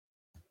 okay?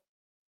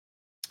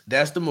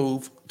 That's the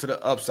move to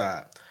the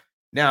upside.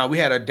 Now, we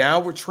had a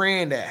downward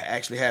trend that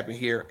actually happened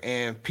here,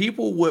 and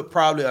people would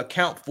probably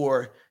account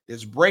for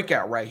this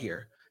breakout right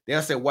here.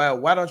 They'll say, well,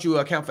 why don't you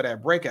account for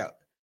that breakout?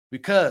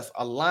 Because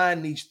a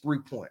line needs 3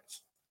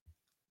 points.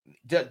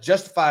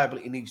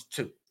 Justifiably, it needs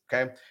 2,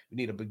 okay? You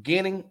need a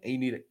beginning and you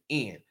need an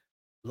end.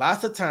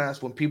 Lots of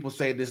times when people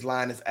say this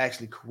line is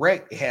actually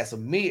correct, it has a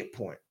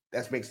midpoint.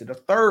 That makes it a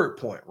third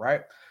point,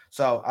 right?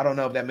 So I don't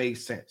know if that made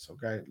sense.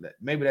 Okay,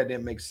 maybe that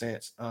didn't make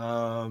sense.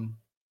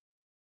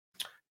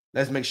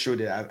 Let's make sure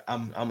that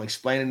I'm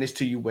explaining this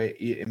to you where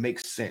it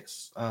makes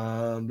sense.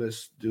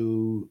 Let's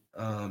do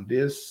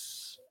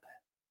this.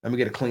 Let me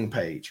get a clean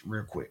page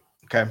real quick.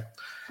 Okay,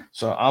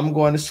 so I'm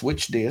going to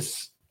switch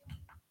this.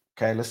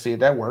 Okay, let's see if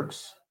that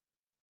works.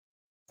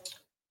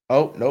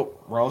 Oh,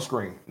 nope, wrong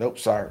screen. Nope,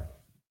 sorry.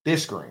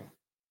 This screen.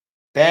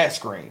 That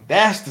screen.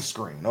 That's the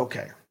screen.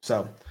 Okay,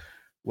 so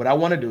what I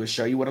want to do is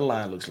show you what a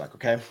line looks like,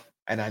 okay?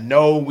 And I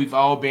know we've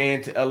all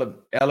been to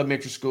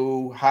elementary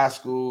school, high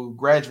school,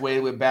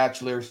 graduated with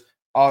bachelors,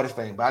 all this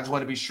thing, but I just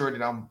want to be sure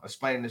that I'm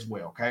explaining this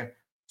well, okay?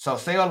 So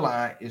say a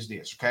line is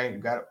this, okay? You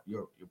got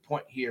your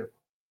point here,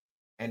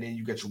 and then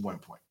you get your 1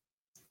 point.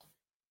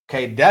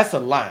 Okay, that's a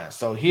line.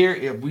 So here,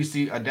 if we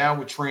see a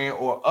downward trend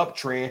or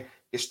uptrend,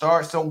 it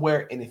starts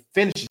somewhere and it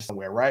finishes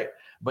somewhere, right?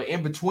 But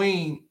in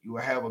between, you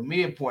will have a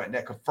midpoint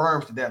that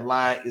confirms that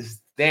line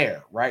is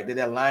there, right?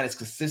 That line is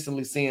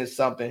consistently seeing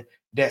something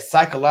that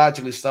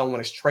psychologically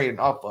someone is trading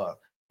off of.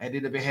 And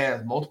then if it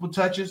has multiple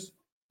touches,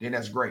 then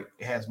that's great.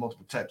 It has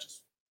multiple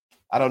touches.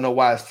 I don't know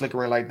why it's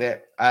flickering like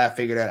that. I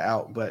figured that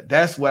out, but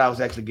that's what I was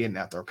actually getting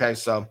after. Okay,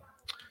 so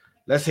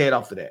let's head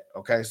off to that.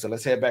 Okay, so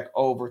let's head back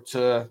over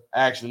to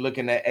actually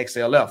looking at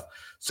XLF.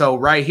 So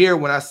right here,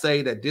 when I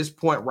say that this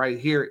point right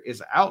here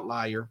is an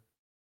outlier,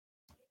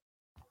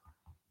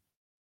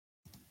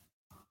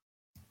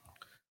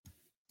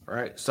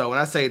 right? So when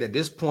I say that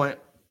this point,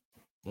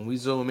 when we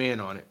zoom in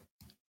on it,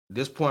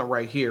 this point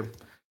right here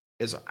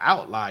is an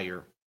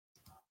outlier.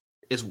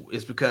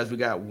 It's because we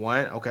got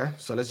one. Okay,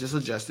 so let's just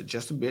adjust it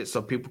just a bit so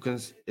people can.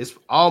 It's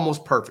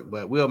almost perfect,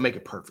 but we'll make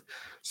it perfect.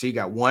 So you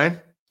got 1,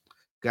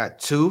 got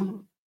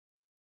 2,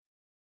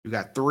 you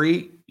got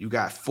 3, you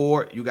got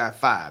 4, you got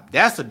 5.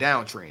 That's a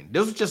downtrend.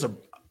 This is just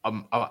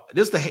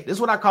this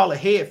is what I call a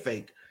head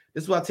fake.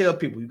 This is what I tell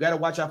people. You got to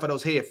watch out for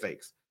those head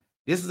fakes.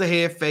 This is a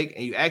head fake,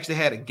 and you actually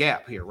had a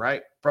gap here,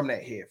 right, from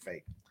that head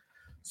fake.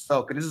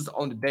 So, because this is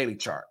on the daily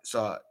chart.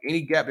 So,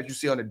 any gap that you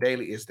see on the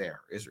daily is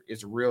there.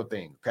 It's a real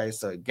thing. Okay,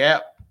 so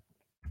gap.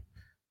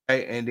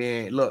 Okay, and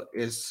then look,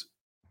 it's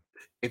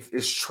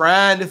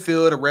trying to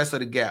fill the rest of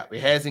the gap.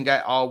 It hasn't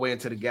got all the way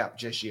into the gap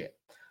just yet.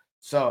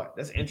 So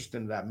that's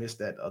interesting that I missed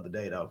that the other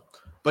day, though.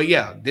 But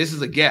yeah, this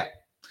is a gap.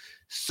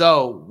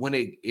 So when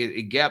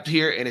it gapped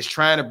here and it's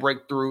trying to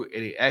break through,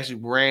 and it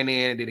actually ran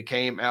in, and then it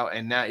came out,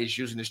 and now it's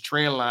using this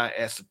trend line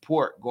as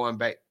support going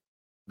back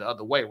the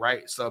other way,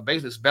 right? So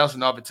basically it's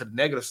bouncing off into the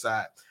negative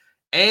side,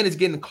 and it's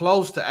getting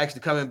close to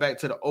actually coming back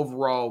to the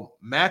overall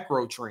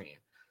macro trend.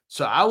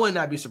 So I would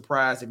not be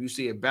surprised if you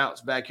see it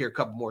bounce back here a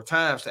couple more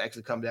times to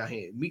actually come down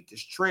here and meet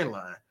this trend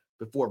line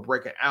before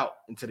breaking out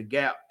into the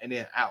gap and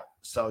then out.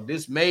 So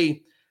this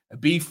may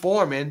be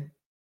forming.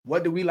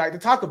 What do we like to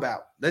talk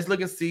about? Let's look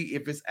and see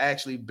if it's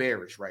actually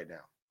bearish right now.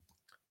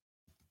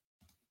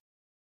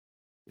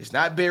 It's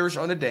not bearish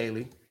on the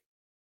daily.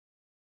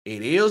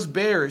 It is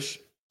bearish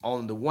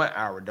on the 1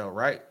 hour though,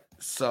 right?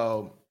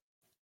 So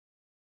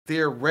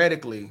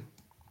theoretically,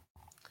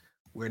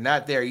 we're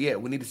not there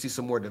yet. We need to see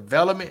some more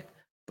development,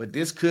 but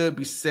this could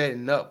be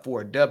setting up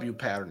for a W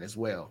pattern as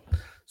well.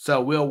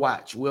 So we'll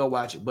watch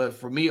it. But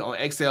for me on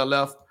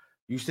XLF,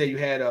 you said you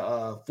had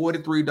a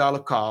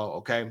 $43 call,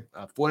 okay?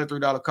 A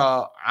 $43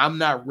 call. I'm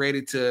not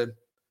ready to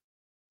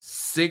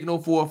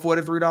signal for a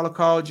 $43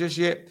 call just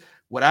yet.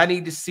 What I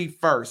need to see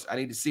first, I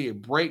need to see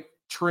it break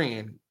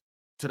trend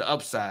to the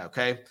upside,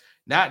 okay?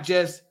 Not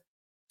just,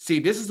 see,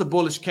 this is a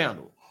bullish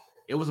candle.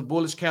 It was a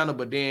bullish candle,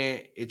 but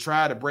then it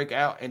tried to break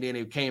out, and then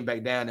it came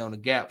back down on the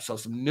gap. So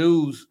some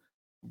news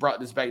brought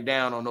this back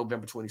down on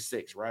November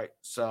 26th, right?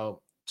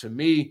 So to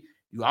me,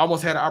 you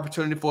almost had an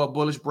opportunity for a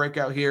bullish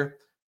breakout here.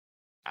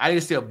 I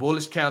need to see a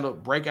bullish candle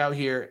break out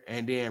here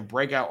and then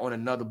break out on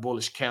another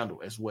bullish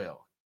candle as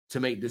well to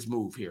make this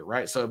move here,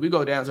 right? So if we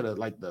go down to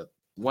the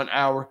 1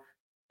 hour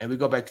and we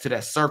go back to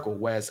that circle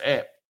where it's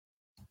at,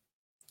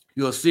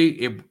 you'll see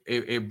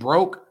it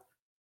broke,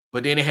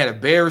 but then it had a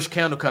bearish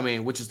candle come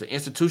in, which is the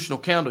institutional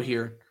candle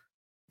here.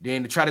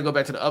 Then to try to go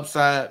back to the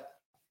upside,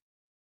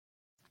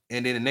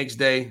 and then the next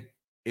day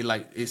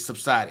it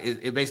subsided.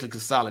 It basically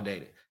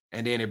consolidated,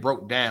 and then it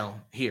broke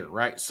down here,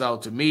 right? So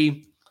to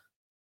me,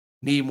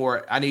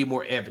 I need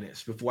more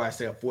evidence before I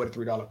say a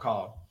 $43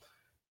 call.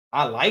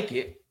 I like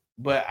it,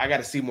 but I got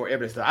to see more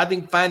evidence. I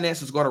think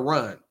finance is going to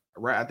run,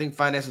 right? I think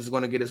finance is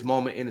going to get its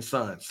moment in the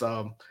sun.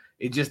 So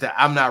it's just that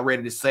I'm not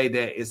ready to say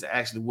that it's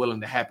actually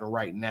willing to happen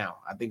right now.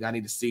 I think I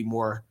need to see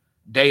more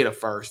data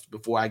first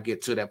before I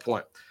get to that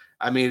point.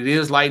 I mean, it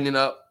is lightening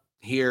up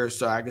here,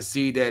 so I can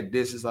see that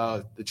this is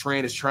the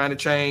trend is trying to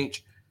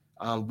change.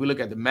 We look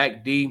at the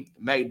MACD.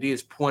 MACD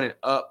is pointing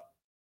up.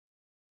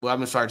 Well,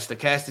 I'm sorry, the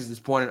stochastics is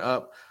pointing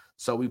up.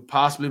 So we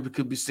possibly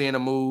could be seeing a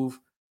move,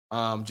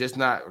 just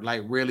not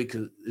like really,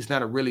 because it's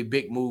not a really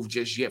big move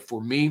just yet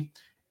for me.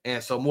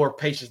 And so more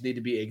patience need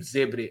to be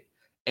exhibited.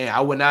 And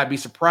I would not be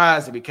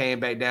surprised if it came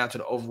back down to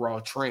the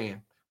overall trend,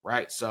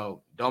 right?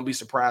 So don't be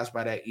surprised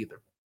by that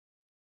either.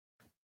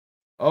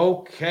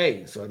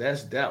 Okay, so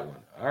that's that one.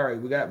 All right,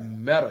 we got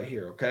Meta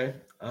here. Okay,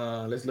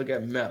 let's look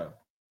at Meta.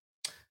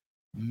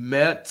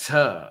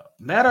 Meta.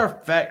 Matter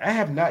of fact, I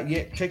have not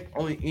yet checked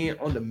on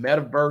the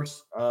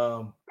metaverse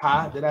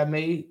pie that I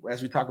made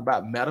as we talk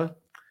about Meta.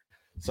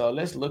 So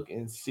let's look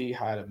and see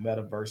how the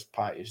metaverse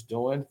pie is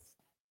doing.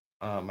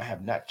 I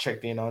have not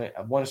checked in on it.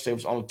 I want to say it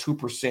was only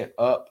 2%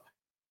 up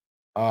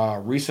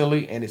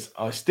recently, and it's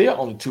still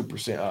only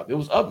 2% up. It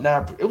was up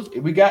 9.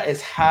 We got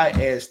as high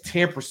as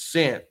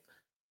 10%.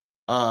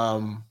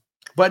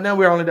 But now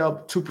we're only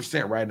up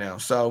 2% right now.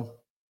 So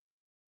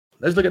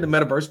let's look at the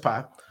metaverse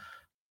pie.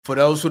 For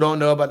those who don't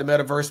know about the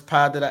metaverse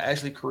pie that I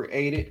actually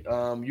created,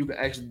 you can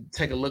actually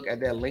take a look at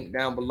that link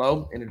down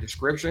below in the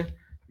description.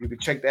 You can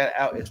check that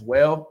out as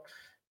well.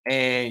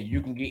 And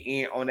you can get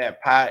in on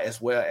that pie as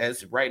well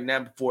as right now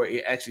before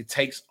it actually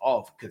takes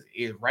off, because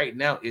right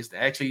now it's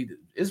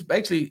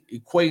basically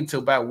equating to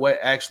about what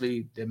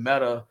actually the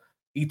Meta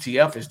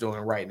ETF is doing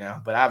right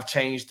now. But I've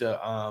changed the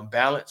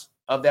balance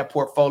of that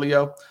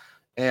portfolio,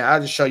 and I'll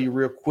just show you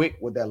real quick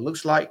what that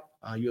looks like.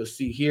 You'll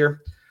see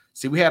here.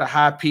 See, we had a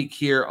high peak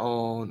here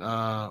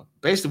on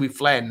basically we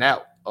flattened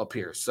out up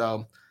here.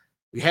 So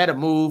we had to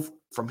move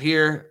from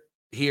here.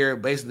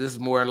 Basically, this is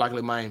more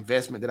likely my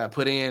investment that I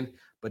put in.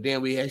 But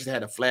then we actually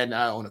had to flatten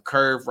out on a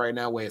curve right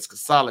now where it's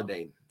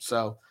consolidating.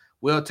 So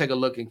we'll take a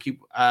look and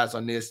keep eyes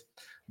on this.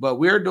 But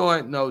we're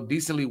doing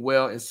decently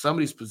well in some of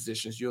these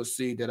positions. You'll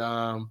see that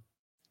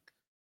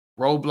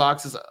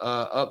Roblox is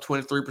up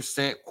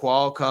 23%,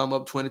 Qualcomm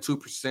up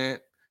 22%,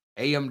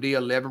 AMD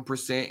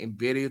 11%,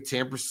 NVIDIA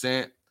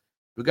 10%.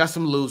 We got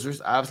some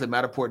losers. Obviously,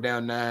 Matterport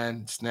down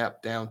 9,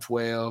 Snap down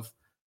 12,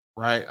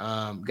 right?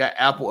 Got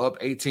Apple up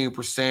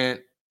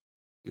 18%.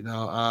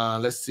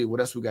 Let's see what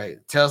else we got.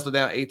 Tesla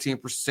down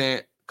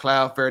 18%,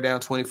 Cloudflare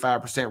down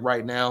 25%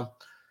 right now.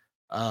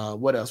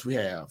 What else we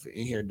have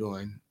in here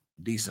doing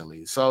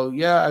decently? So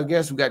yeah, I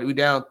guess we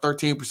down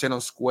 13%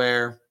 on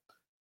Square.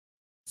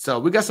 So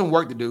we got some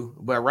work to do,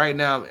 but right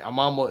now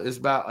it's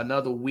about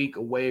another week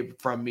away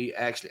from me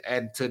actually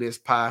adding to this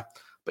pie.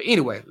 But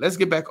anyway, let's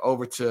get back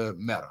over to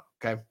Meta.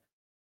 Okay,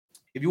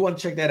 if you want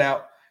to check that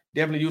out,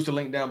 definitely use the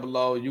link down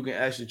below. You can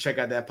actually check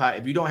out that pie.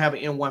 If you don't have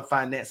an M1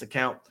 Finance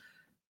account,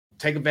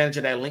 take advantage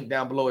of that link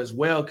down below as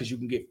well, because you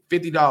can get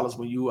 $50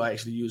 when you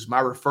actually use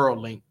my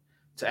referral link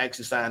to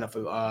actually sign up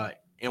for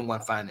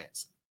M1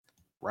 Finance,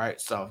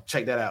 right? So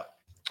check that out.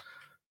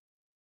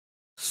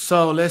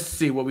 So let's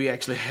see what we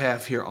actually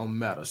have here on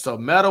Meta. So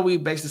Meta, we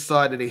basically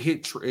saw that it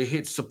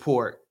hit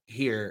support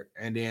here,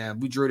 and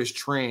then we drew this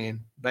trend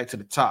back to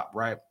the top,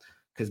 right?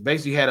 Because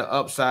basically you had an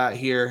upside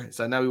here.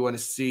 So now we want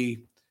to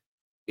see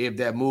if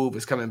that move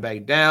is coming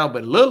back down,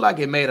 but it looked like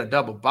it made a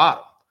double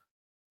bottom.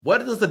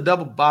 What does the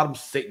double bottom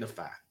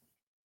signify?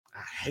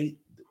 I hate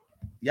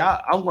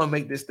y'all. I'm going to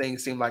make this thing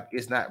seem like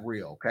it's not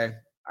real, okay?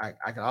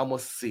 I can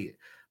almost see it.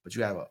 But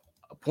you have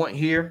a point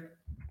here,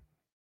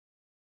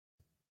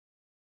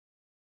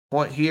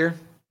 point here,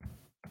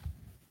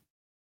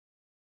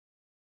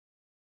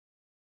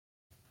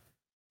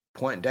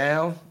 point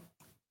down,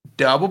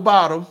 double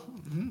bottom,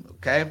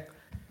 okay?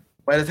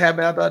 What is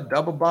happening after a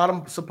double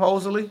bottom,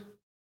 supposedly?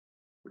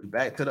 We're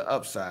back to the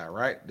upside,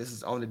 right? This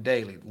is on the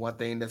daily. One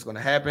thing that's going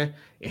to happen,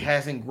 it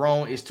hasn't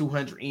grown its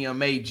 200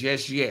 EMA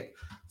just yet.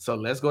 So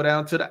let's go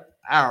down to the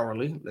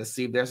hourly. Let's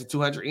see if there's a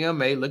 200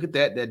 EMA. Look at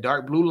that. That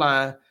dark blue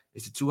line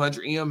is a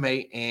 200 EMA,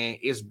 and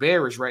it's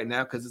bearish right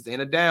now because it's in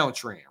a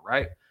downtrend,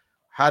 right?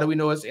 How do we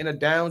know it's in a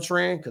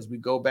downtrend? Because we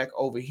go back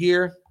over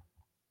here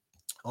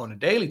on the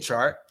daily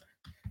chart,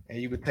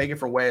 and you can take it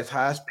from where its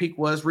highest peak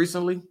was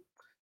recently,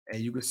 and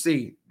you can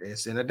see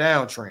it's in a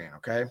downtrend,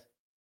 okay?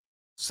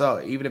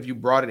 So even if you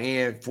brought it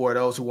in for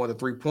those who want the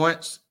 3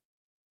 points,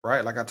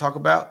 right, like I talk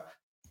about,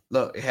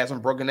 look, it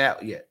hasn't broken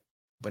out yet,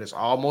 but it's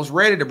almost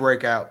ready to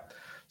break out.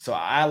 So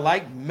I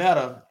like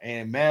Meta,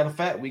 and matter of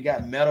fact, we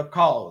got Meta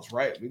calls,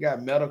 right? We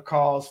got Meta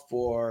calls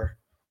for,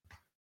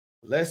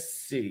 let's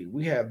see,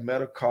 we have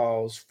Meta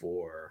calls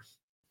for,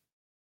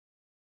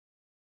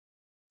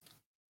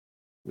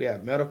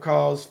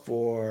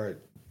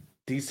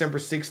 December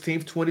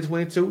 16th,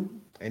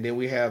 2022, and then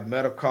we have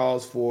Meta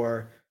calls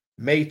for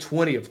May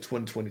 20th,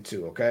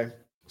 2022. Okay.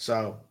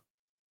 So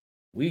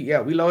we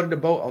loaded the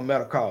boat on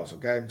Meta calls.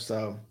 Okay.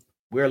 So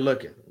we're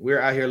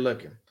out here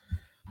looking.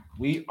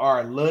 We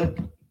are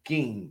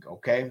looking.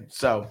 Okay.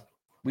 So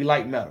we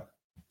like Meta.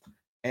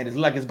 And it's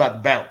like it's about to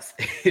bounce.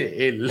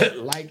 It looked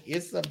like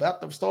it's about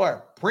to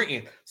start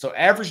printing. So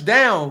average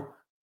down,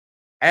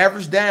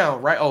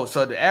 right? Oh,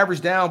 so the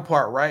average down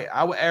part, right?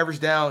 I would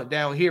average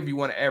down here if you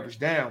want to average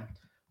down,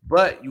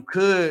 but you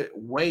could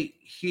wait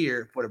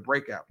here for the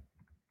breakout.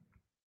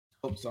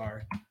 Oh,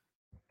 sorry.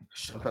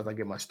 Sometimes I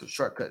get my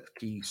shortcut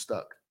key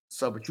stuck.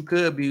 So, but you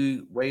could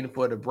be waiting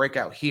for the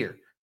breakout here.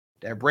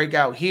 That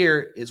breakout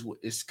here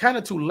is kind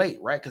of too late,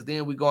 right? Because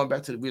then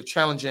we're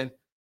challenging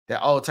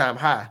that all-time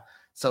high.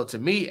 So to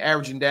me,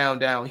 averaging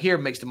down here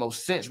makes the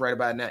most sense right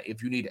about now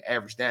if you need to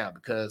average down,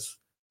 because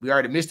we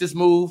already missed this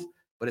move,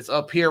 but it's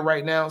up here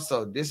right now.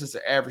 So this is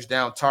the average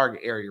down target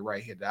area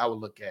right here that I would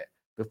look at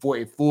before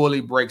it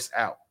fully breaks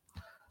out.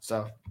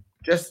 So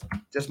just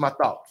my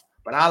thoughts.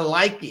 But I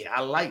like it.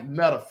 I like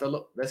Meta,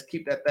 Philip. Let's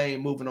keep that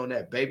thing moving on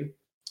that, baby.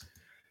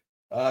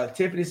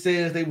 Tiffany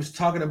says they was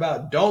talking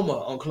about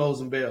Doma on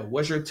Closing Bell.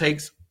 What's your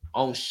takes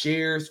on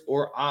shares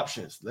or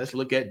options? Let's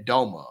look at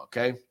Doma,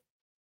 okay?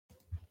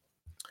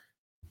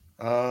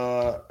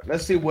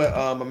 Let's see what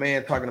my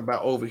man talking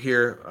about over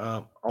here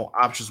on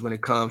options when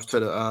it comes to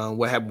the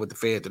what happened with the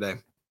Fed today.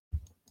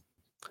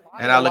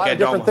 And I look at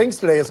different things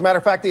today. As a matter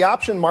of fact, the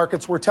option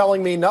markets were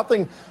telling me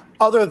nothing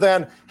other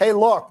than, hey,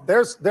 look,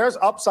 there's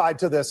upside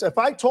to this. If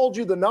I told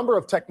you the number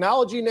of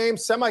technology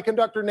names,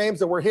 semiconductor names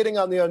that were hitting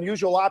on the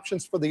unusual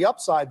options for the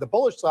upside, the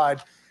bullish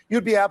side,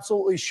 you'd be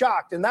absolutely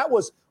shocked. And that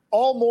was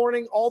all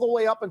morning, all the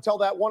way up until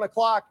that 1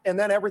 o'clock, and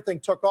then everything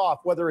took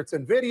off. Whether it's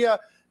NVIDIA,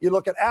 you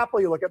look at Apple,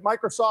 you look at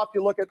Microsoft,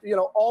 you look at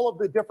all of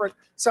the different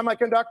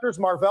semiconductors.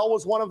 Marvell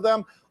was one of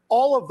them.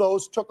 All of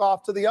those took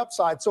off to the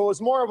upside. So it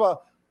was more of a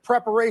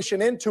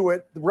preparation into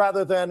it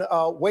rather than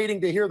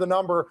waiting to hear the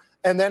number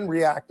and then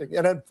reacting.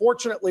 And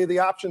unfortunately, the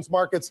options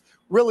markets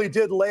really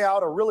did lay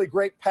out a really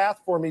great path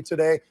for me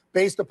today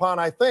based upon,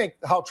 I think,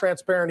 how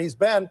transparent he's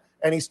been,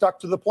 and he stuck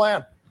to the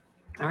plan.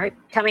 All right,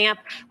 coming up,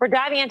 we're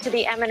diving into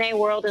the M&A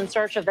world in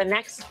search of the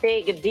next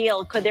big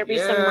deal. Could there be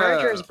some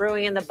mergers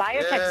brewing in the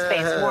biotech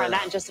space? More on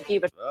that in just a few.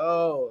 But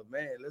oh,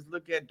 man, let's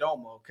look at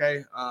Doma,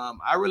 okay?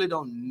 I really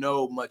don't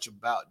know much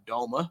about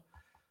Doma.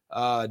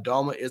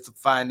 Doma is a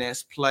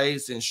finance play,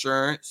 it's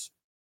insurance,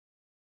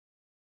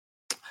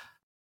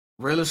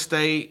 real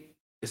estate.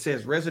 It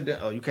says resident.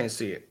 Oh, you can't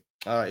see it.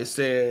 It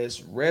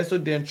says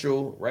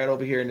residential right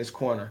over here in this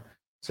corner.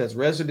 It says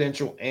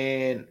residential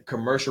and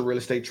commercial real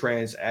estate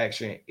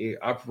transaction. It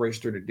operates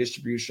through the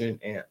distribution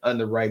and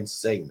underwriting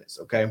segments.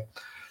 Okay.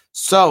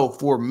 So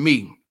for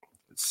me,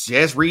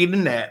 just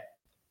reading that,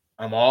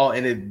 I'm all,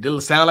 and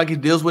it sounds like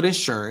it deals with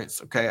insurance.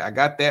 Okay. I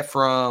got that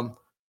from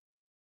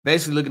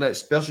basically looking at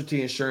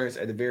specialty insurance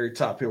at the very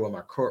top here where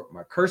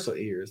my cursor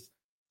is.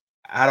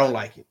 I don't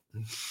like it.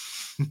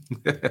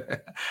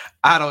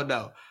 I don't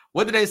know.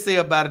 What did they say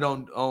about it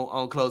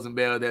on Closing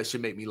Bell that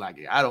should make me like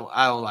it? I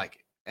don't like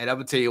it. And I'm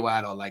gonna tell you why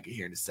I don't like it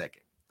here in a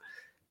second.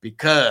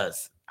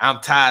 Because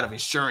I'm tired of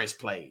insurance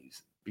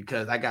plays.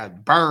 Because I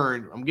got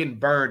burned. I'm getting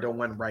burned on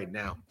one right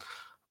now.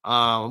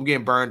 I'm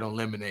getting burned on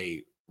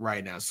Lemonade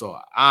right now. So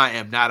I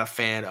am not a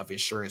fan of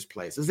insurance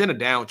plays. It's in a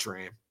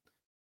downtrend.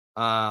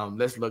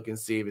 Let's look and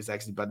see if it's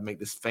actually about to make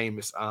this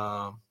famous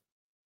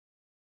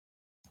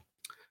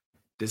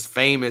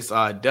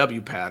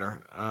W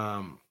pattern.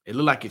 It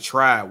looked like it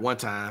tried one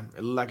time.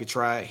 It looked like it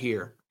tried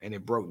here and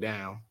it broke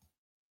down.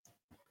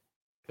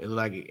 It looked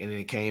like it, and then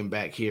it came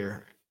back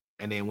here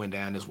and then went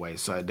down this way.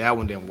 So that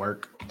one didn't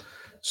work.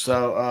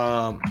 So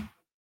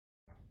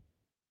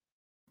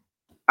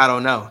I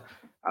don't know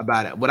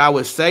about it. What I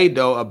would say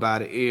though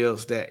about it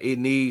is that it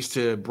needs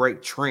to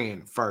break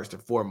trend first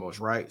and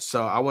foremost, right?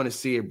 So I want to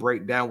see it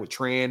break down with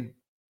trend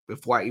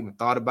before I even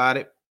thought about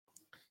it.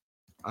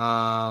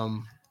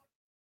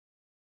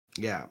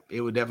 Yeah,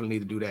 it would definitely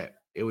need to do that.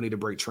 It would need to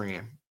break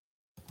trend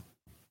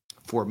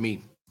for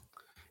me.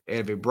 And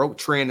if it broke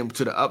trend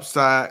to the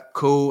upside,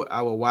 cool,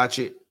 I will watch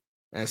it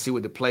and see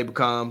what the play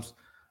becomes.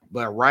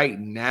 But right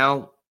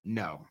now,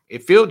 no.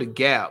 It filled the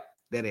gap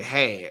that it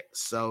had.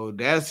 So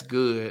that's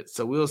good.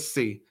 So we'll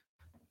see.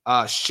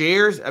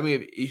 Shares, I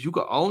mean, if you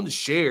could own the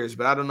shares,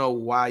 but I don't know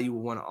why you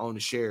would want to own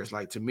the shares.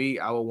 Like to me,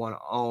 I would want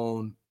to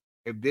own,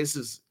 if this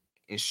is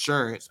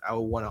insurance, I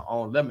would want to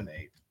own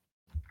Lemonade.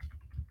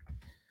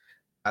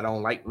 I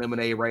don't like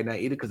Lemonade right now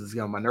either because it's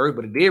on my nerves,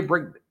 but it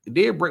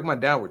did break my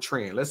downward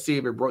trend. Let's see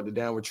if it broke the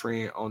downward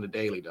trend on the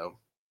daily though.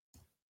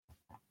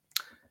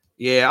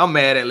 Yeah, I'm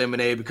mad at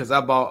Lemonade because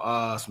I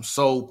bought some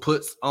sold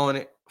puts on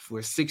it for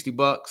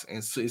 $60,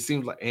 and so it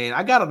seems like, and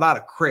I got a lot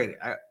of credit.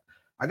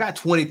 I got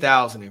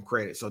 20,000 in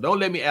credit, so don't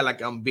let me act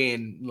like I'm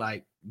being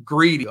like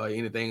greedy or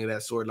anything of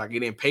that sort. Like it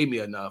didn't pay me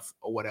enough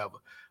or whatever.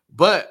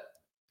 But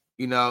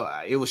you know,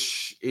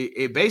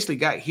 it basically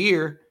got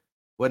here.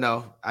 Well,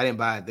 no, I didn't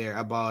buy it there.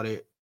 I bought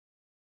it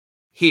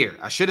here.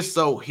 I should have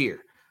sold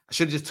here. I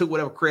should have just took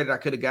whatever credit I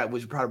could have got,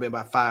 which would probably been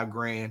about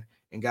 $5,000,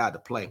 and got to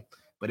play.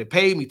 But it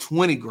paid me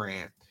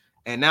 $20,000,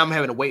 and now I'm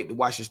having to wait to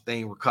watch this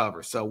thing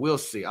recover. So we'll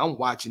see. I'm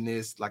watching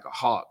this like a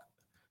hawk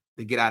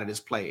to get out of this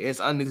play.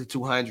 It's underneath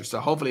 200, so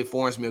hopefully it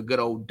forms me a good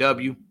old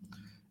W,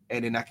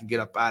 and then I can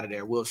get up out of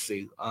there. We'll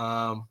see.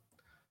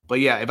 But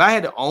yeah, if I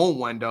had to own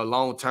one though,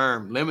 long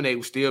term, Lemonade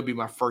would still be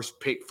my first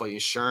pick for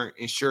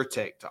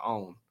InsurTech to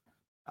own.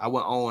 I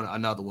wouldn't own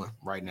another one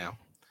right now.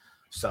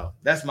 So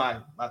that's my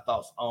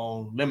thoughts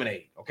on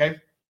Lemonade. Okay.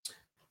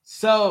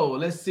 So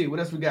let's see what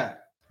else we got.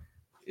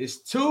 It's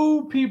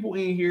two people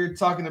in here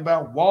talking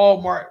about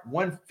Walmart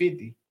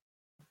 150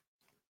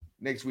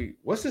 next week.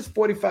 What's this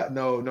 45?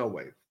 No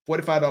way.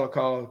 $45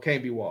 call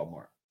can't be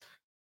Walmart.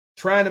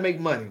 Trying to make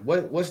money.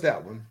 What's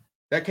that one?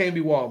 That can't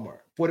be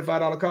Walmart.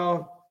 $45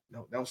 call?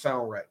 No, that don't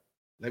sound right.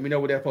 Let me know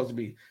what that's supposed to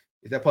be.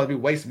 Is that supposed to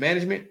be Waste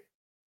Management?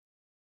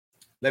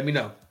 Let me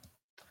know.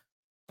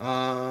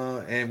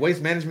 And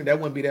Waste Management, that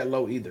wouldn't be that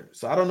low either.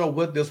 So I don't know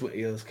what this one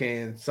is.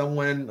 Can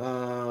someone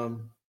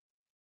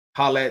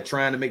holla at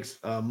trying to make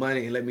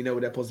money and let me know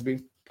what that's supposed to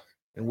be,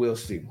 and we'll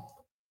see.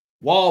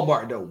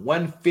 Walmart though,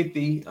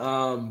 150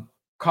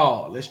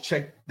 call. Let's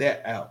check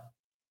that out.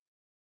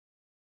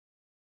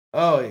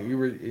 Oh,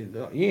 you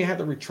didn't have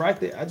to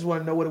retract it. I just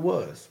want to know what it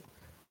was.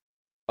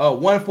 Oh,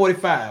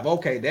 145.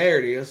 Okay, there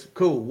it is.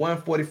 Cool.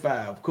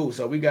 145. Cool.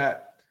 So we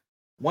got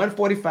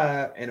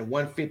 145 and a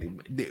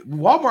 150.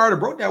 Walmart already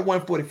broke that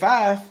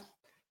 145.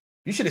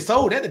 You should have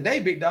sold that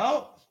today, big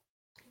dog.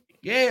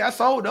 Yeah, I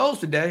sold those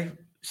today.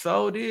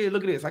 So did.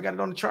 Look at this. I got it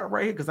on the chart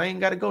right here because I ain't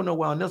got to go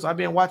nowhere on this. I've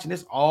been watching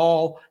this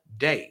all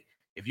day.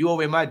 If you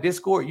over in my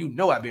Discord, you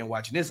know I've been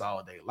watching this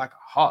all day like a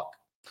hawk.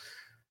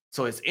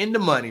 So it's in the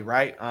money,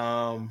 right?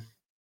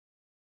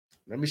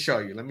 Let me show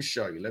you.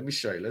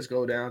 Let's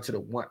go down to the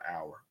 1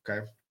 hour,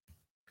 okay?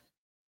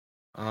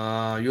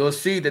 You'll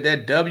see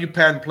that W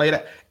pattern played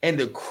out. And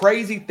the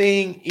crazy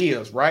thing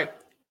is, right?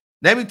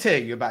 Let me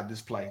tell you about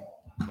this play.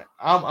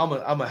 I'm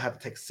gonna have to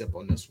take a sip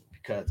on this one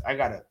because I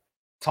gotta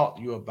talk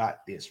to you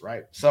about this,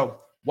 right?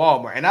 So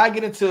Walmart, and I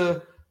get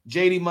into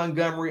JD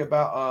Montgomery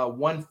about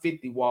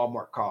 150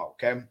 Walmart call,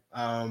 okay?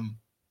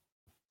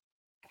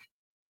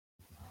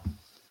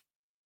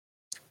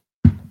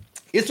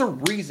 It's a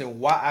reason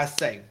why I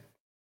say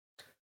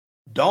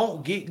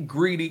don't get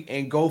greedy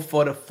and go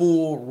for the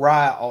full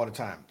ride all the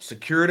time.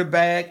 Secure the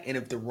bag, and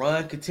if the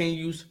run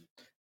continues,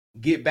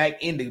 get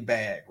back in the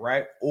bag,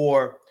 right?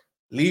 Or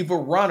leave a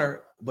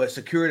runner, but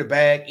secure the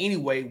bag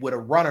anyway with a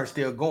runner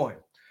still going.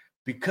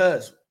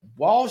 Because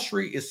Wall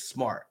Street is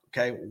smart,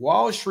 okay?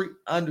 Wall Street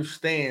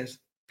understands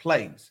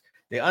plays.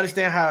 They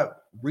understand how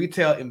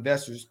retail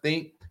investors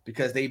think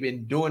because they've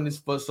been doing this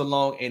for so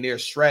long, and they're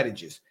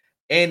strategists.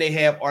 And they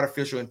have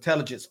artificial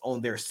intelligence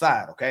on their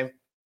side, okay?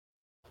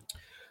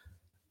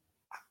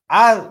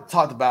 I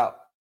talked about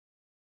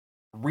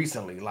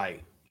recently,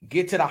 like,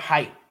 get to the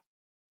height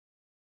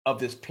of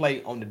this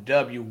play on the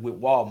W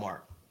with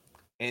Walmart,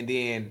 and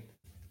then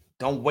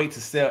don't wait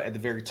to sell at the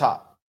very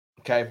top,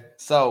 okay?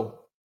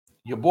 So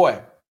your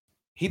boy,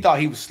 he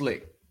thought he was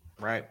slick,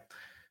 right?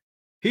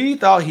 He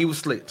thought he was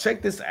slick.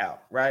 Check this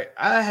out, right?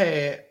 I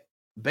had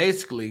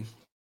basically,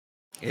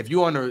 if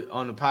you're on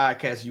the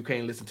podcast, you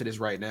can't listen to this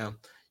right now.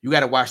 You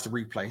got to watch the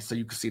replay so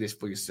you can see this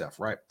for yourself,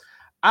 right?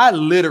 I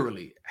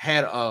literally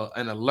had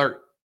an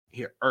alert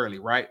here early,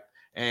 right?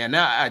 And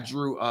now I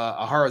drew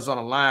a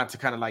horizontal line to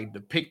kind of like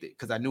depict it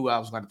because I knew I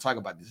was going to talk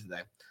about this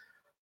today.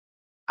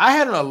 I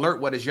had an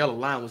alert where this yellow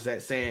line was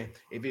at saying,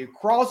 if it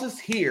crosses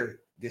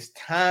here, it's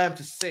time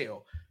to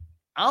sell.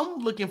 I'm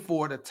looking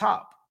for the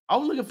top.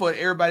 I'm looking for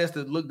everybody else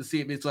to look to see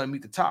if it's going to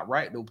meet the top,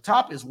 right? The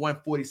top is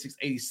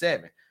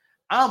 146.87.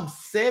 I'm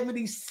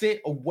 70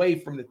 cents away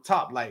from the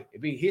top. Like,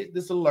 if it hit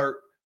this alert,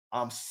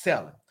 I'm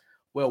selling.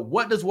 Well,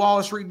 what does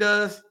Wall Street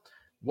does?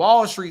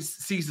 Wall Street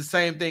sees the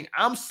same thing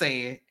I'm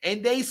saying,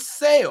 and they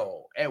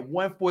sell at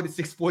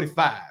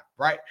 146.45,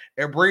 right?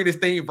 They're bringing this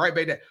thing right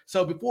back down.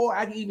 So before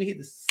I can even hit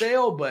the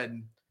sell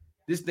button,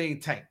 this thing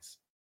tanks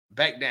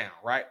back down,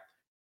 right?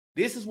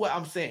 This is what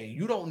I'm saying.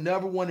 You don't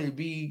never want to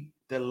be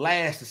the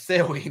last to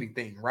sell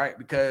anything, right?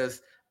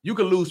 Because you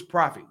can lose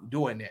profit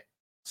doing that.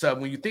 So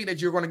when you think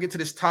that you're going to get to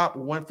this top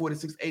of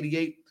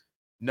 146.88,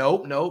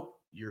 nope,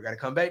 you're going to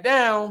come back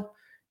down.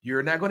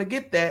 You're not going to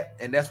get that.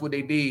 And that's what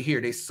they did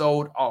here. They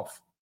sold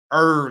off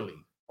early,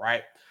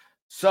 right?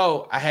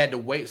 So I had to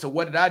wait. So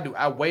what did I do?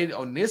 I waited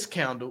on this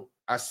candle.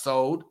 I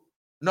sold.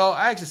 No,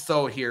 I actually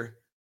sold here.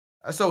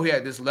 I sold here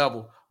at this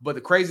level. But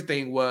the crazy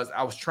thing was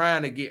I was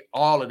trying to get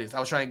all of this. I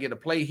was trying to get a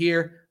play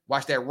here,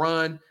 watch that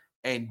run,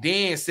 and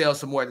then sell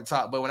some more at the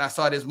top. But when I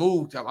saw this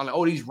move, I'm like,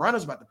 oh, these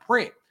runners about to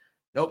print.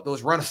 Nope,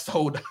 those runners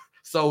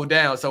sold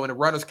down. So when the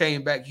runners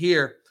came back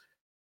here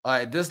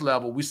at this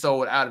level, we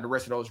sold out of the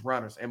rest of those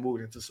runners and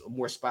moved into some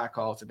more spy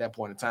calls at that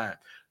point in time.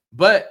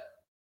 But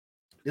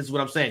this is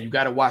what I'm saying. You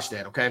got to watch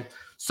that, okay?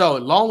 So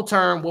long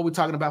term, what we're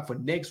talking about for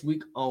next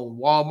week on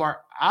Walmart,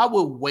 I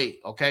would wait,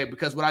 okay?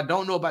 Because what I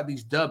don't know about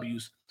these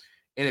W's,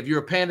 and if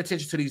you're paying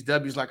attention to these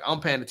W's like I'm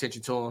paying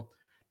attention to them,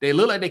 they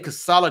look like they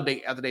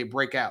consolidate after they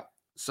break out.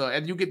 So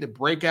if you get the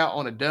breakout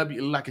on a W,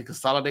 it look like it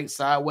consolidates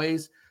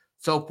sideways.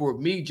 So for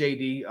me,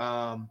 JD,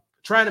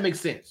 trying to make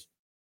sense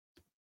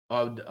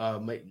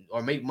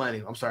make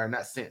money. I'm sorry,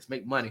 not sense.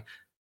 Make money.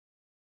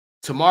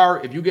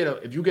 Tomorrow, if you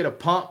get a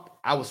pump,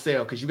 I will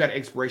sell because you got an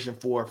expiration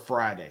for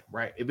Friday,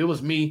 right? If it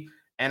was me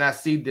and I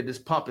see that this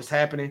pump is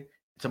happening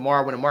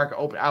tomorrow when the market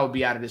open, I would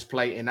be out of this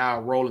play and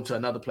I'll roll into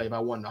another play if I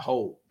wanted to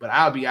hold. But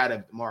I'll be out of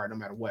it tomorrow no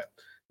matter what.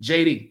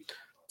 JD,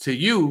 to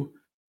you,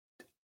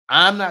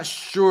 I'm not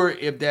sure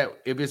if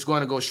it's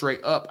going to go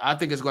straight up. I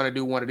think it's going to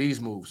do one of these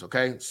moves,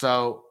 okay?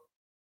 So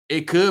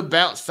it could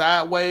bounce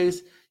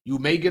sideways. You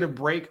may get a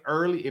break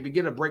early. If you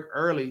get a break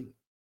early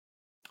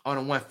on a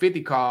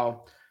 150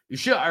 call, you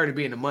should already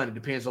be in the money.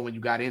 Depends on when you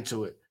got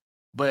into it.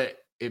 But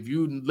if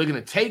you're looking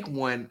to take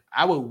one,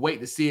 I would wait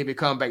to see if it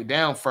come back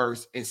down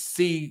first and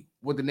see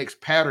what the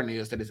next pattern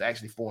is that is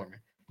actually forming.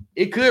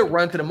 It could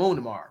run to the moon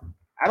tomorrow.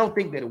 I don't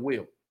think that it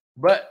will.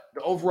 But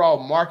the overall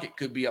market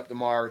could be up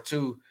tomorrow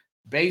too,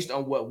 based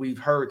on what we've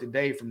heard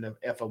today from the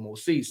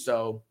FOMC.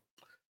 So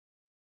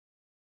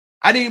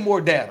I need more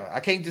data. I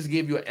can't just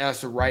give you an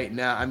answer right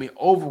now. I mean,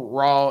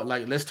 overall,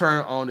 like let's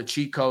turn on the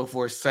cheat code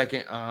for a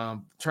second.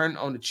 Turn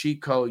on the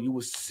cheat code, you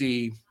will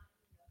see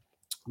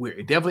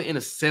we're definitely in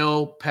a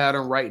sell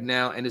pattern right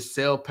now, and the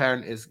sell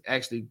pattern is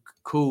actually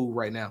cool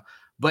right now.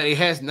 But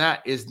it's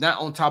not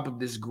on top of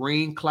this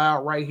green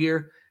cloud right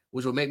here,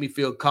 which will make me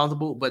feel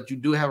comfortable. But you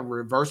do have a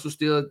reversal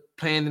still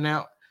planning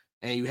out,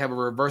 and you have a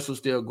reversal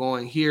still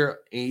going here,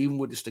 and even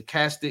with the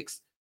stochastics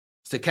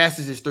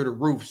is through the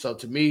roof. So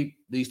to me,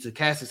 these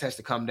stochastics has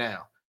to come down.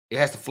 It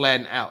has to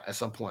flatten out at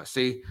some point.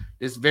 See,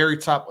 this very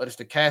top of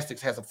the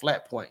stochastics has a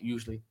flat point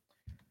usually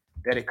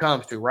that it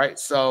comes to, right?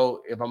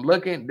 So if I'm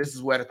looking, this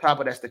is where the top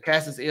of that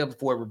stochastics is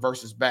before it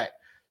reverses back.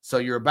 So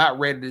you're about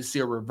ready to see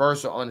a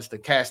reversal on the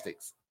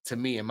stochastics, to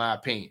me, in my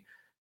opinion.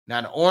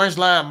 Now, the orange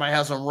line might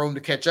have some room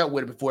to catch up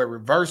with it before it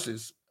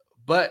reverses,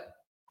 but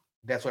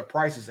that's what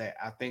price is at.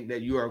 I think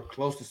that you are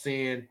close to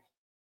seeing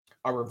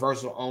a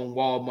reversal on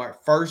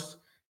Walmart first,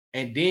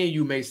 and then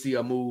you may see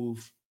a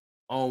move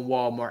on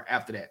Walmart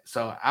after that.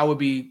 So I would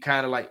be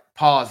kind of like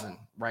pausing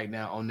right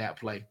now on that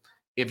play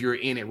if you're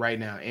in it right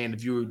now. And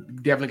if you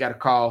definitely got a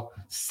call,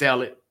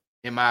 sell it,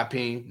 in my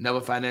opinion. Never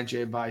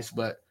financial advice,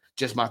 but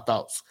just my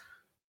thoughts.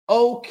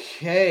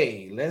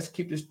 Okay, let's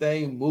keep this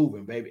thing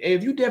moving, baby.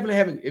 If you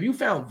if you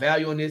found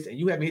value on this and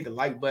you haven't hit the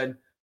like button,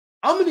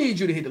 I'm gonna need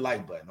you to hit the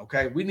like button.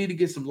 Okay, we need to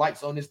get some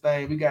likes on this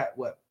thing. We got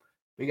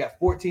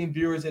 14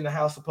 viewers in the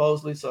house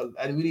supposedly, so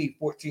we need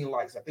 14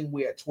 likes. I think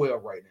we're at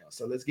 12 right now,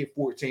 so let's get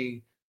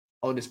 14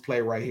 on this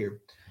play right here.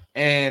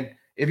 And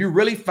if you're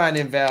really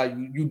finding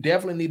value, you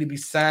definitely need to be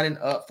signing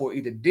up for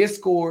either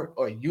Discord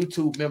or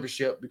YouTube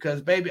membership,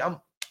 because baby, I'm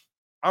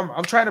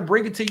trying to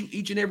bring it to you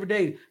each and every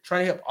day,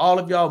 trying to help all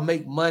of y'all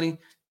make money,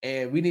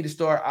 and we need to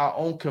start our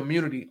own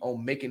community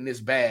on making this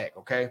bag.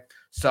 Okay,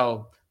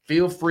 so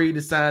feel free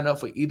to sign up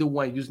for either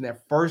one using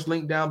that first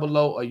link down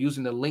below or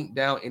using the link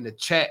down in the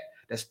chat.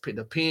 That's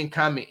the pinned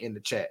comment in the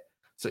chat.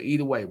 So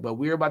either way, but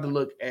we're about to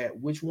look at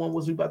which one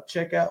was we about to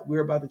check out.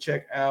 We're about to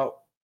check out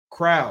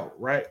Crowd,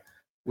 right?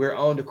 We're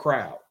on the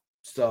Crowd.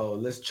 So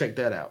let's check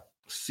that out.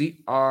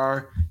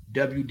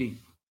 CRWD.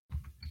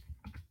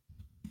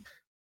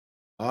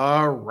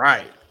 All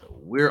right.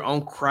 We're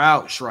on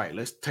CrowdStrike.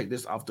 Let's take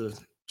this off the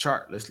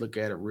chart. Let's look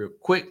at it real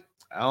quick.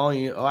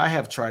 I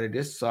have charted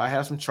this, so I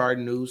have some chart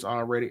news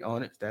already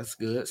on it. That's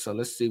good. So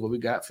let's see what we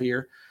got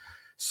here.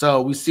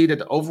 So we see that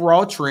the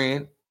overall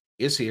trend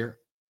is here,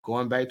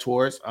 going back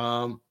towards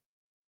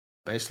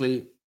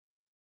basically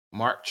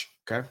March.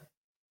 Okay.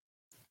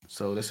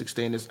 So let's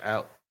extend this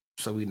out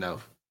so we know.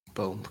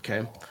 Boom.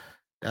 Okay.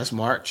 That's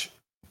March.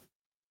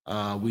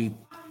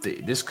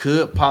 This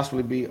could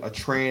possibly be a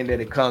trend that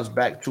it comes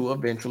back to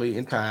eventually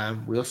in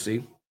time. We'll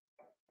see.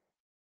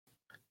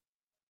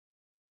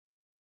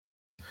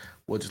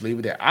 We'll just leave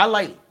it there. I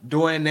like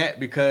doing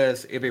that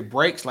because if it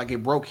breaks like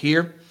it broke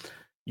here,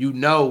 you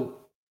know,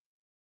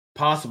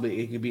 possibly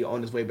it could be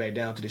on its way back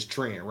down to this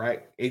trend,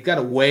 right? It's got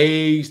a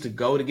ways to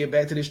go to get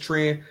back to this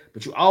trend,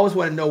 but you always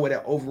want to know where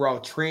that overall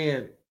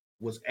trend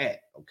was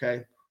at,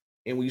 okay?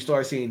 And when you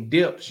start seeing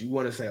dips, you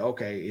want to say,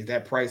 okay, is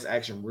that price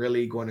action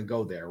really going to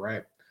go there,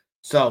 right?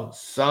 So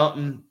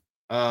something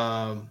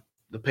to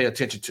pay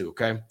attention to,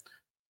 okay?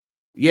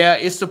 Yeah,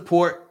 it's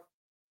support.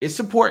 It's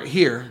support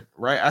here,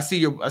 right? I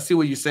see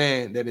what you're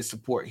saying, that it's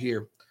support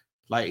here.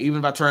 Like even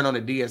if I turn on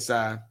the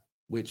DSI,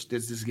 which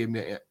this is giving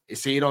me,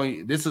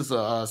 this is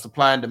a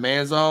supply and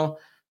demand zone.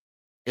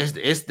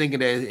 It's thinking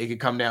that it could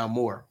come down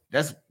more.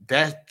 That's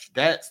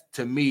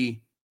to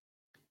me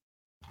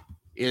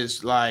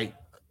is like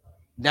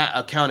not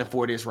accounting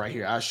for this right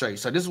here. I'll show you.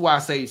 So this is why I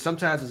say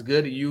sometimes it's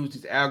good to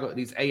use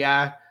these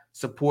AI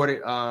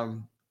supported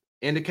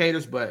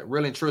indicators, but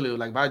really and truly,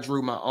 like if I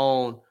drew my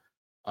own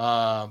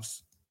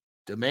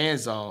demand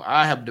zone,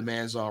 I have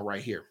demand zone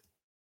right here.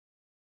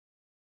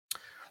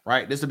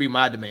 Right? This would be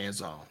my demand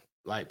zone.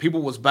 Like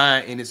people was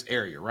buying in this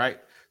area, right?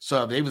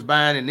 So if they was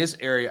buying in this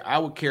area, I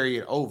would carry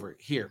it over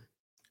here,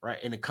 right?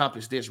 And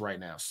encompass this right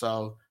now.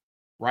 So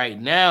right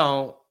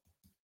now,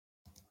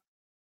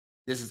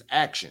 this is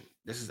action.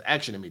 This is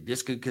action to me.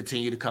 This could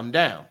continue to come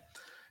down.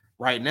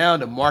 Right now,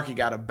 the market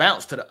got a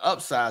bounce to the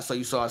upside. So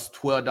you saw a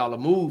 $12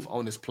 move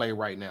on this play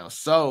right now.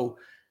 So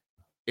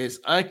it's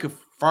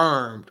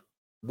unconfirmed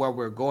where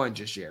we're going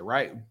just yet,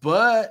 right?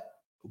 But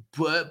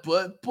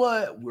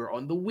we're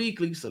on the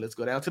weekly. So let's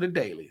go down to the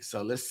daily.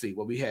 So let's see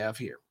what we have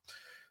here.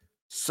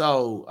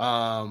 So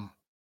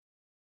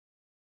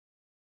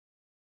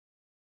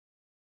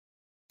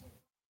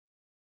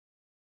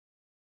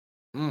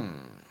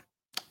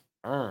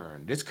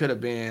this could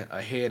have been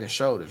a head and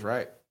shoulders,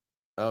 right?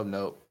 Oh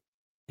no.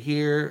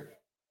 Here,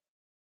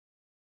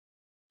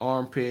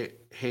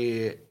 armpit,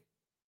 head,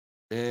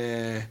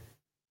 and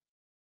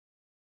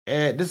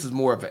this is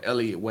more of an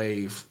Elliott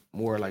wave,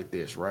 more like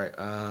this, right?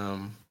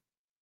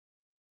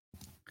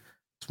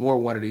 It's more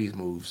one of these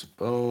moves.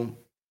 Boom,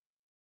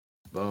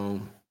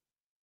 boom,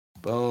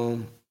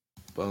 boom,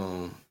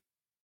 boom,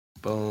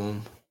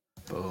 boom,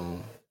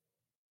 boom.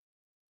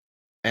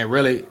 And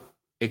really,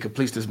 it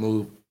completes this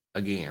move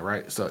again,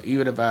 right? So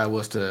even if I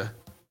was to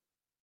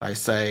like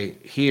say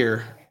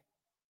here,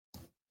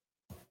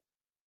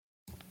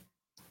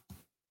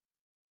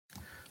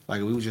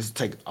 like we would just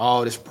take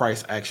all this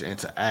price action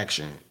into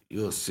action,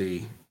 you'll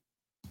see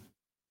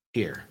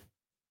here,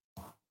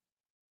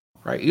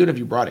 right? Even if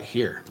you brought it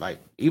here, like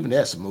even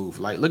that's a move.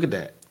 Like look at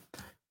that.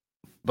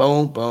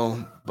 Boom,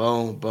 boom,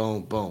 boom,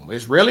 boom, boom.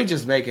 It's really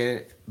just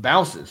making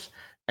bounces.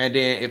 And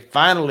then it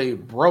finally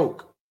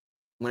broke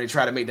when they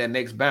try to make that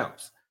next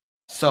bounce.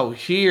 So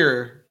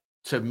here,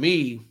 to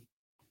me,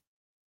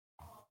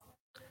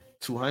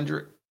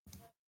 200.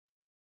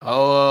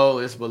 Oh,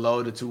 it's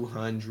below the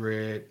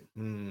 200.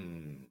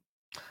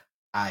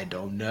 I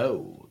don't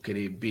know. Could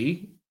it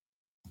be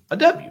a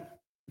W?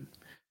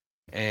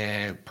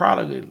 And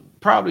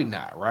probably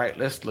not, right?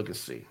 Let's look and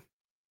see.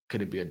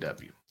 Could it be a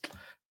W?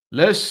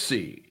 Let's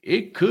see.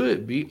 It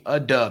could be a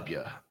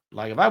W.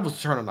 Like if I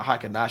was turning the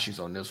Hakinashis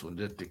on this one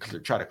just to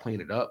try to clean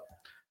it up.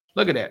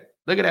 Look at that.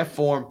 Look at that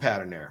form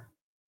pattern there.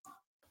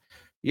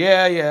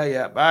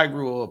 Yeah. I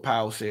agree with what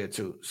Powell said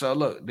too. So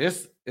look,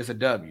 this is a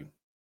W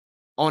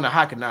on the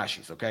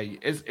Hakinashis, okay?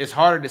 It's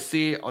harder to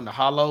see it on the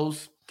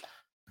hollows,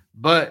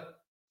 but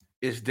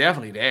it's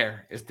definitely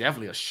there. It's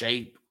definitely a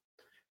shape.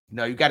 You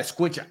know, you got to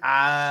squint your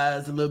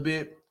eyes a little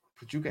bit,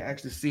 but you can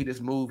actually see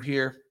this move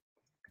here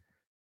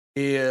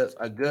is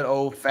a good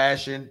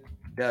old-fashioned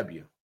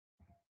W.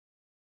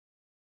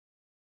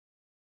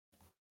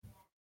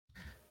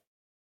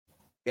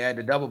 Yeah,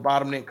 the double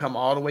bottom didn't come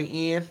all the way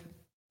in,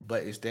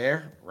 but it's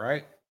there,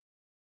 right?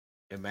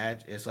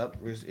 Imagine it's up,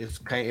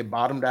 it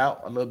bottomed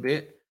out a little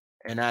bit,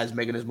 and now it's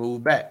making this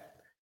move back.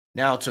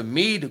 Now, to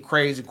me, the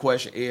crazy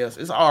question is,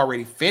 it's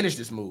already finished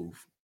this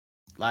move.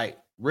 Like,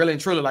 really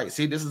and truly, like,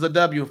 see, this is a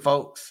W,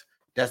 folks.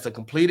 That's a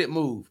completed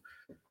move.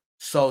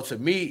 So to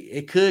me,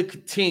 it could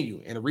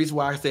continue. And the reason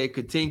why I say it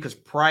continue, because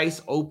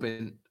price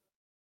opened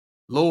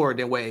lower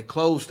than where it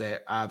closed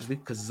at, obviously,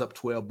 because it's up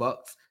 $12.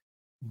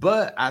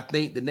 But I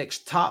think the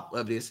next top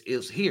of this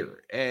is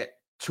here at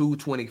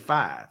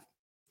 225.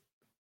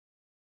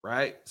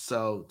 Right?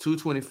 So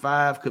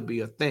 225 could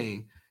be a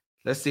thing.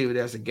 Let's see if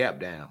there's a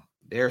gap down.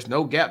 There's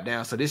no gap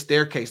down. So this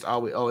staircase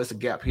always, it's a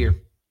gap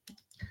here.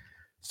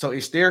 So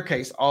it's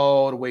staircase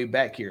all the way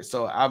back here.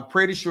 So I'm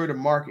pretty sure the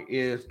market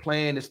is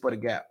playing this for the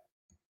gap.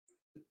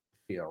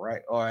 Yeah,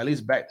 right? Or at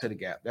least back to the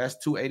gap. That's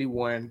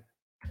 281.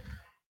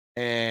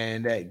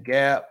 And that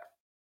gap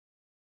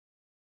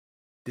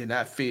did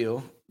not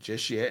fill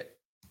just yet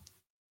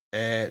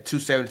at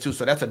 272.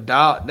 So that's a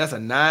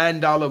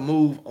 $9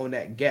 move on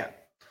that gap.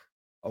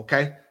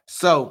 Okay.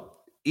 So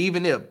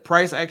even if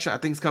price action, I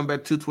think it's coming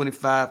back to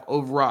 225.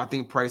 Overall, I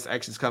think price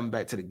action is coming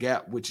back to the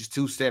gap, which is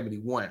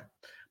 271.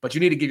 But you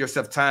need to give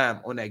yourself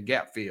time on that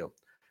gap fill.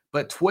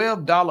 But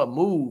 $12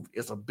 move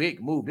is a big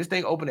move. This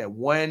thing opened at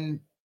one.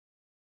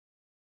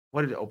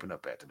 What did it open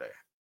up at today?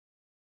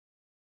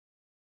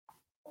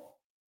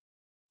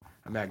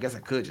 I mean, I guess I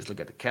could just look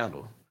at the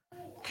candle.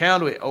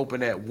 Candle, it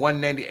opened at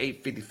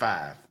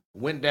 198.55.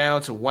 Went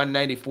down to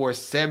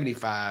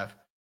 194.75.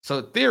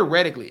 So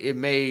theoretically, it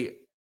made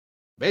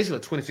basically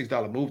a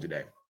 $26 move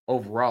today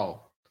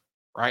overall,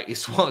 right? It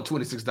swung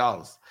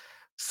 $26.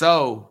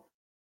 So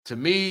to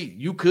me,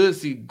 you could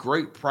see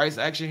great price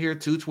action here.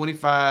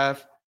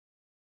 225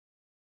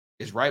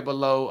 is right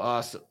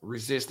below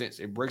resistance.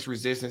 It breaks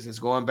resistance. It's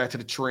going back to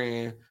the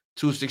trend.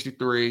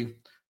 263,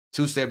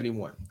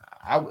 271.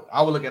 I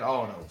would look at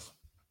all those.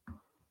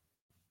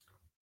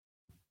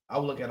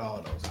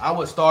 I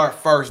would start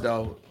first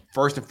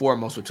and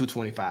foremost with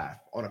 225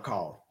 on a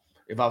call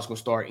if I was going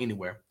to start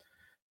anywhere.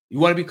 You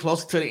want to be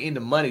closer to the end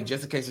of money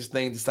just in case this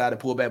thing decide to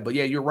pull back. But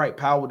yeah, you're right.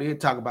 Powell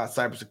did talk about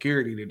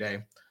cybersecurity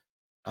today.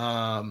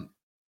 And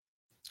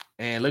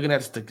looking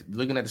at the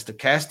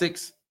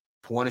stochastics,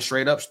 pointing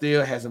straight up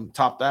still, hasn't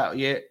topped out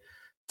yet.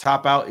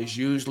 Top out is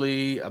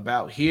usually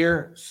about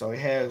here, so it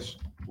has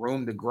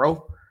room to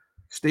grow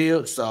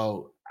still.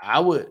 So I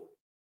would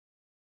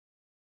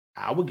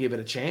give it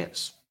a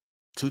chance.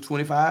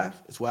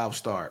 225 is where I would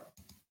start.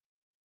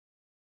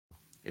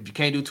 If you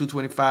can't do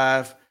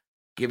 225,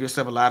 give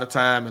yourself a lot of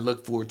time and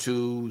look for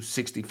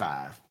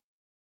 265.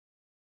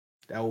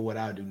 That's what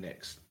I'll do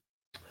next.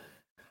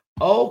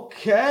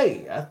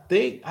 Okay, I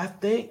think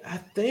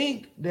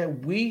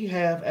that we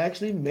have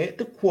actually met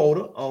the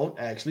quota on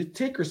actually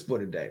tickers for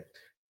today.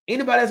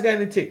 Anybody that's got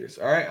any tickers?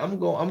 All right,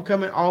 I'm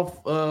coming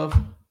off of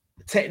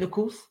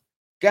technicals.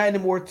 Got any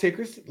more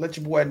tickers? Let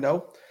your boy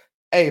know.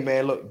 Hey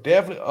man, look,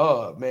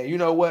 definitely. Man, you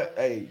know what?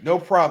 Hey, no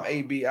problem,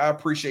 AB. I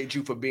appreciate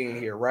you for being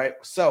here. Right.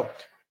 So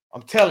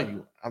I'm telling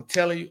you.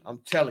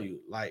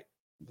 Like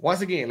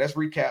once again, let's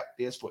recap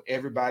this for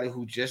everybody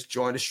who just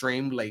joined the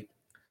stream late.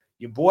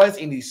 Your boys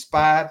in these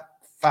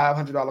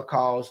 $500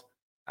 calls.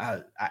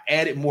 I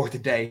added more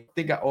today.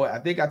 I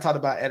think I talked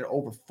about added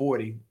over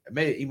 40. I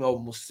made it even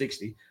almost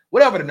 60.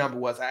 Whatever the number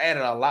was, I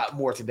added a lot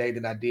more today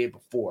than I did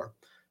before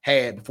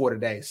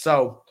today.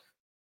 So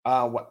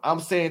what I'm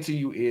saying to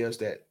you is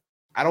that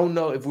I don't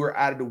know if we're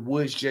out of the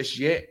woods just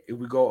yet. If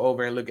we go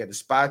over and look at the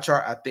SPY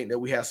chart, I think that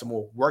we have some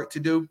more work to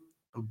do.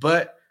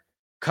 But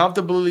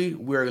comfortably,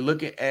 we're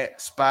looking at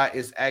SPY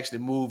is actually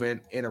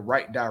moving in the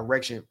right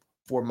direction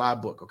for my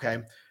book.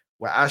 Okay,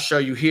 what I show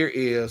you here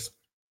is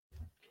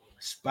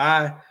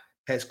SPY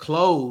has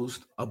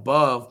closed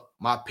above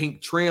my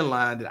pink trend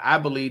line that I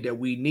believe that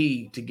we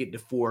need to get to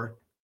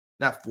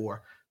 500.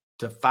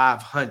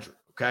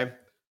 Okay,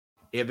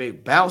 if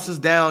it bounces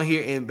down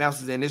here and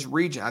bounces in this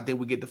region, I think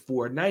we get to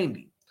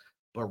 490.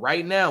 But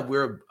right now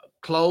we're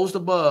closed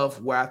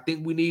above where I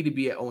think we need to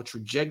be at on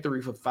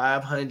trajectory for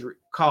 500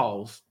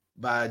 calls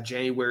by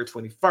January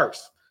 21st.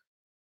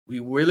 We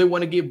really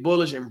want to get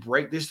bullish and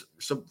break this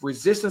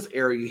resistance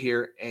area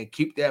here and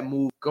keep that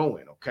move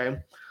going. Okay,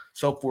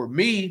 so for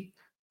me,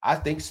 I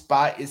think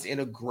SPY is in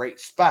a great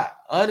spot.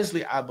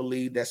 Honestly, I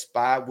believe that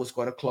SPY was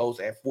going to close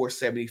at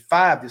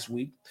 475 this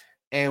week.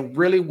 And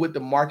really with the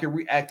market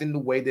reacting the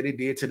way that it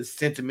did to the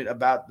sentiment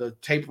about the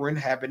tapering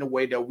happening the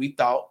way that we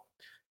thought,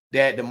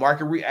 that the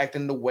market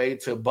reacting the way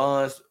to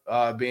bonds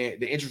being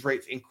the interest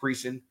rates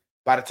increasing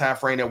by the time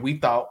frame that we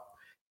thought,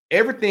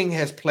 everything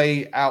has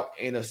played out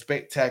in a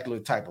spectacular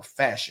type of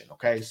fashion.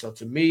 Okay, so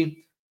to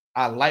me,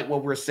 I like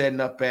what we're setting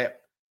up at.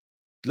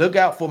 Look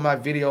out for my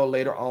video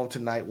later on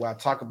tonight where I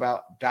talk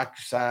about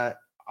DocuSign,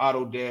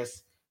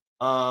 Autodesk,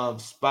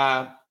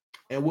 SPY,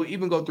 and we'll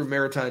even go through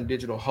Maritime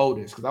Digital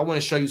Holdings because I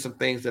want to show you some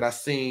things that I've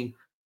seen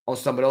on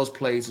some of those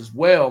plays as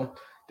well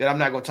that I'm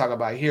not going to talk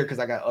about here because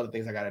I got other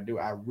things I got to do.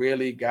 I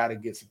really got to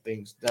get some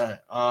things done.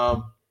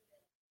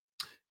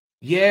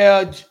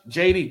 Yeah,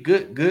 JD,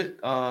 good.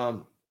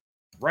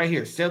 Right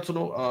here,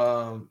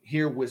 Sentinel,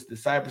 here with the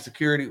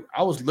cybersecurity.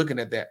 I was looking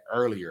at that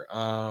earlier.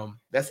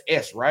 That's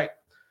S, right?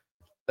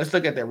 Let's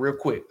look at that real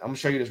quick. I'm gonna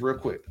show you this real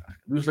quick.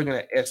 We was looking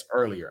at S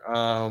earlier.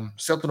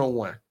 Sentinel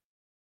 1.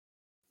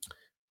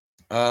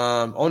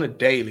 On the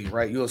daily,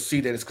 right? You'll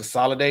see that it's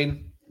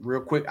consolidating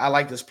real quick. I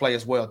like this play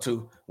as well,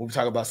 too, when we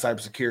talk about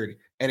cybersecurity.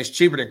 And it's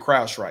cheaper than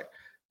CrowdStrike.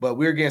 But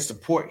we're getting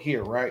support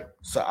here, right?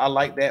 So I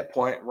like that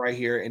point right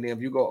here. And then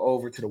if you go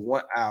over to the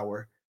 1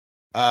 hour,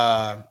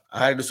 I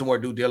had to do some more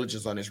due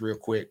diligence on this real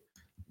quick,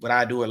 but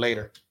I'll do it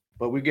later.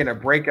 But we're getting a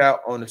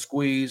breakout on the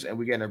squeeze, and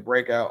we're getting a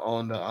breakout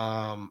on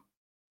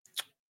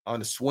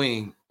the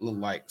swing, look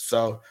like.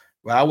 So,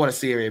 well, I want to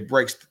see if it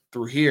breaks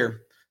through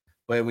here.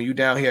 But when you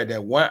down here at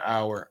that 1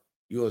 hour,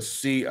 you'll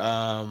see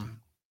that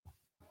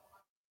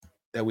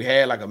we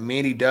had like a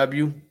mini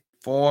W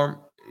form.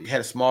 It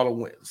had a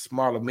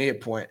smaller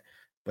midpoint,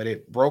 but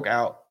it broke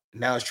out.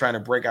 Now it's trying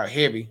to break out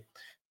heavy.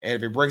 And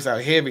if it breaks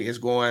out heavy, it's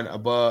going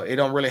above. It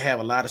don't really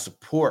have a lot of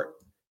support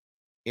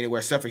anywhere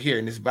except for here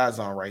in this buy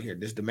zone right here,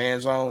 this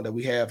demand zone that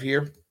we have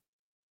here.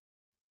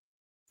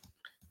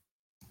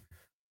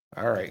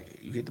 All right,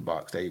 you hit the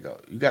box. There you go.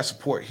 You got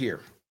support here.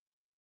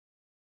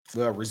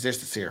 Well,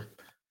 resistance here.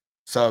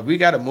 So if we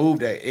got a move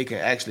that it can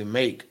actually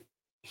make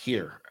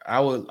here, I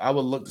would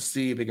look to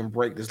see if it can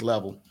break this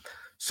level.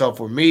 So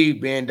for me,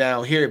 being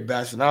down here,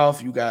 bouncing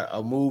off, you got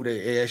a move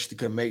that it actually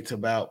can make to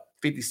about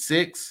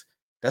 56.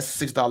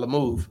 That's a $6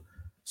 move.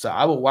 So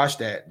I will watch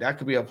that. That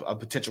could be a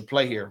potential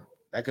play here.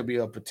 That could be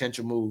a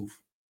potential move,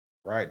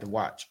 right, to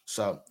watch.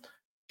 So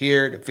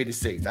here, the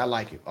 56. I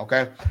like it,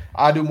 okay?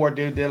 I'll do more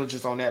due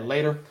diligence on that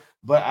later.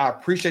 But I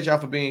appreciate y'all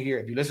for being here.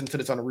 If you listen to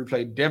this on the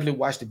replay, definitely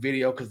watch the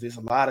video because there's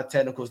a lot of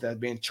technicals that's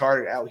being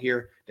charted out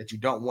here that you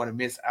don't want to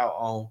miss out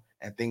on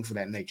and things of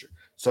that nature.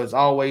 So as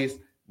always,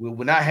 we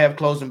will not have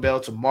Closing Bell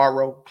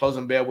tomorrow.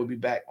 Closing Bell will be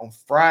back on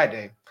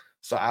Friday.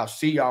 So I'll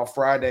see y'all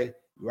Friday.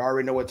 You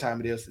already know what time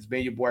it is. It's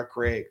been your boy,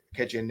 Craig.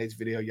 Catch you in the next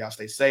video. Y'all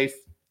stay safe.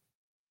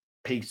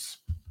 Peace.